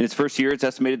 In its first year, it's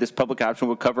estimated this public option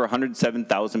will cover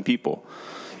 107,000 people,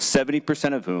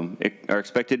 70% of whom are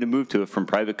expected to move to it from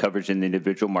private coverage in the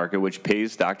individual market, which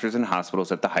pays doctors and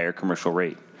hospitals at the higher commercial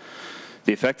rate.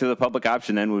 The effect of the public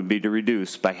option then would be to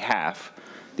reduce by half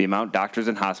the amount doctors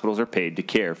and hospitals are paid to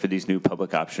care for these new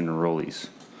public option enrollees.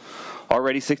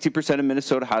 Already 60% of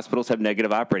Minnesota hospitals have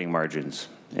negative operating margins,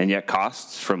 and yet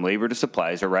costs from labor to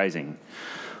supplies are rising.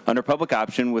 Under public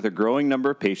option, with a growing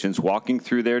number of patients walking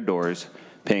through their doors,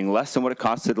 paying less than what it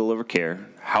costs to deliver care,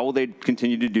 how will they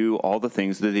continue to do all the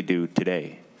things that they do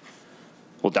today?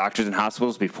 Will doctors and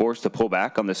hospitals be forced to pull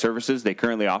back on the services they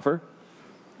currently offer?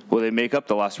 Will they make up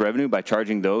the lost revenue by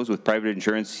charging those with private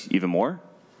insurance even more?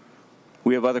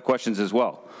 We have other questions as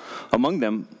well. Among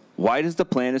them, why does the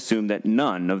plan assume that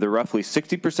none of the roughly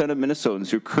 60% of Minnesotans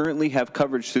who currently have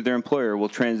coverage through their employer will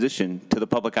transition to the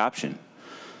public option?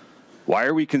 Why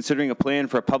are we considering a plan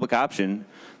for a public option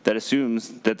that assumes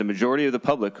that the majority of the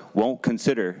public won't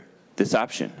consider this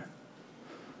option?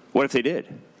 What if they did?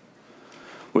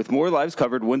 With more lives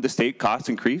covered, wouldn't the state costs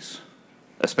increase,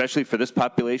 especially for this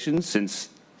population, since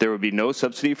there would be no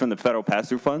subsidy from the federal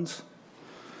pass-through funds?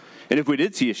 And if we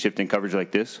did see a shift in coverage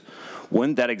like this,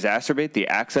 wouldn't that exacerbate the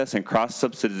access and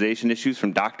cross-subsidization issues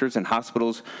from doctors and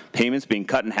hospitals' payments being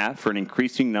cut in half for an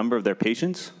increasing number of their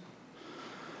patients?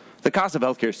 The cost of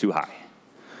healthcare is too high.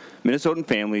 Minnesotan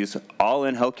families'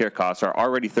 all-in healthcare costs are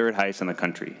already third highest in the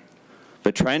country.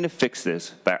 But trying to fix this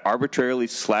by arbitrarily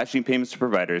slashing payments to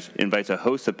providers invites a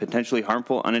host of potentially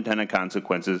harmful unintended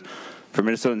consequences for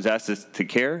Minnesotans' access to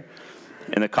care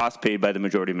and the cost paid by the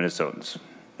majority of Minnesotans.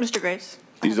 Mr. Graves.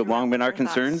 These have long been our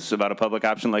concerns about a public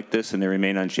option like this, and they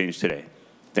remain unchanged today.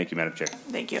 Thank you, Madam Chair.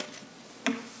 Thank you.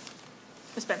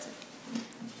 Ms. Benson.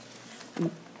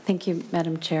 Thank you,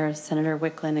 Madam Chair, Senator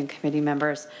Wiklund, and committee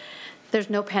members. There's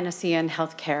no panacea in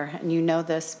health care, and you know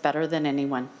this better than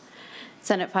anyone.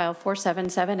 Senate File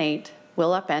 4778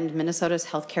 will upend Minnesota's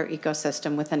healthcare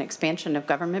ecosystem with an expansion of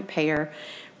government payer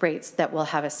rates that will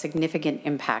have a significant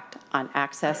impact on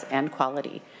access and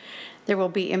quality. There will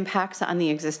be impacts on the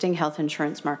existing health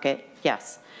insurance market,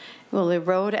 yes. It will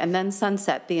erode and then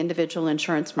sunset the individual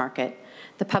insurance market.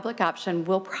 The public option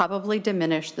will probably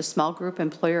diminish the small group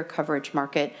employer coverage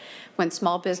market when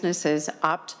small businesses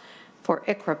opt for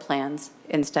ICHRA plans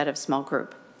instead of small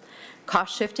group.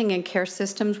 Cost shifting in care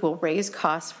systems will raise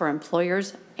costs for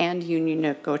employers and union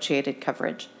negotiated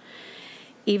coverage.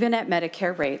 Even at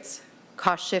Medicare rates,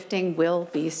 cost shifting will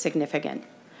be significant.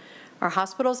 Our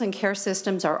hospitals and care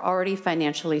systems are already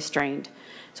financially strained,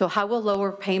 so how will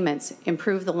lower payments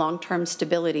improve the long-term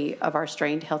stability of our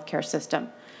strained healthcare system?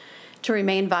 To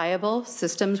remain viable,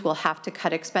 systems will have to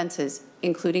cut expenses,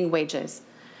 including wages.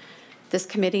 This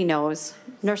committee knows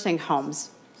nursing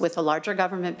homes with a larger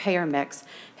government payer mix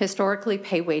historically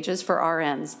pay wages for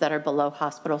RNs that are below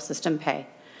hospital system pay.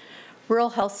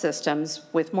 Rural health systems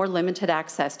with more limited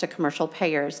access to commercial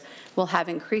payers will have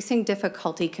increasing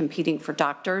difficulty competing for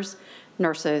doctors,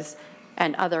 nurses,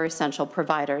 and other essential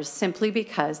providers simply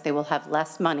because they will have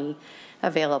less money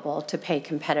available to pay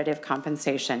competitive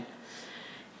compensation.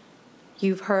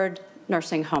 You've heard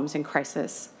nursing homes in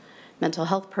crisis. mental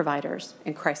health providers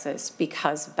in crisis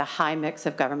because of the high mix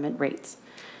of government rates.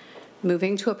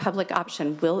 Moving to a public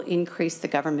option will increase the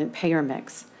government payer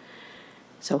mix.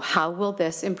 So how will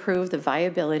this improve the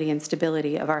viability and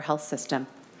stability of our health system?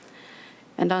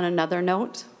 And on another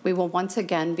note, we will once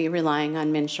again be relying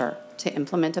on MinnesotaCare to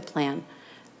implement a plan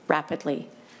rapidly,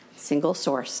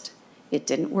 single-sourced. It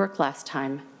didn't work last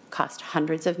time, cost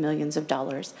hundreds of millions of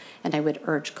dollars, and I would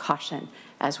urge caution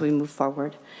as we move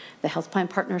forward. The Health Plan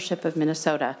Partnership of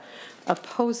Minnesota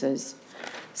opposes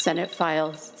Senate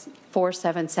File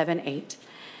 4778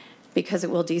 because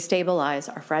it will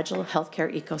destabilize our fragile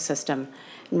healthcare ecosystem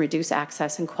and reduce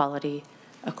access and quality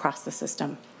across the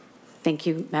system. Thank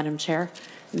you, Madam Chair,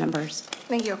 members.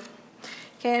 Thank you.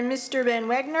 Can Mr. Ben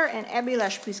Wagner and Abby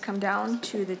Lesh please come down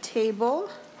to the table?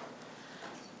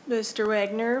 Mr.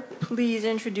 Wagner, please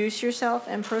introduce yourself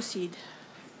and proceed.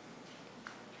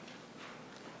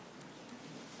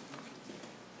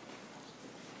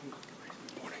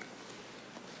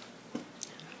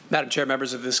 Madam Chair,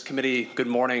 members of this committee, good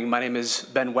morning. My name is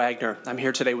Ben Wagner. I'm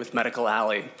here today with Medical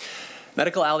Alley.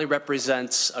 Medical Alley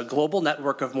represents a global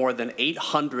network of more than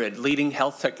 800 leading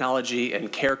health technology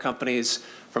and care companies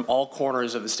from all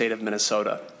corners of the state of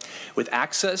Minnesota. With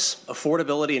access,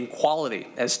 affordability, and quality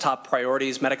as top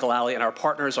priorities, Medical Alley and our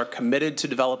partners are committed to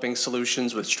developing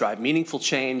solutions which drive meaningful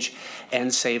change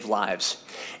and save lives.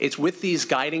 It's with these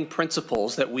guiding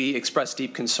principles that we express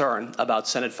deep concern about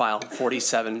Senate File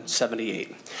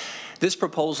 4778. This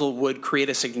proposal would create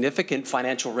a significant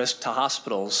financial risk to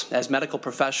hospitals as medical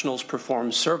professionals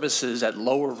perform services at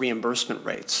lower reimbursement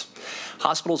rates.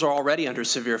 Hospitals are already under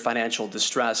severe financial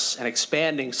distress, and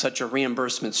expanding such a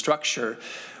reimbursement structure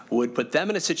would put them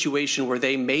in a situation where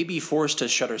they may be forced to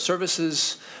shutter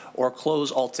services or close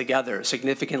altogether,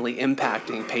 significantly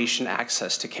impacting patient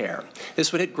access to care.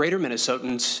 This would hit greater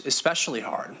Minnesotans especially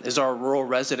hard, as our rural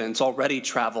residents already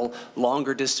travel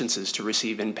longer distances to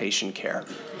receive inpatient care.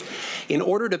 In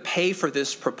order to pay for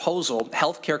this proposal,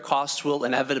 healthcare costs will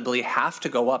inevitably have to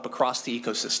go up across the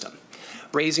ecosystem.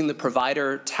 Raising the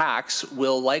provider tax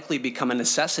will likely become a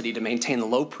necessity to maintain the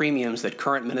low premiums that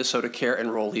current MinnesotaCare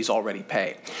enrollees already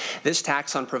pay. This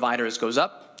tax on providers goes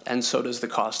up, and so does the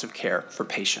cost of care for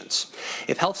patients.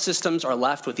 If health systems are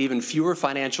left with even fewer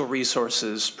financial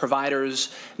resources,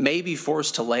 providers may be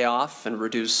forced to lay off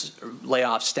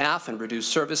staff and reduce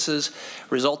services,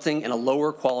 resulting in a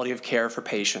lower quality of care for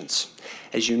patients.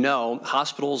 As you know,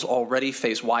 hospitals already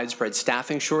face widespread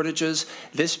staffing shortages.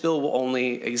 This bill will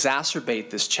only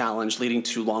exacerbate this challenge, leading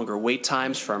to longer wait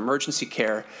times for emergency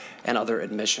care and other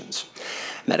admissions.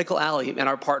 Medical Alley and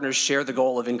our partners share the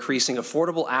goal of increasing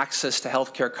affordable access to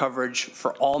health care coverage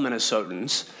for all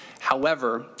Minnesotans.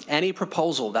 However, any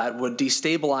proposal that would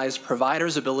destabilize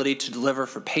providers' ability to deliver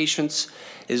for patients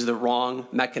is the wrong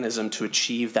mechanism to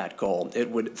achieve that goal. It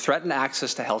would threaten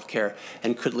access to health care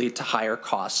and could lead to higher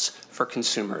costs for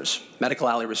consumers. Medical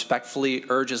Alley respectfully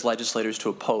urges legislators to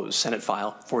oppose Senate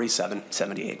File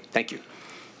 4778. Thank you.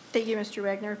 Thank you, Mr.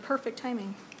 Wagner. Perfect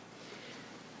timing.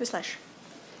 Ms. Lesh.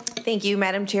 Thank you,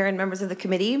 Madam Chair and members of the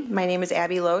committee. My name is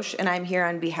Abby Loesch, and I'm here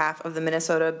on behalf of the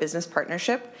Minnesota Business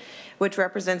Partnership, which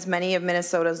represents many of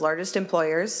Minnesota's largest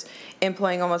employers,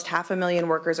 employing almost 500,000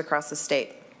 workers across the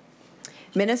state.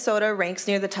 Minnesota ranks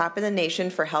near the top in the nation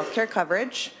for healthcare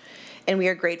coverage, and we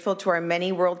are grateful to our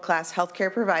many world-class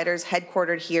healthcare providers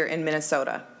headquartered here in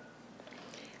Minnesota.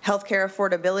 Healthcare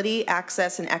affordability,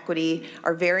 access, and equity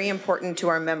are very important to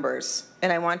our members,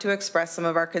 and I want to express some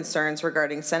of our concerns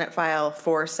regarding Senate File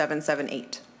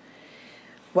 4778.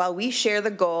 While we share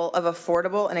the goal of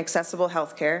affordable and accessible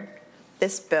healthcare,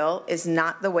 this bill is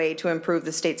not the way to improve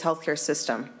the state's healthcare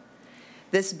system.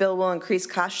 This bill will increase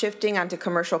cost shifting onto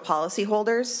commercial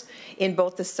policyholders in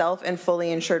both the self and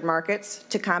fully insured markets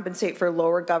to compensate for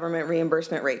lower government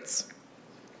reimbursement rates.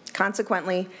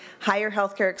 Consequently, higher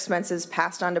healthcare expenses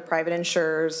passed on to private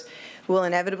insurers will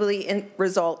inevitably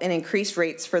result in increased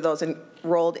rates for those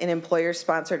enrolled in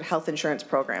employer-sponsored health insurance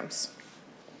programs.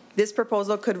 This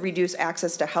proposal could reduce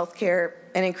access to health care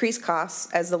and increase costs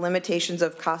as the limitations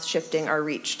of cost shifting are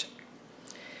reached.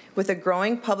 With a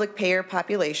growing public payer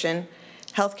population,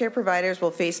 healthcare providers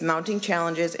will face mounting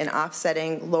challenges in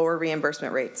offsetting lower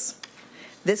reimbursement rates.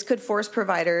 This could force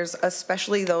providers,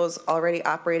 especially those already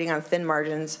operating on thin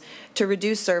margins, to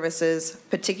reduce services,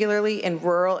 particularly in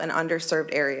rural and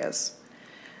underserved areas.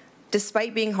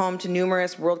 Despite being home to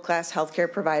numerous world-class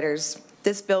healthcare providers,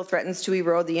 this bill threatens to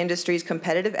erode the industry's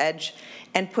competitive edge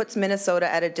and puts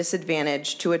Minnesota at a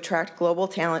disadvantage to attract global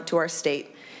talent to our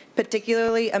state,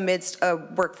 particularly amidst a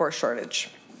workforce shortage.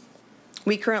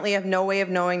 We currently have no way of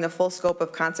knowing the full scope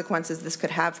of consequences this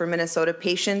could have for Minnesota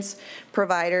patients,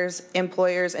 providers,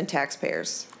 employers, and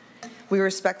taxpayers. We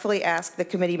respectfully ask the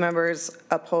committee members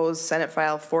oppose Senate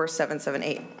File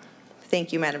 4778.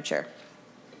 Thank you, Madam Chair.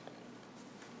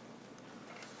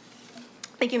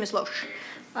 Thank you, Ms. Loesch.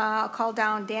 I'll call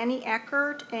down Danny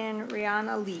Ackert and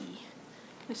Rihanna Lee.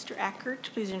 Mr.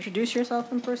 Ackert, please introduce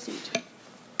yourself and proceed.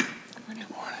 Good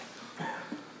morning.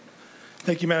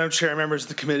 Thank you, Madam Chair, members of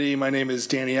the committee. My name is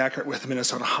Danny Ackert with the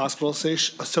Minnesota Hospital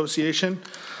Association.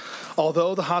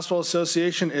 Although the Hospital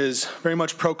Association is very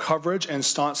much pro-coverage and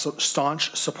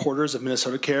staunch supporters of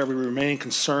MinnesotaCare, we remain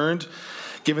concerned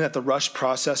given that the rushed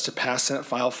process to pass Senate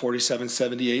File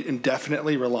 4778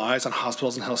 indefinitely relies on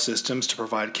hospitals and health systems to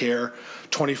provide care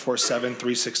 24/7,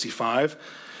 365.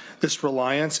 This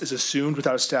reliance is assumed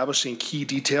without establishing key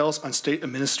details on state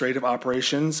administrative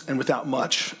operations and without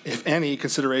much, if any,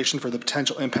 consideration for the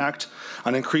potential impact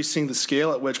on increasing the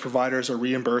scale at which providers are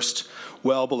reimbursed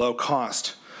well below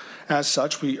cost. As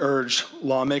such, we urge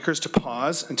lawmakers to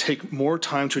pause and take more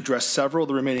time to address several of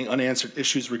the remaining unanswered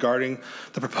issues regarding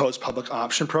the proposed public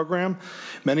option program,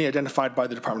 many identified by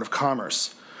the Department of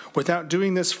Commerce. Without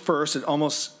doing this first, it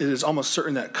is almost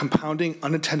certain that compounding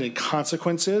unintended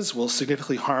consequences will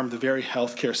significantly harm the very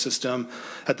healthcare system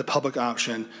that the public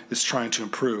option is trying to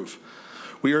improve.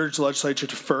 We urge the legislature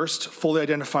to first fully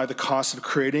identify the costs of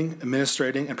creating,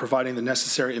 administrating, and providing the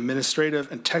necessary administrative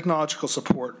and technological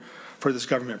support for this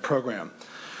government program.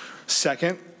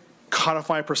 Second,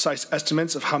 codify precise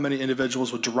estimates of how many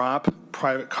individuals would drop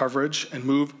private coverage and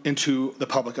move into the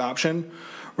public option,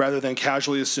 rather than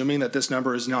casually assuming that this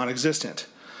number is non-existent.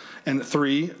 And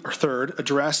third,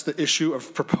 address the issue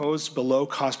of proposed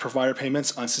below-cost provider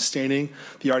payments on sustaining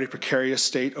the already precarious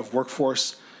state of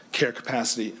workforce, care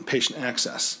capacity, and patient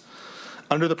access.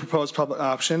 Under the proposed public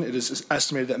option, it is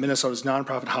estimated that Minnesota's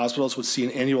nonprofit hospitals would see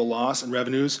an annual loss in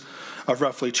revenues of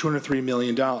roughly $203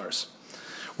 million.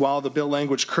 While the bill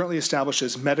language currently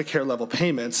establishes Medicare-level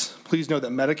payments, please note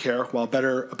that Medicare, while a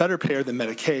better payer than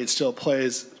Medicaid, still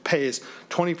pays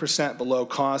 20% below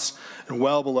cost and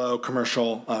well below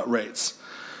commercial rates.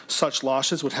 Such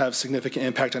losses would have significant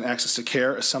impact on access to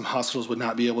care, as some hospitals would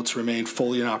not be able to remain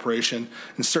fully in operation,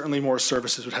 and certainly more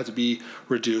services would have to be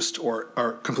reduced or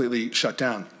completely shut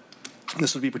down.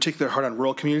 This would be particularly hard on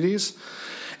rural communities.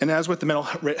 And as with the mental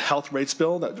health rates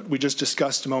bill that we just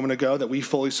discussed a moment ago that we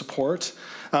fully support,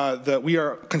 that we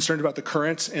are concerned about the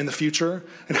current and the future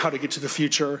and how to get to the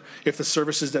future if the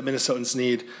services that Minnesotans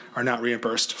need are not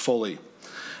reimbursed fully.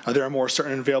 There are more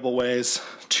certain and available ways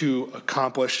to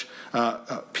accomplish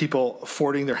people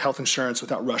affording their health insurance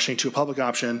without rushing to a public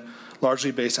option,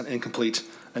 largely based on incomplete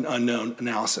and unknown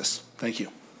analysis. Thank you.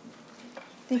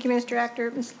 Thank you, Mr. Actor.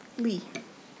 Ms. Lee.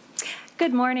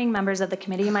 Good morning, members of the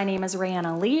committee. My name is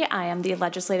Rihanna Lee. I am the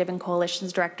Legislative and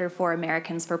Coalitions Director for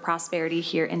Americans for Prosperity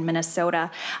here in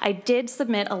Minnesota. I did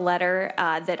submit a letter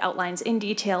that outlines in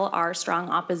detail our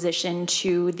strong opposition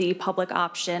to the public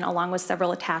option, along with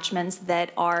several attachments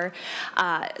that are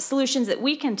solutions that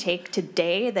we can take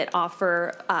today that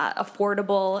offer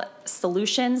affordable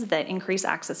solutions that increase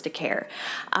access to care.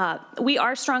 We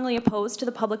are strongly opposed to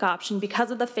the public option because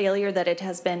of the failure that it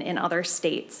has been in other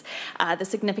states, the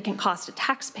significant cost to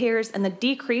taxpayers, and the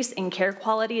decrease in care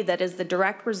quality that is the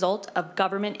direct result of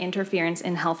government interference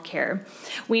in healthcare.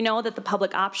 We know that the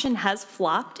public option has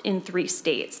flopped in 3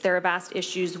 states. There are vast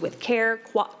issues with care,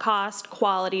 cost,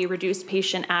 quality, reduced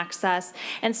patient access,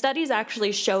 and studies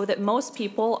actually show that most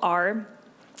people are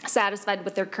satisfied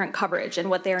with their current coverage, and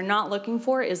what they are not looking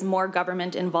for is more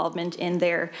government involvement in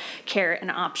their care and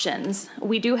options.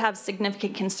 We do have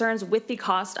significant concerns with the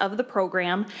cost of the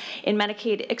program. In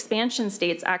Medicaid expansion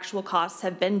states, actual costs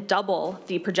have been double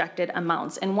the projected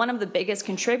amounts, and one of the biggest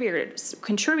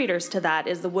contributors to that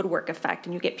is the woodwork effect,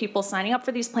 and you get people signing up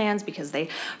for these plans because they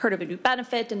heard of a new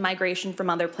benefit and migration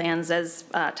from other plans, as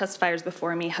testifiers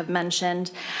before me have mentioned.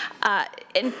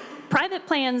 And private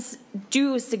plans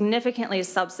do significantly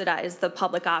subsidize the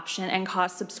public option and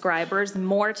cost subscribers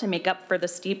more to make up for the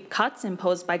steep cuts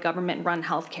imposed by government-run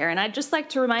healthcare. And I'd just like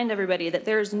to remind everybody that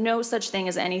there is no such thing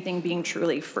as anything being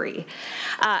truly free.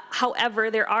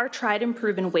 However, there are tried and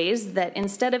proven ways that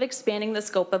instead of expanding the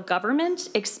scope of government,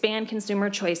 expand consumer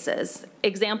choices.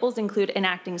 Examples include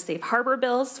enacting safe harbor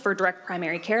bills for direct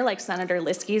primary care, like Senator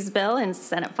Liskey's bill in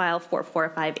Senate File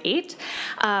 4458,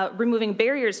 removing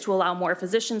barriers to allow more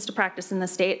physicians to practice in the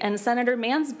state, and Senator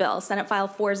Mann's bill, Senate File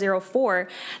 404,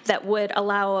 that would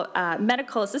allow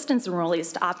medical assistance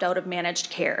enrollees to opt out of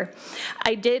managed care.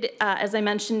 I did, as I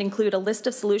mentioned, include a list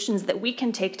of solutions that we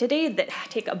can take today that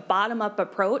take a bottom-up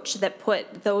approach that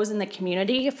put those in the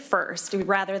community first,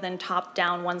 rather than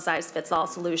top-down, one-size-fits-all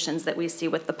solutions that we see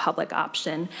with the public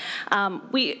option.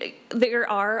 There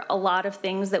are a lot of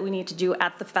things that we need to do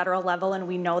at the federal level, and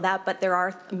we know that, but there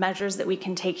are measures that we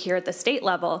can take here at the state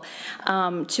level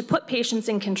to put patients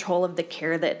in control of the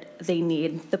care that they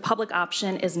need. The public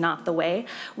option is not the way.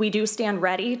 We do stand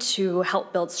ready to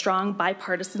help build strong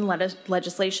bipartisan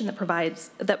legislation that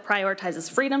prioritizes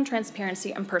freedom,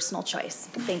 transparency, and personal choice.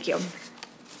 Thank you.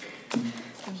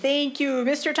 Thank you.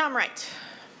 Mr. Tom Wright.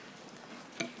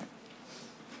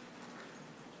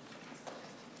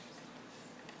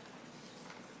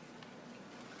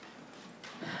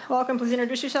 Welcome. Please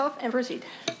introduce yourself and proceed.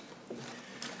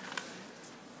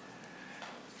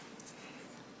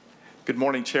 Good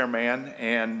morning, Chairman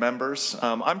and members.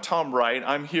 I'm Tom Wright.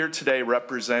 I'm here today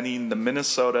representing the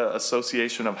Minnesota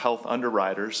Association of Health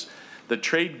Underwriters, the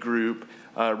trade group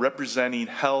representing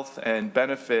health and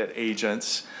benefit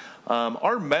agents.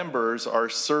 Our members are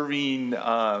serving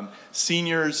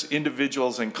seniors,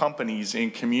 individuals, and companies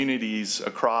in communities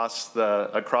across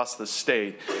the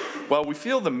state. Well, we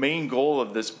feel the main goal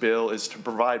of this bill is to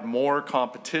provide more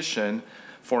competition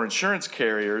for insurance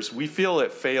carriers. We feel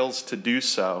it fails to do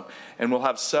so and will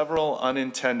have several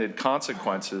unintended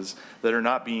consequences that are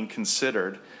not being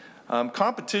considered.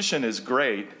 Competition is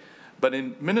great, but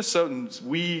in Minnesotans,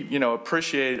 we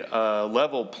appreciate a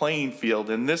level playing field,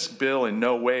 and this bill in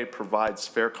no way provides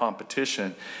fair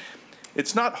competition.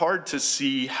 It's not hard to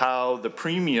see how the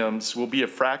premiums will be a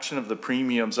fraction of the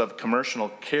premiums of commercial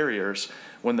carriers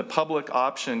when the public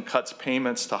option cuts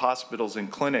payments to hospitals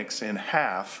and clinics in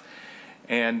half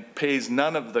and pays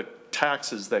none of the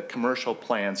taxes that commercial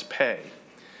plans pay.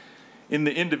 In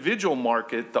the individual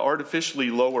market, the artificially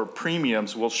lower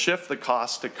premiums will shift the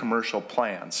cost to commercial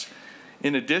plans.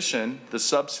 In addition, the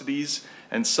subsidies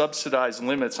and subsidized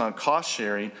limits on cost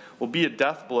sharing will be a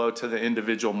death blow to the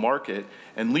individual market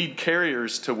and lead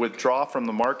carriers to withdraw from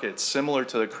the market, similar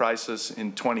to the crisis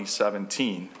in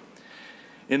 2017.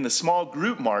 In the small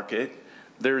group market,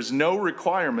 there is no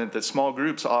requirement that small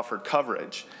groups offer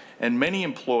coverage, and many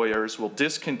employers will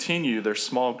discontinue their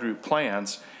small group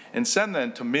plans and send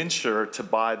them to MinnesotaCare to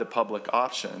buy the public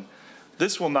option.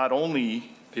 This will not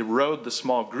only erode the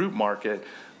small group market,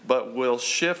 but will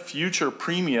shift future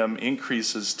premium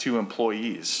increases to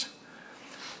employees.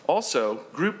 Also,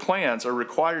 group plans are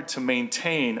required to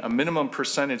maintain a minimum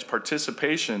percentage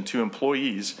participation to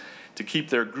employees to keep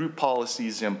their group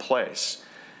policies in place.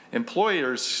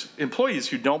 Employees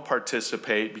who don't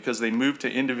participate because they move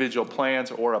to individual plans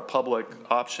or a public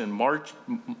option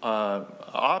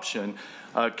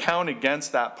count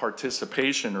against that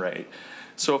participation rate.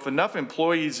 So if enough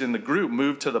employees in the group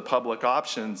move to the public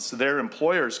options, their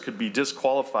employers could be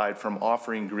disqualified from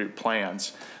offering group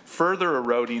plans, further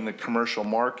eroding the commercial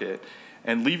market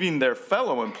and leaving their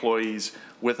fellow employees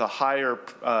with a higher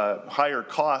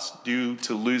cost due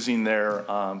to losing their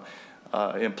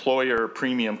employer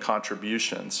premium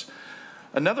contributions.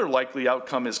 Another likely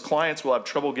outcome is clients will have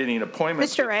trouble getting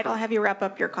appointments. Mr. Wright, I'll have you wrap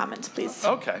up your comments, please.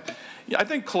 Okay. Yeah, I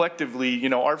think collectively,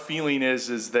 our feeling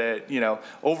is that,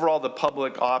 overall the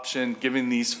public option, given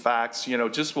these facts,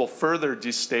 just will further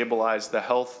destabilize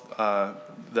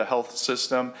the health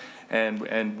system,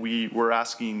 and we're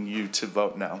asking you to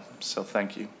vote no. So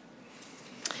thank you.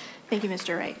 Thank you,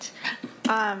 Mr. Wright.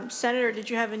 Senator, did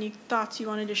you have any thoughts you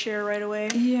wanted to share right away?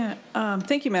 Yeah,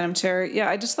 thank you, Madam Chair. Yeah,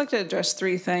 I'd just like to address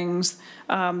three things.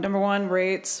 Number one,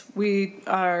 rates. We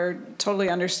totally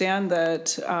understand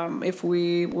that if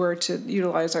we were to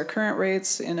utilize our current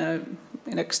rates and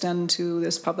extend to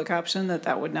this public option,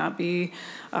 that would not be,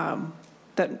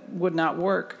 that would not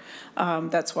work.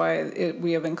 That's why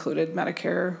we have included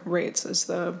Medicare rates as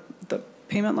the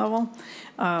payment level.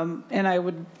 And I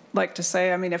would like to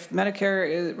say, if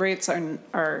Medicare rates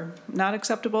are not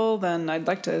acceptable, then I'd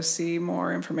like to see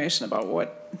more information about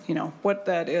what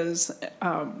that is,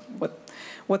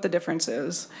 what the difference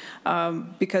is,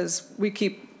 because we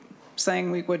keep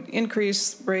saying we would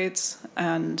increase rates,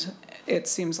 and it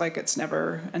seems like it's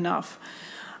never enough.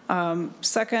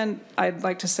 Second, I'd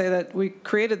like to say that we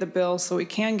created the bill so we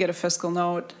can get a fiscal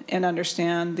note and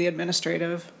understand the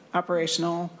administrative,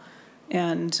 operational,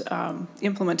 and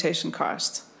implementation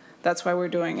costs. That's why we're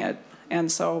doing it.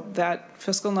 And so that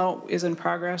fiscal note is in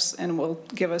progress and will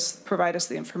provide us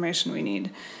the information we need.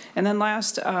 And then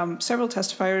last, several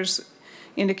testifiers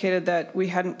indicated that we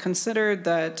hadn't considered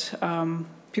that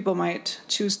people might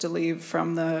choose to leave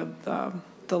from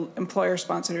the the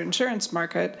employer-sponsored insurance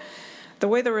market. The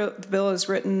way the bill is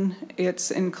written,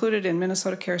 it's included in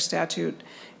MinnesotaCare statute,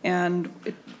 and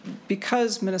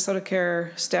because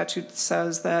MinnesotaCare statute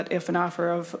says that if an offer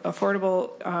of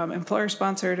affordable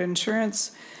employer-sponsored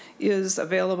insurance is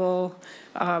available,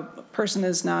 a person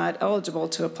is not eligible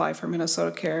to apply for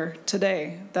MinnesotaCare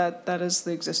today. That is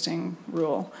the existing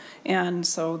rule, and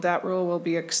so that rule will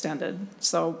be extended.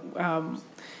 So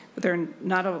they're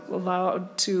not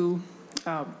allowed to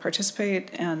participate,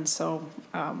 and so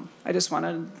I just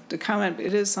wanted to comment.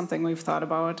 It is something we've thought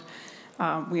about.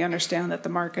 We understand that the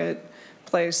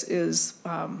marketplace is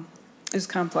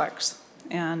complex,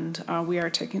 and we are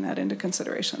taking that into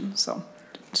consideration. So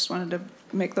just wanted to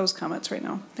make those comments right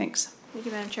now. Thanks. Thank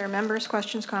you, Madam Chair. Members,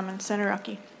 questions, comments? Senator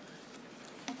Uckey.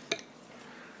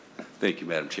 Thank you,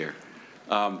 Madam Chair.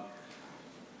 I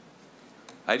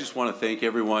just want to thank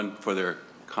everyone for their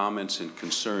comments and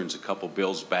concerns a couple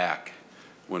bills back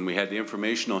when we had the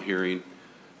informational hearing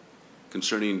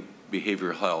concerning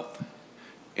behavioral health.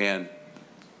 And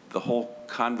the whole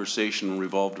conversation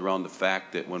revolved around the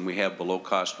fact that when we have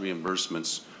below-cost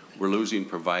reimbursements, we're losing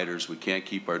providers, we can't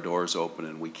keep our doors open,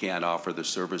 and we can't offer the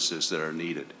services that are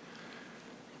needed.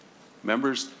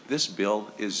 Members, this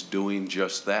bill is doing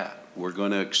just that. We're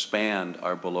going to expand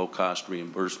our below-cost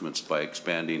reimbursements by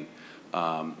expanding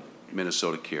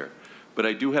MinnesotaCare. But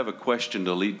I do have a question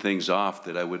to lead things off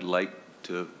that I would like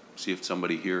to see if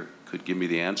somebody here could give me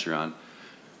the answer on.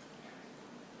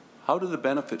 How do the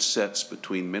benefit sets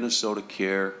between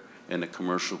MinnesotaCare and the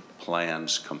commercial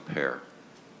plans compare?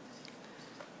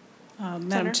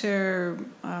 Madam Chair,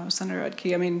 Senator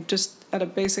Udke, I mean, just at a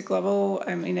basic level,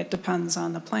 I mean, it depends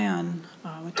on the plan.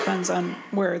 It depends on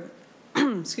where,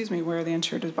 excuse me, where the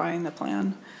insured is buying the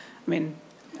plan. I mean,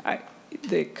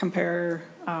 they compare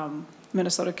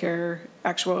MinnesotaCare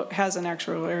has an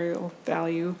actuarial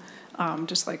value,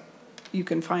 just like you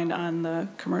can find on the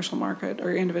commercial market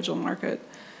or individual market.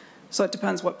 So it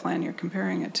depends what plan you're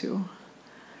comparing it to.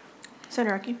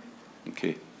 Senator Uckey.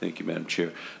 Okay, thank you, Madam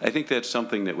Chair. I think that's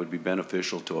something that would be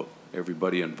beneficial to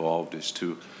everybody involved, is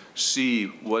to see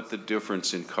what the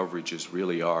difference in coverages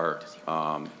really are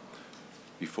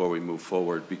before we move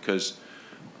forward, because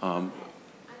I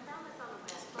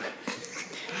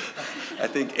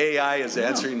think AI is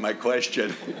answering my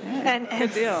question. And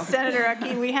Senator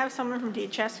Uckey, we have someone from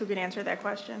DHS who can answer that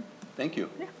question. Thank you.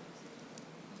 Yeah.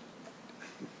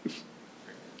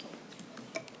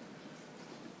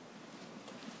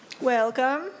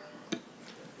 Welcome.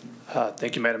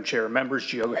 Thank you, Madam Chair. Members,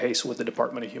 Giogo Hayes with the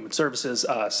Department of Human Services.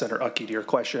 Senator Uckey, to your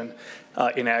question,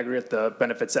 in aggregate, the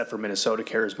benefit set for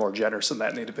MinnesotaCare is more generous than that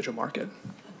in the individual market.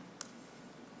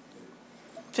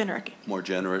 Senator Uckey. More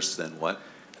generous than what?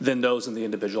 Than those in the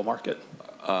individual market.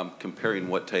 Comparing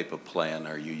what type of plan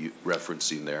are you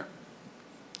referencing there?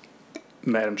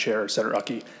 Madam Chair, Senator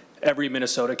Uckey, every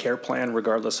MinnesotaCare plan,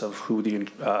 regardless of who the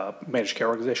managed care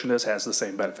organization is, has the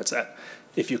same benefit set.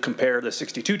 If you compare the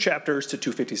 62 chapters to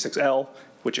 256L,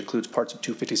 which includes parts of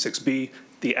 256B,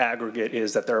 the aggregate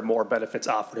is that there are more benefits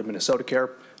offered in MinnesotaCare,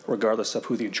 regardless of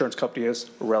who the insurance company is,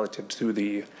 relative to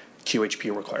the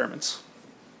QHP requirements.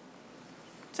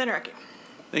 Senator Uckey.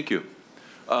 Thank you.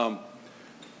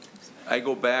 I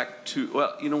go back to,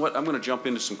 well, you know what, I'm going to jump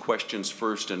into some questions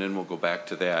first, and then we'll go back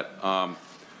to that.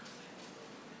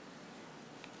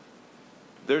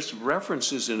 There's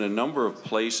references in a number of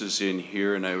places in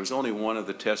here, and I was only one of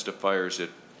the testifiers that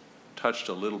touched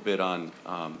a little bit on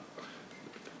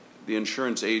the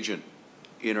insurance agent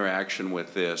interaction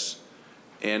with this.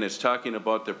 And it's talking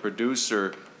about the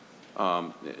producer,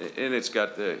 and it's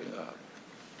got the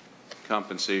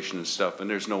compensation and stuff, and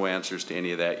there's no answers to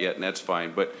any of that yet, and that's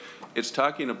fine. But it's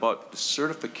talking about the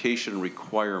certification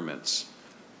requirements.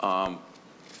 A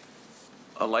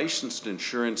licensed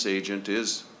insurance agent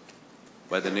is,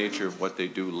 by the nature of what they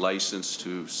do, licensed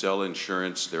to sell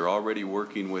insurance. They're already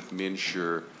working with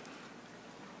MinSure.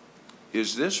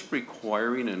 Is this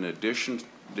requiring an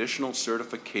additional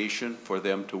certification for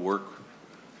them to work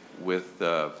with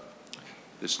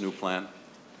this new plan?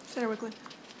 Senator Wiklund.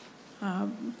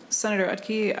 Senator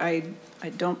Udke, I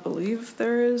don't believe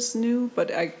there is new, but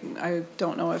I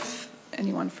don't know if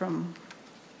anyone from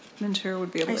MinSure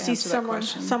would be able to answer that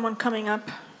question. I see someone coming up.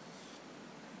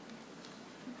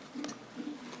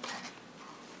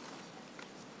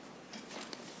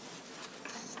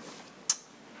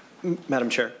 Madam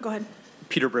Chair. Go ahead.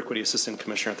 Peter Brickwitty, Assistant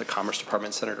Commissioner at the Commerce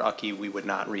Department. Senator Uckey, we would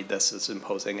not read this as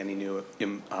imposing any new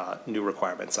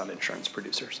requirements on insurance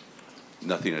producers.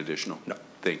 Nothing additional? No.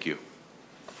 Thank you.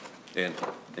 And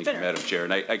thank you, Madam Chair.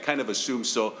 And I kind of assume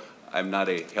so. I'm not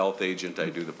a health agent. I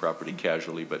do the property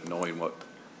casualty, but knowing what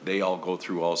they all go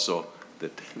through also,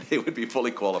 that they would be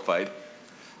fully qualified.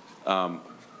 The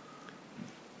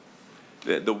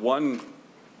one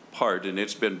part, and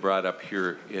it's been brought up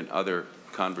here in other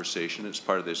conversation, as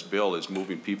part of this bill, is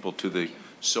moving people to the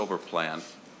silver plan.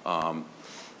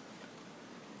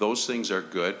 Those things are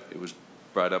good. It was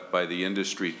brought up by the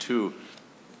industry too.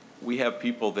 We have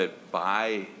people that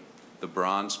buy the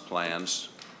bronze plans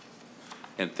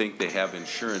and think they have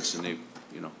insurance, and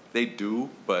they do,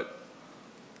 but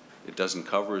it doesn't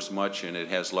cover as much, and it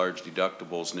has large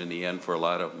deductibles, and in the end, for a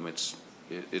lot of them, it's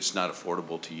not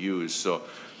affordable to use. So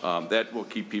that will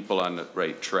keep people on the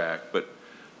right track. But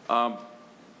I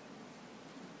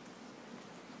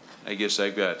guess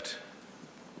I've got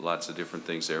lots of different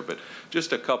things there, but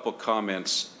just a couple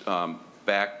comments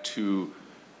back to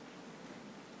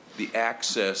the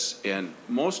access. And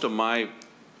most of my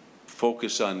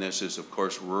focus on this is, of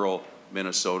course, rural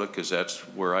Minnesota, because that's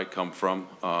where I come from.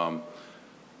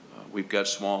 We've got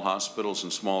small hospitals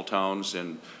in small towns,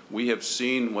 and we have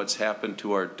seen what's happened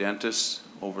to our dentists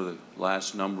over the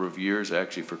last number of years.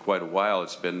 Actually, for quite a while,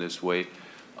 it's been this way.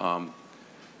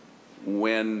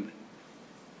 When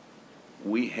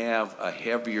we have a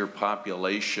heavier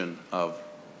population of,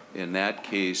 in that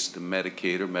case, the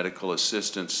Medicaid or medical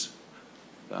assistance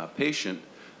patient,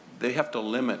 they have to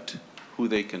limit who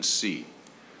they can see.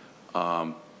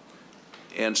 And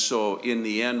so in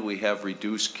the end, we have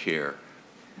reduced care.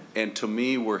 And to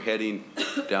me, we're heading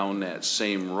down that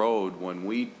same road when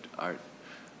we are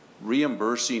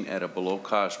reimbursing at a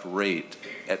below-cost rate.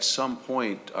 At some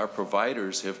point, our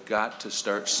providers have got to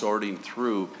start sorting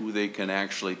through who they can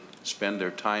actually spend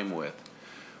their time with.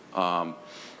 And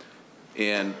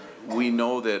we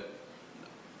know that,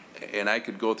 and I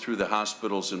could go through the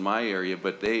hospitals in my area,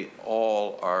 but they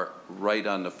all are right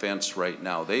on the fence right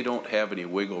now. They don't have any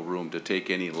wiggle room to take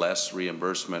any less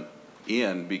reimbursement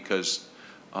in, because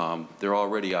they're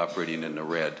already operating in the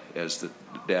red, as the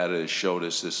data has showed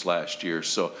us this last year.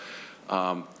 So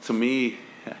to me,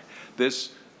 the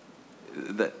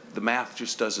math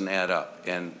just doesn't add up.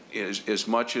 And as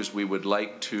much as we would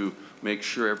like to make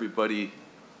sure everybody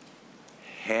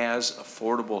has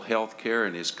affordable health care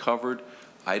and is covered,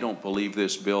 I don't believe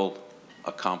this bill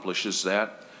accomplishes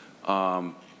that.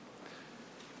 And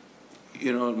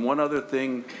one other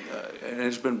thing, and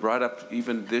it's been brought up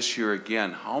even this year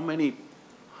again, how many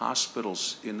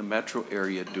hospitals in the metro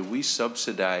area do we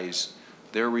subsidize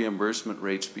their reimbursement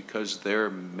rates because their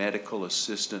medical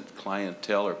assistant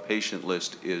clientele or patient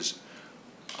list is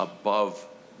above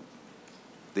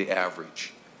the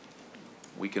average?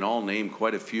 We can all name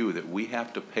quite a few that we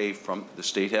have to pay from, the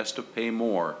state has to pay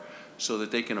more so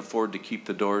that they can afford to keep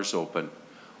the doors open.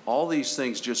 All these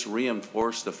things just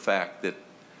reinforce the fact that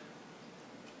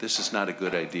this is not a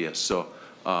good idea. So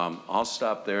I'll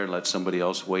stop there and let somebody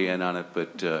else weigh in on it,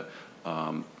 but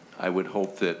I would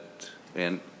hope that,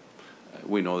 and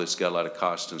we know this got a lot of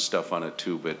cost and stuff on it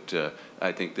too, but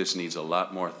I think this needs a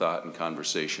lot more thought and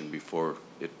conversation before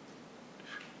it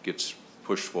gets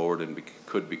pushed forward and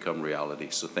could become reality.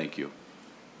 So thank you.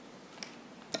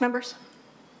 Members,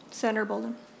 Senator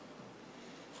Boldon.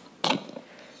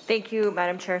 Thank you,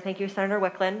 Madam Chair. Thank you, Senator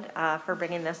Wiklund, for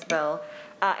bringing this bill.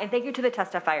 And thank you to the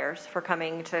testifiers for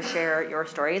coming to share your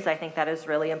stories. I think that is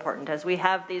really important. As we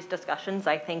have these discussions,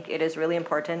 I think it is really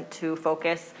important to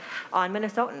focus on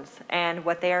Minnesotans and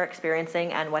what they are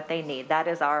experiencing and what they need. That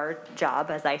is our job,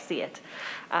 as I see it.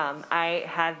 I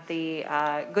had the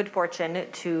good fortune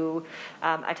to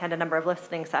attend a number of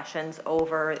listening sessions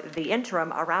over the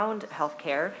interim around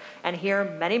healthcare and hear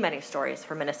many, many stories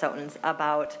from Minnesotans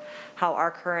about how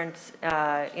our current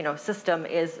system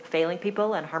is failing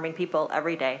people and harming people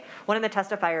every day. One of the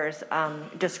testifiers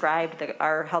described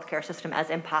our healthcare system as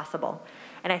impossible.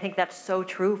 And I think that's so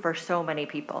true for so many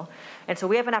people. And so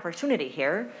we have an opportunity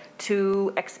here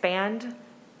to expand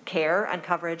care and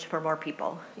coverage for more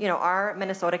people. Our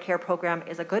MinnesotaCare program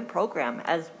is a good program,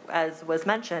 as was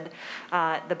mentioned.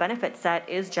 The benefit set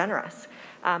is generous.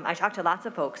 I talked to lots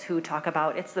of folks who talk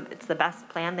about it's the best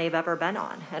plan they've ever been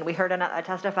on. And we heard a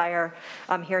testifier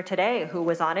here today who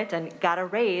was on it and got a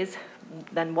raise,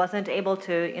 then wasn't able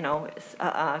to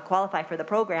qualify for the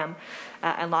program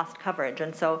and lost coverage.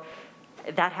 And so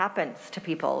that happens to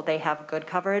people. They have good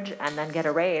coverage and then get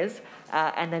a raise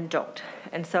and then don't.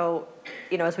 And so,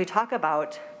 as we talk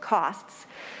about costs,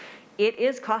 it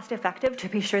is cost effective to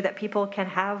be sure that people can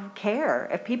have care.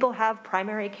 If people have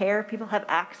primary care, people have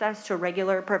access to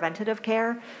regular preventative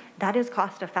care, that is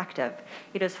cost effective.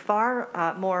 It is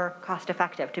far more cost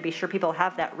effective to be sure people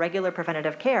have that regular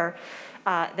preventative care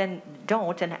than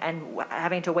don't and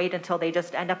having to wait until they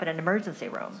just end up in an emergency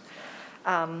room.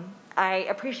 I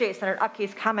appreciate Senator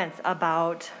Upke's comments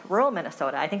about rural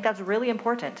Minnesota. I think that's really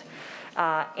important.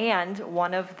 And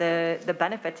one of the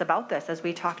benefits about this, as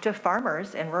we talk to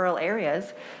farmers in rural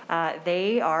areas,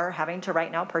 they are having to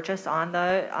right now purchase on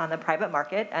the private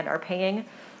market and are paying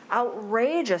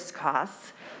outrageous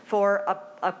costs for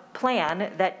a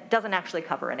plan that doesn't actually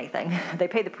cover anything. They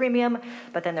pay the premium,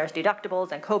 but then there's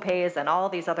deductibles and co-pays and all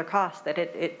these other costs that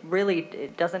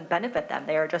it doesn't benefit them.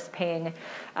 They are just paying,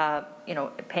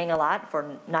 paying a lot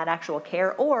for not actual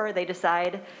care, or they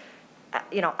decide,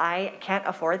 I can't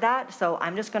afford that, so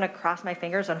I'm just going to cross my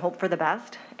fingers and hope for the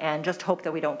best and just hope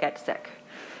that we don't get sick.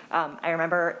 I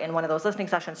remember in one of those listening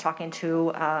sessions talking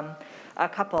to a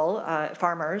couple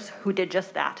farmers who did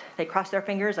just that. They crossed their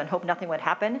fingers and hoped nothing would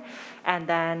happen, and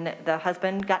then the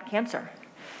husband got cancer,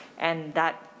 and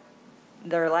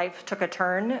their life took a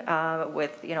turn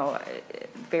with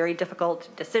very difficult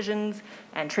decisions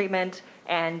and treatment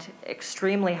and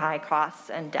extremely high costs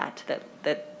and debt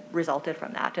that resulted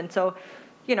from that. And so,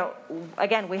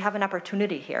 again, we have an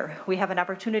opportunity here. We have an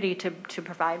opportunity to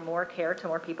provide more care to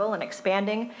more people, and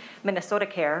expanding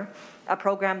MinnesotaCare, a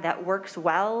program that works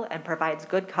well and provides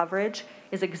good coverage,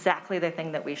 is exactly the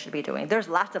thing that we should be doing. There's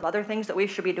lots of other things that we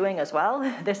should be doing as well.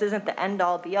 This isn't the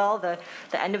end-all, be-all, the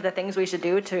end of the things we should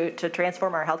do to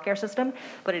transform our healthcare system,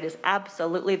 but it is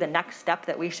absolutely the next step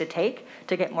that we should take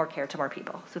to get more care to more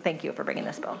people. So thank you for bringing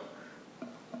this bill.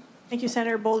 Thank you,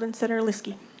 Senator Boldon. Senator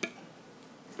Liskey.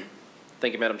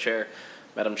 Thank you, Madam Chair.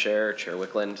 Madam Chair, Chair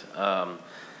Wiklund.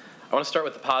 I want to start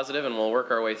with the positive, and we'll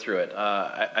work our way through it.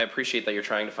 I appreciate that you're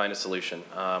trying to find a solution.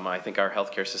 I think our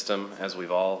healthcare system, as we've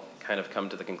all kind of come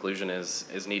to the conclusion,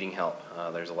 is needing help.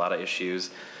 There's a lot of issues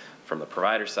from the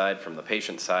provider side, from the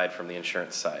patient side, from the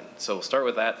insurance side. So we'll start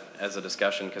with that as a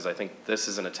discussion, because I think this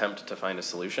is an attempt to find a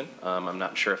solution. I'm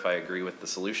not sure if I agree with the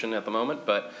solution at the moment,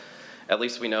 but at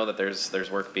least we know that there's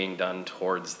work being done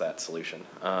towards that solution.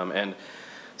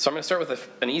 So I'm going to start with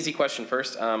an easy question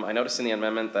first. I noticed in the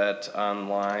amendment that on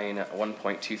line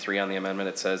 1.23 on the amendment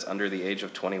it says under the age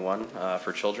of 21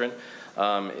 for children.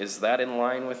 Is that in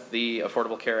line with the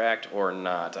Affordable Care Act or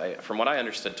not? From what I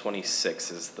understood,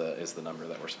 26 is the number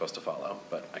that we're supposed to follow,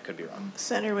 but I could be wrong.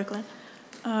 Senator Wiklund.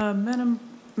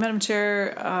 Madam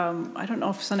Chair, I don't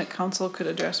know if Senate Council could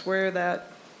address where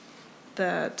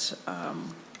that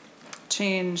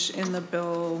change in the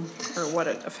bill or what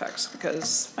it affects,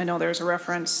 because I know there's a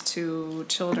reference to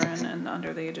children and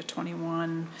under the age of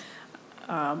 21,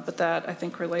 but that I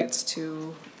think relates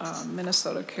to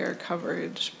MinnesotaCare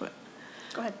coverage. But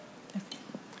go ahead.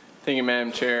 Thank you,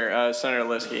 Madam Chair. Senator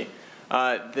Liskey.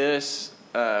 This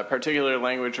particular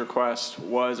language request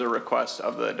was a request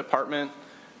of the department.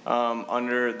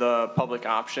 Under the public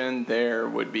option, there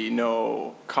would be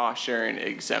no cost-sharing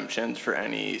exemptions for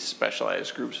any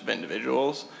specialized groups of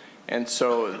individuals. And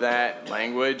so that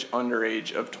language, under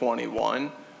age of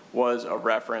 21, was a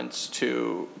reference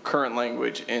to current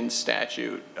language in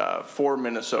statute for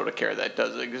MinnesotaCare that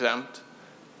does exempt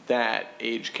that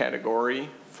age category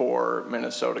for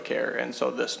MinnesotaCare. And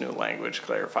so this new language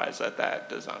clarifies that that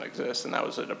does not exist, and that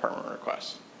was a department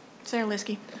request. Senator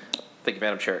Liskey. Thank you,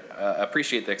 Madam Chair. I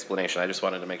appreciate the explanation. I just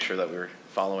wanted to make sure that we were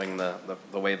following the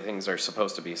way things are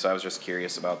supposed to be, so I was just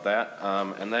curious about that.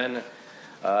 And then,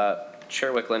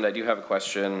 Chair Wiklund, I do have a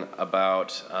question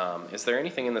about, is there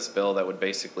anything in this bill that would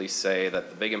basically say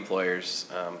that the big employers,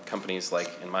 companies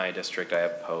like in my district, I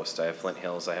have Post, I have Flint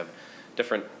Hills, I have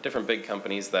different big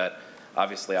companies that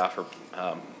obviously offer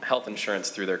health insurance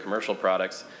through their commercial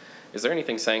products. Is there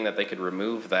anything saying that they could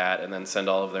remove that and then send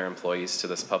all of their employees to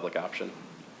this public option?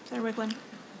 Senator Wiklund.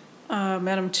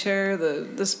 Madam Chair,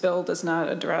 this bill does not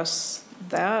address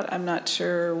that. I'm not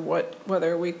sure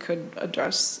whether we could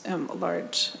address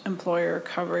large employer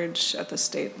coverage at the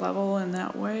state level in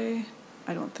that way.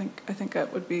 I think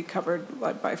that would be covered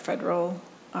by federal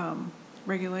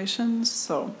regulations.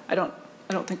 So I don't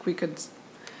think we could.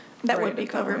 That would be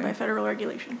covered by federal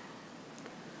regulation.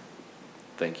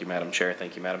 Thank you, Madam Chair.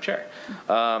 Thank you, Madam Chair.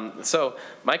 So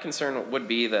my concern would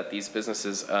be that these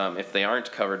businesses, if they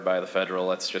aren't covered by the federal,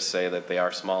 let's just say that they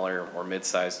are smaller or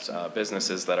mid-sized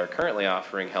businesses that are currently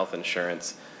offering health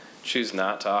insurance, choose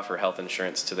not to offer health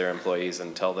insurance to their employees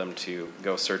and tell them to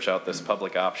go search out this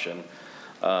public option.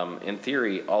 In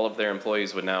theory, all of their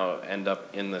employees would now end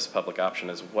up in this public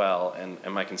option as well.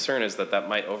 And my concern is that that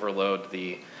might overload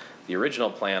the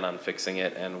original plan on fixing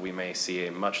it, and we may see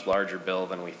a much larger bill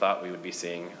than we thought we would be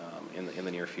seeing in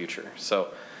the near future. So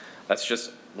that's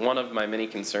just one of my many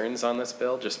concerns on this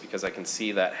bill, just because I can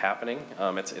see that happening.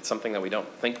 It's something that we don't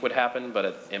think would happen,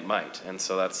 but it might, and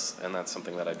so that's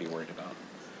something that I'd be worried about.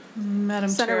 Madam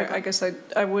Senator Chair, I guess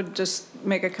I would just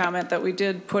make a comment that we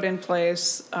did put in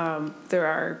place, there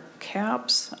are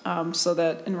caps so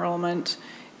that enrollment,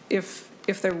 if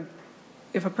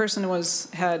a person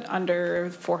had under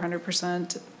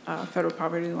 400% federal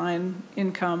poverty line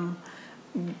income,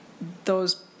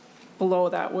 those below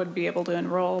that would be able to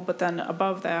enroll, but then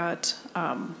above that,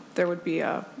 there would be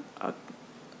a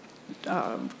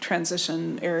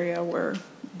transition area where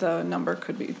the number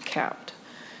could be capped.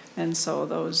 And so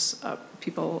those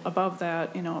people above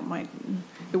that, you know,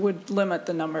 it would limit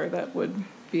the number that would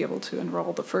be able to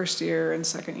enroll the first year and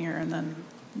second year, and then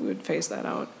we would phase that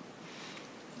out.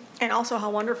 And also how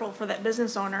wonderful for that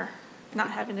business owner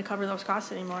not having to cover those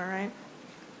costs anymore, right?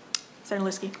 Senator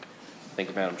Liskey. Thank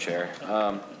you, Madam Chair.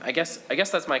 I guess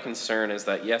that's my concern, is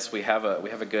that yes, we have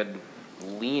a good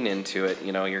lean into it.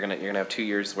 You know, you're gonna have 2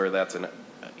 years where that's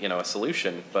a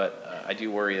solution, but I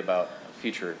do worry about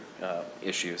future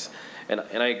issues. And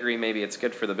I agree, maybe it's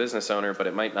good for the business owner, but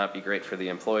it might not be great for the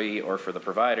employee or for the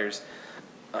providers.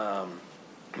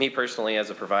 Me personally, as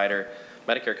a provider,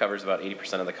 Medicare covers about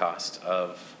 80% of the cost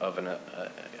of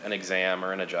an exam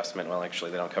or an adjustment. Well,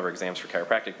 actually, they don't cover exams for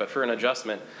chiropractic, but for an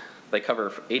adjustment, they cover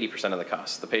 80% of the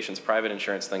cost. The patient's private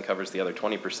insurance then covers the other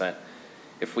 20%.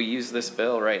 If we use this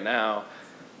bill right now,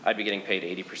 I'd be getting paid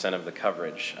 80% of the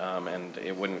coverage, and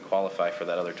it wouldn't qualify for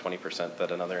that other 20%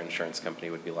 that another insurance company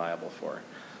would be liable for.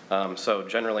 So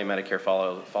generally, Medicare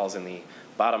falls in the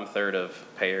bottom third of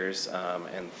payers,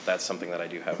 and that's something that I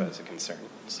do have as a concern.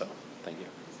 So, thank you.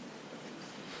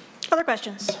 Other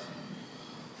questions?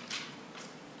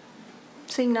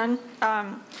 Seeing none.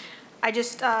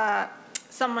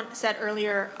 Someone said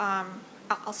earlier,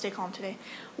 I'll stay calm today.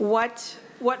 What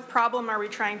problem are we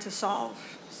trying to solve?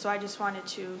 So I just wanted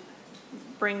to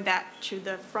bring that to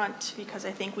the front because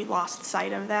I think we lost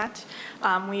sight of that.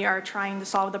 We are trying to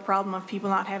solve the problem of people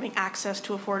not having access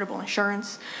to affordable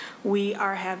insurance.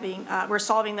 We're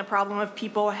solving the problem of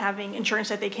people having insurance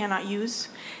that they cannot use.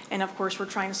 And of course, we're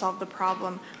trying to solve the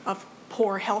problem of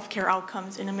poor health care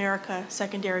outcomes in America,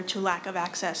 secondary to lack of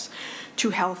access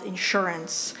to health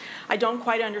insurance. I don't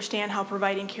quite understand how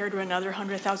providing care to another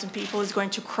 100,000 people is going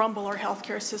to crumble our health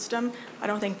care system. I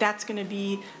don't think that's going to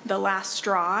be the last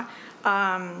straw.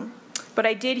 But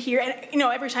I did hear, and you know,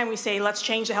 every time we say, let's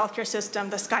change the healthcare system,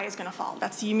 the sky is going to fall.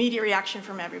 That's the immediate reaction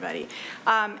from everybody.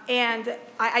 And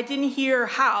I didn't hear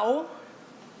how,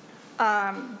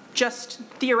 just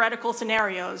theoretical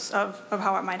scenarios of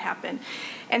how it might happen.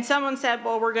 And someone said,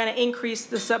 well, we're going to increase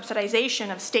the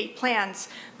subsidization of state plans.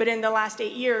 But in the last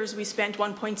 8 years, we spent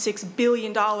 $1.6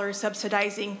 billion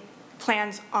subsidizing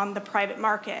plans on the private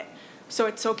market. So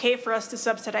it's okay for us to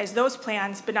subsidize those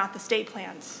plans, but not the state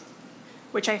plans,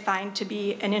 which I find to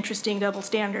be an interesting double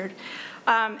standard.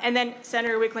 And then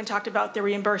Senator Wiklund talked about the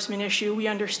reimbursement issue. We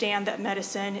understand that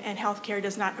medicine and healthcare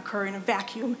does not occur in a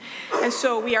vacuum. And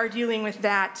so we are dealing with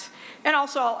that. And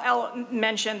also I'll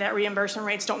mention that reimbursement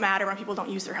rates don't matter when people don't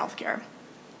use their healthcare.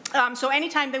 So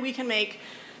anytime that we can make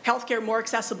healthcare more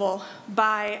accessible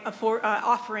by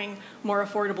offering more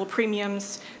affordable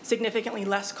premiums, significantly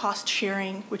less cost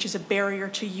sharing, which is a barrier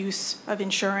to use of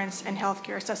insurance and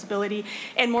healthcare accessibility,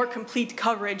 and more complete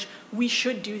coverage, we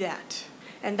should do that.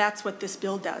 And that's what this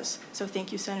bill does. So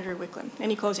thank you, Senator Wiklund.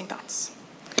 Any closing thoughts?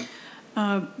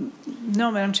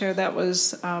 No, Madam Chair, that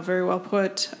was very well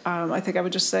put. I think I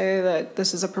would just say that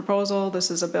this is a proposal, this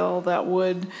is a bill that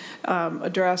would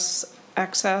address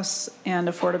access and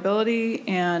affordability,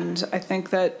 and I think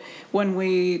that when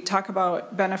we talk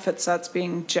about benefit sets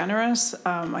being generous,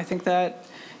 I think that,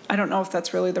 I don't know if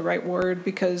that's really the right word,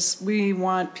 because we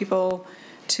want people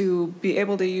to be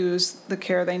able to use the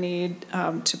care they need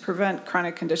to prevent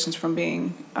chronic conditions from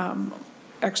being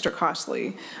extra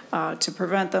costly, to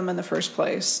prevent them in the first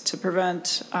place, to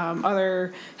prevent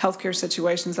other healthcare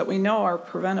situations that we know are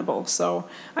preventable. So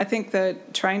I think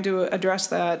that trying to address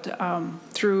that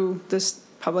through this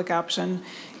public option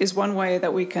is one way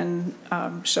that we can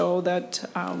show that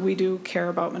we do care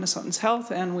about Minnesotans'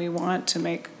 health, and we want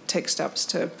to take steps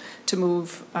to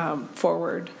move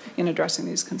forward in addressing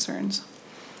these concerns.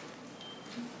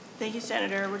 Thank you,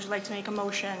 Senator. Would you like to make a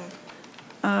motion?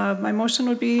 My motion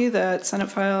would be that Senate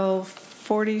File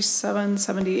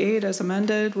 4778 as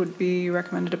amended would be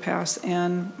recommended to pass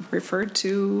and referred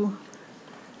to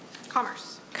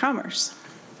Commerce.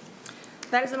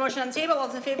 That is the motion on the table. All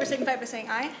those in favor signify by saying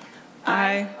aye.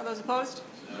 Aye. All those opposed?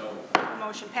 No. The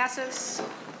motion passes,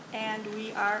 and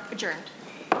we are adjourned.